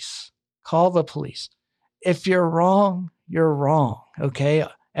police. Call the police. If you're wrong, you're wrong, okay?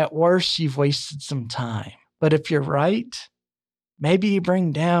 At worst, you've wasted some time. But if you're right, maybe you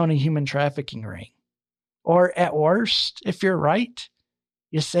bring down a human trafficking ring. Or at worst, if you're right,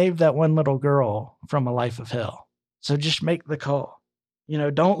 you save that one little girl from a life of hell. So just make the call.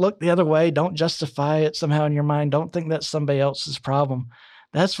 Don't look the other way. Don't justify it somehow in your mind. Don't think that's somebody else's problem.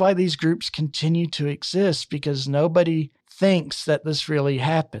 That's why these groups continue to exist, because nobody thinks that this really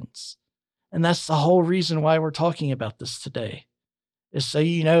happens. And that's the whole reason why we're talking about this today, is so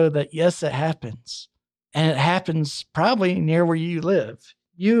you know that, yes, it happens. And it happens probably near where you live.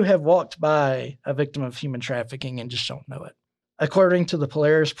 You have walked by a victim of human trafficking and just don't know it. According to the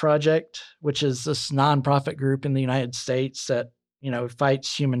Polaris Project, which is this nonprofit group in the United States that,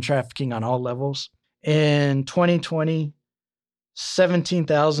 fights human trafficking on all levels, in 2020,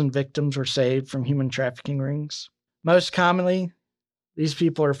 17,000 victims were saved from human trafficking rings. Most commonly, these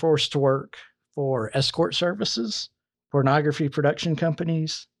people are forced to work for escort services, pornography production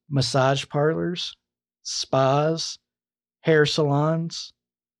companies, massage parlors, spas, hair salons,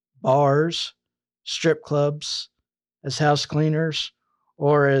 bars, strip clubs, as house cleaners,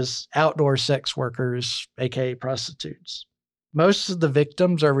 or as outdoor sex workers, aka prostitutes. Most of the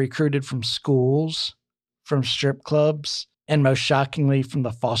victims are recruited from schools, from strip clubs, and most shockingly from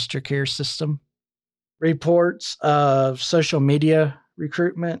the foster care system. Reports of social media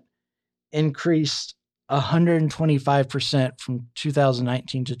recruitment increased 125% from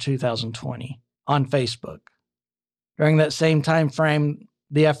 2019 to 2020 on Facebook. During that same time frame,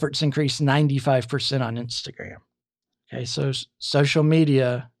 the efforts increased 95% on Instagram. Okay, so social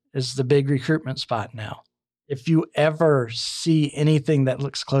media is the big recruitment spot now. If you ever see anything that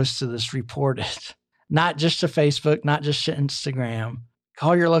looks close to this, report it. Not just to Facebook, not just to Instagram.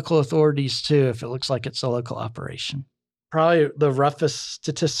 Call your local authorities too if it looks like it's a local operation. Probably the roughest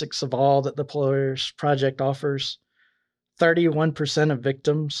statistics of all that the Polaris Project offers, 31% of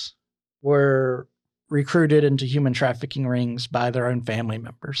victims were recruited into human trafficking rings by their own family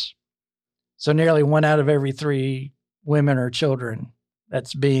members. So nearly 1 out of every 3 women or children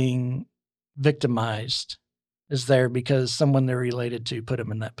that's being victimized is there because someone they're related to put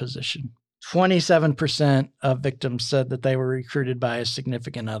them in that position. 27% of victims said that they were recruited by a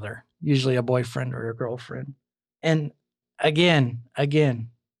significant other, usually a boyfriend or a girlfriend. And again,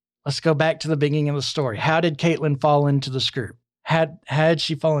 let's go back to the beginning of the story. How did Caitlin fall into this group? Had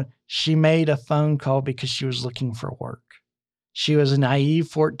she fallen? She made a phone call because she was looking for work. She was a naive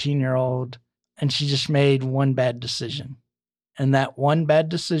 14-year-old, and she just made one bad decision. And that one bad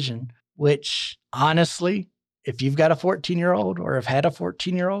decision, which honestly, if you've got a 14-year-old or have had a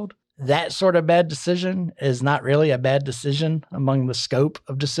 14-year-old, that sort of bad decision is not really a bad decision among the scope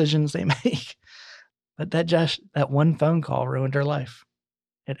of decisions they make. But that one phone call ruined her life.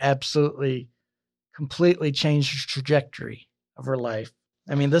 It absolutely, completely changed the trajectory of her life.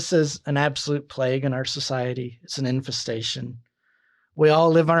 I mean, this is an absolute plague in our society. It's an infestation. We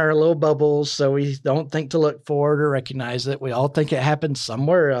all live in our little bubbles, so we don't think to look for it or recognize it. We all think it happened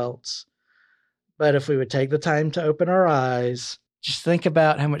somewhere else. But if we would take the time to open our eyes, just think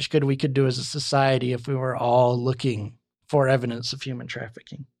about how much good we could do as a society if we were all looking for evidence of human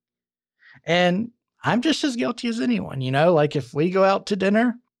trafficking. And I'm just as guilty as anyone, like if we go out to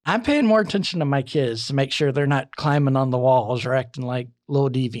dinner, I'm paying more attention to my kids to make sure they're not climbing on the walls or acting like little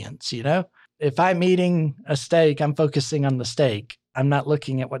deviants, If I'm eating a steak, I'm focusing on the steak. I'm not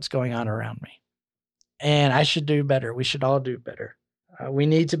looking at what's going on around me. And I should do better. We should all do better. We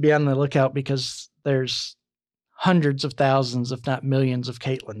need to be on the lookout because there's hundreds of thousands, if not millions of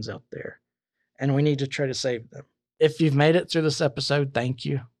Caitlins out there. And we need to try to save them. If you've made it through this episode, thank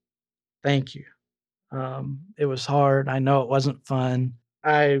you. Thank you. It was hard. I know it wasn't fun.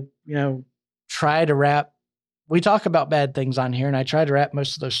 I, try to wrap. We talk about bad things on here, and I try to wrap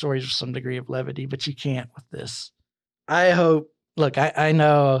most of those stories with some degree of levity, but you can't with this. I hope, look, I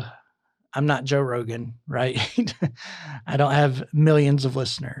know I'm not Joe Rogan, right? I don't have millions of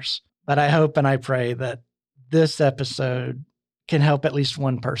listeners, but I hope and I pray that this episode can help at least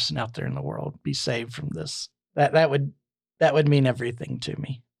one person out there in the world be saved from this. That would mean everything to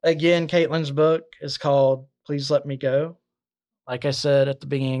me. Again, Caitlin's book is called Please Let Me Go. Like I said at the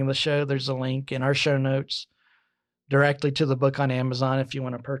beginning of the show, there's a link in our show notes directly to the book on Amazon if you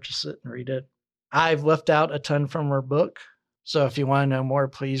want to purchase it and read it. I've left out a ton from her book, so if you want to know more,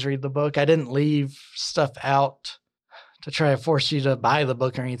 please read the book. I didn't leave stuff out to try to force you to buy the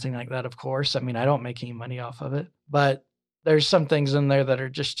book or anything like that, of course. I mean, I don't make any money off of it, but there's some things in there that are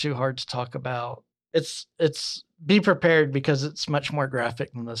just too hard to talk about. It's be prepared because it's much more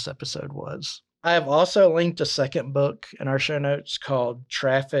graphic than this episode was. I have also linked a second book in our show notes called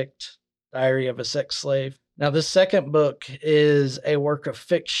Trafficked, Diary of a Sex Slave. Now, this second book is a work of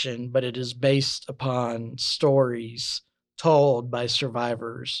fiction, but it is based upon stories told by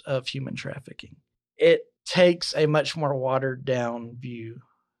survivors of human trafficking. It takes a much more watered down view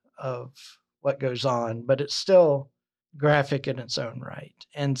of what goes on, but it's still graphic in its own right.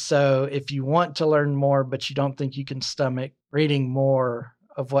 And so if you want to learn more, but you don't think you can stomach reading more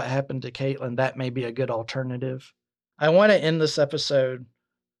of what happened to Caitlin, that may be a good alternative. I want to end this episode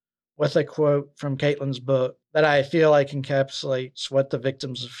with a quote from Caitlin's book that I feel like encapsulates what the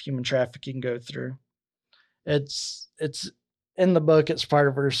victims of human trafficking go through. It's in the book, it's part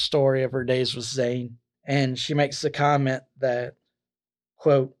of her story of her days with Zane. And she makes the comment that,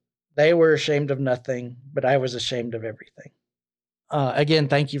 quote, "They were ashamed of nothing, but I was ashamed of everything." Again,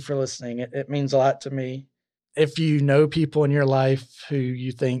 thank you for listening. It means a lot to me. If you know people in your life who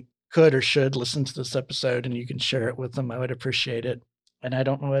you think could or should listen to this episode and you can share it with them, I would appreciate it. And I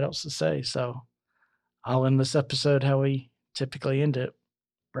don't know what else to say, so I'll end this episode how we typically end it.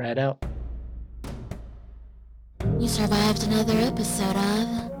 Brad out. You survived another episode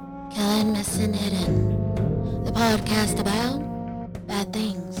of Killing, Missing, Hidden, the podcast about bad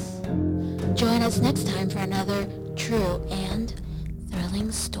things. Join us next time for another true and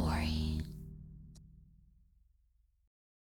thrilling story.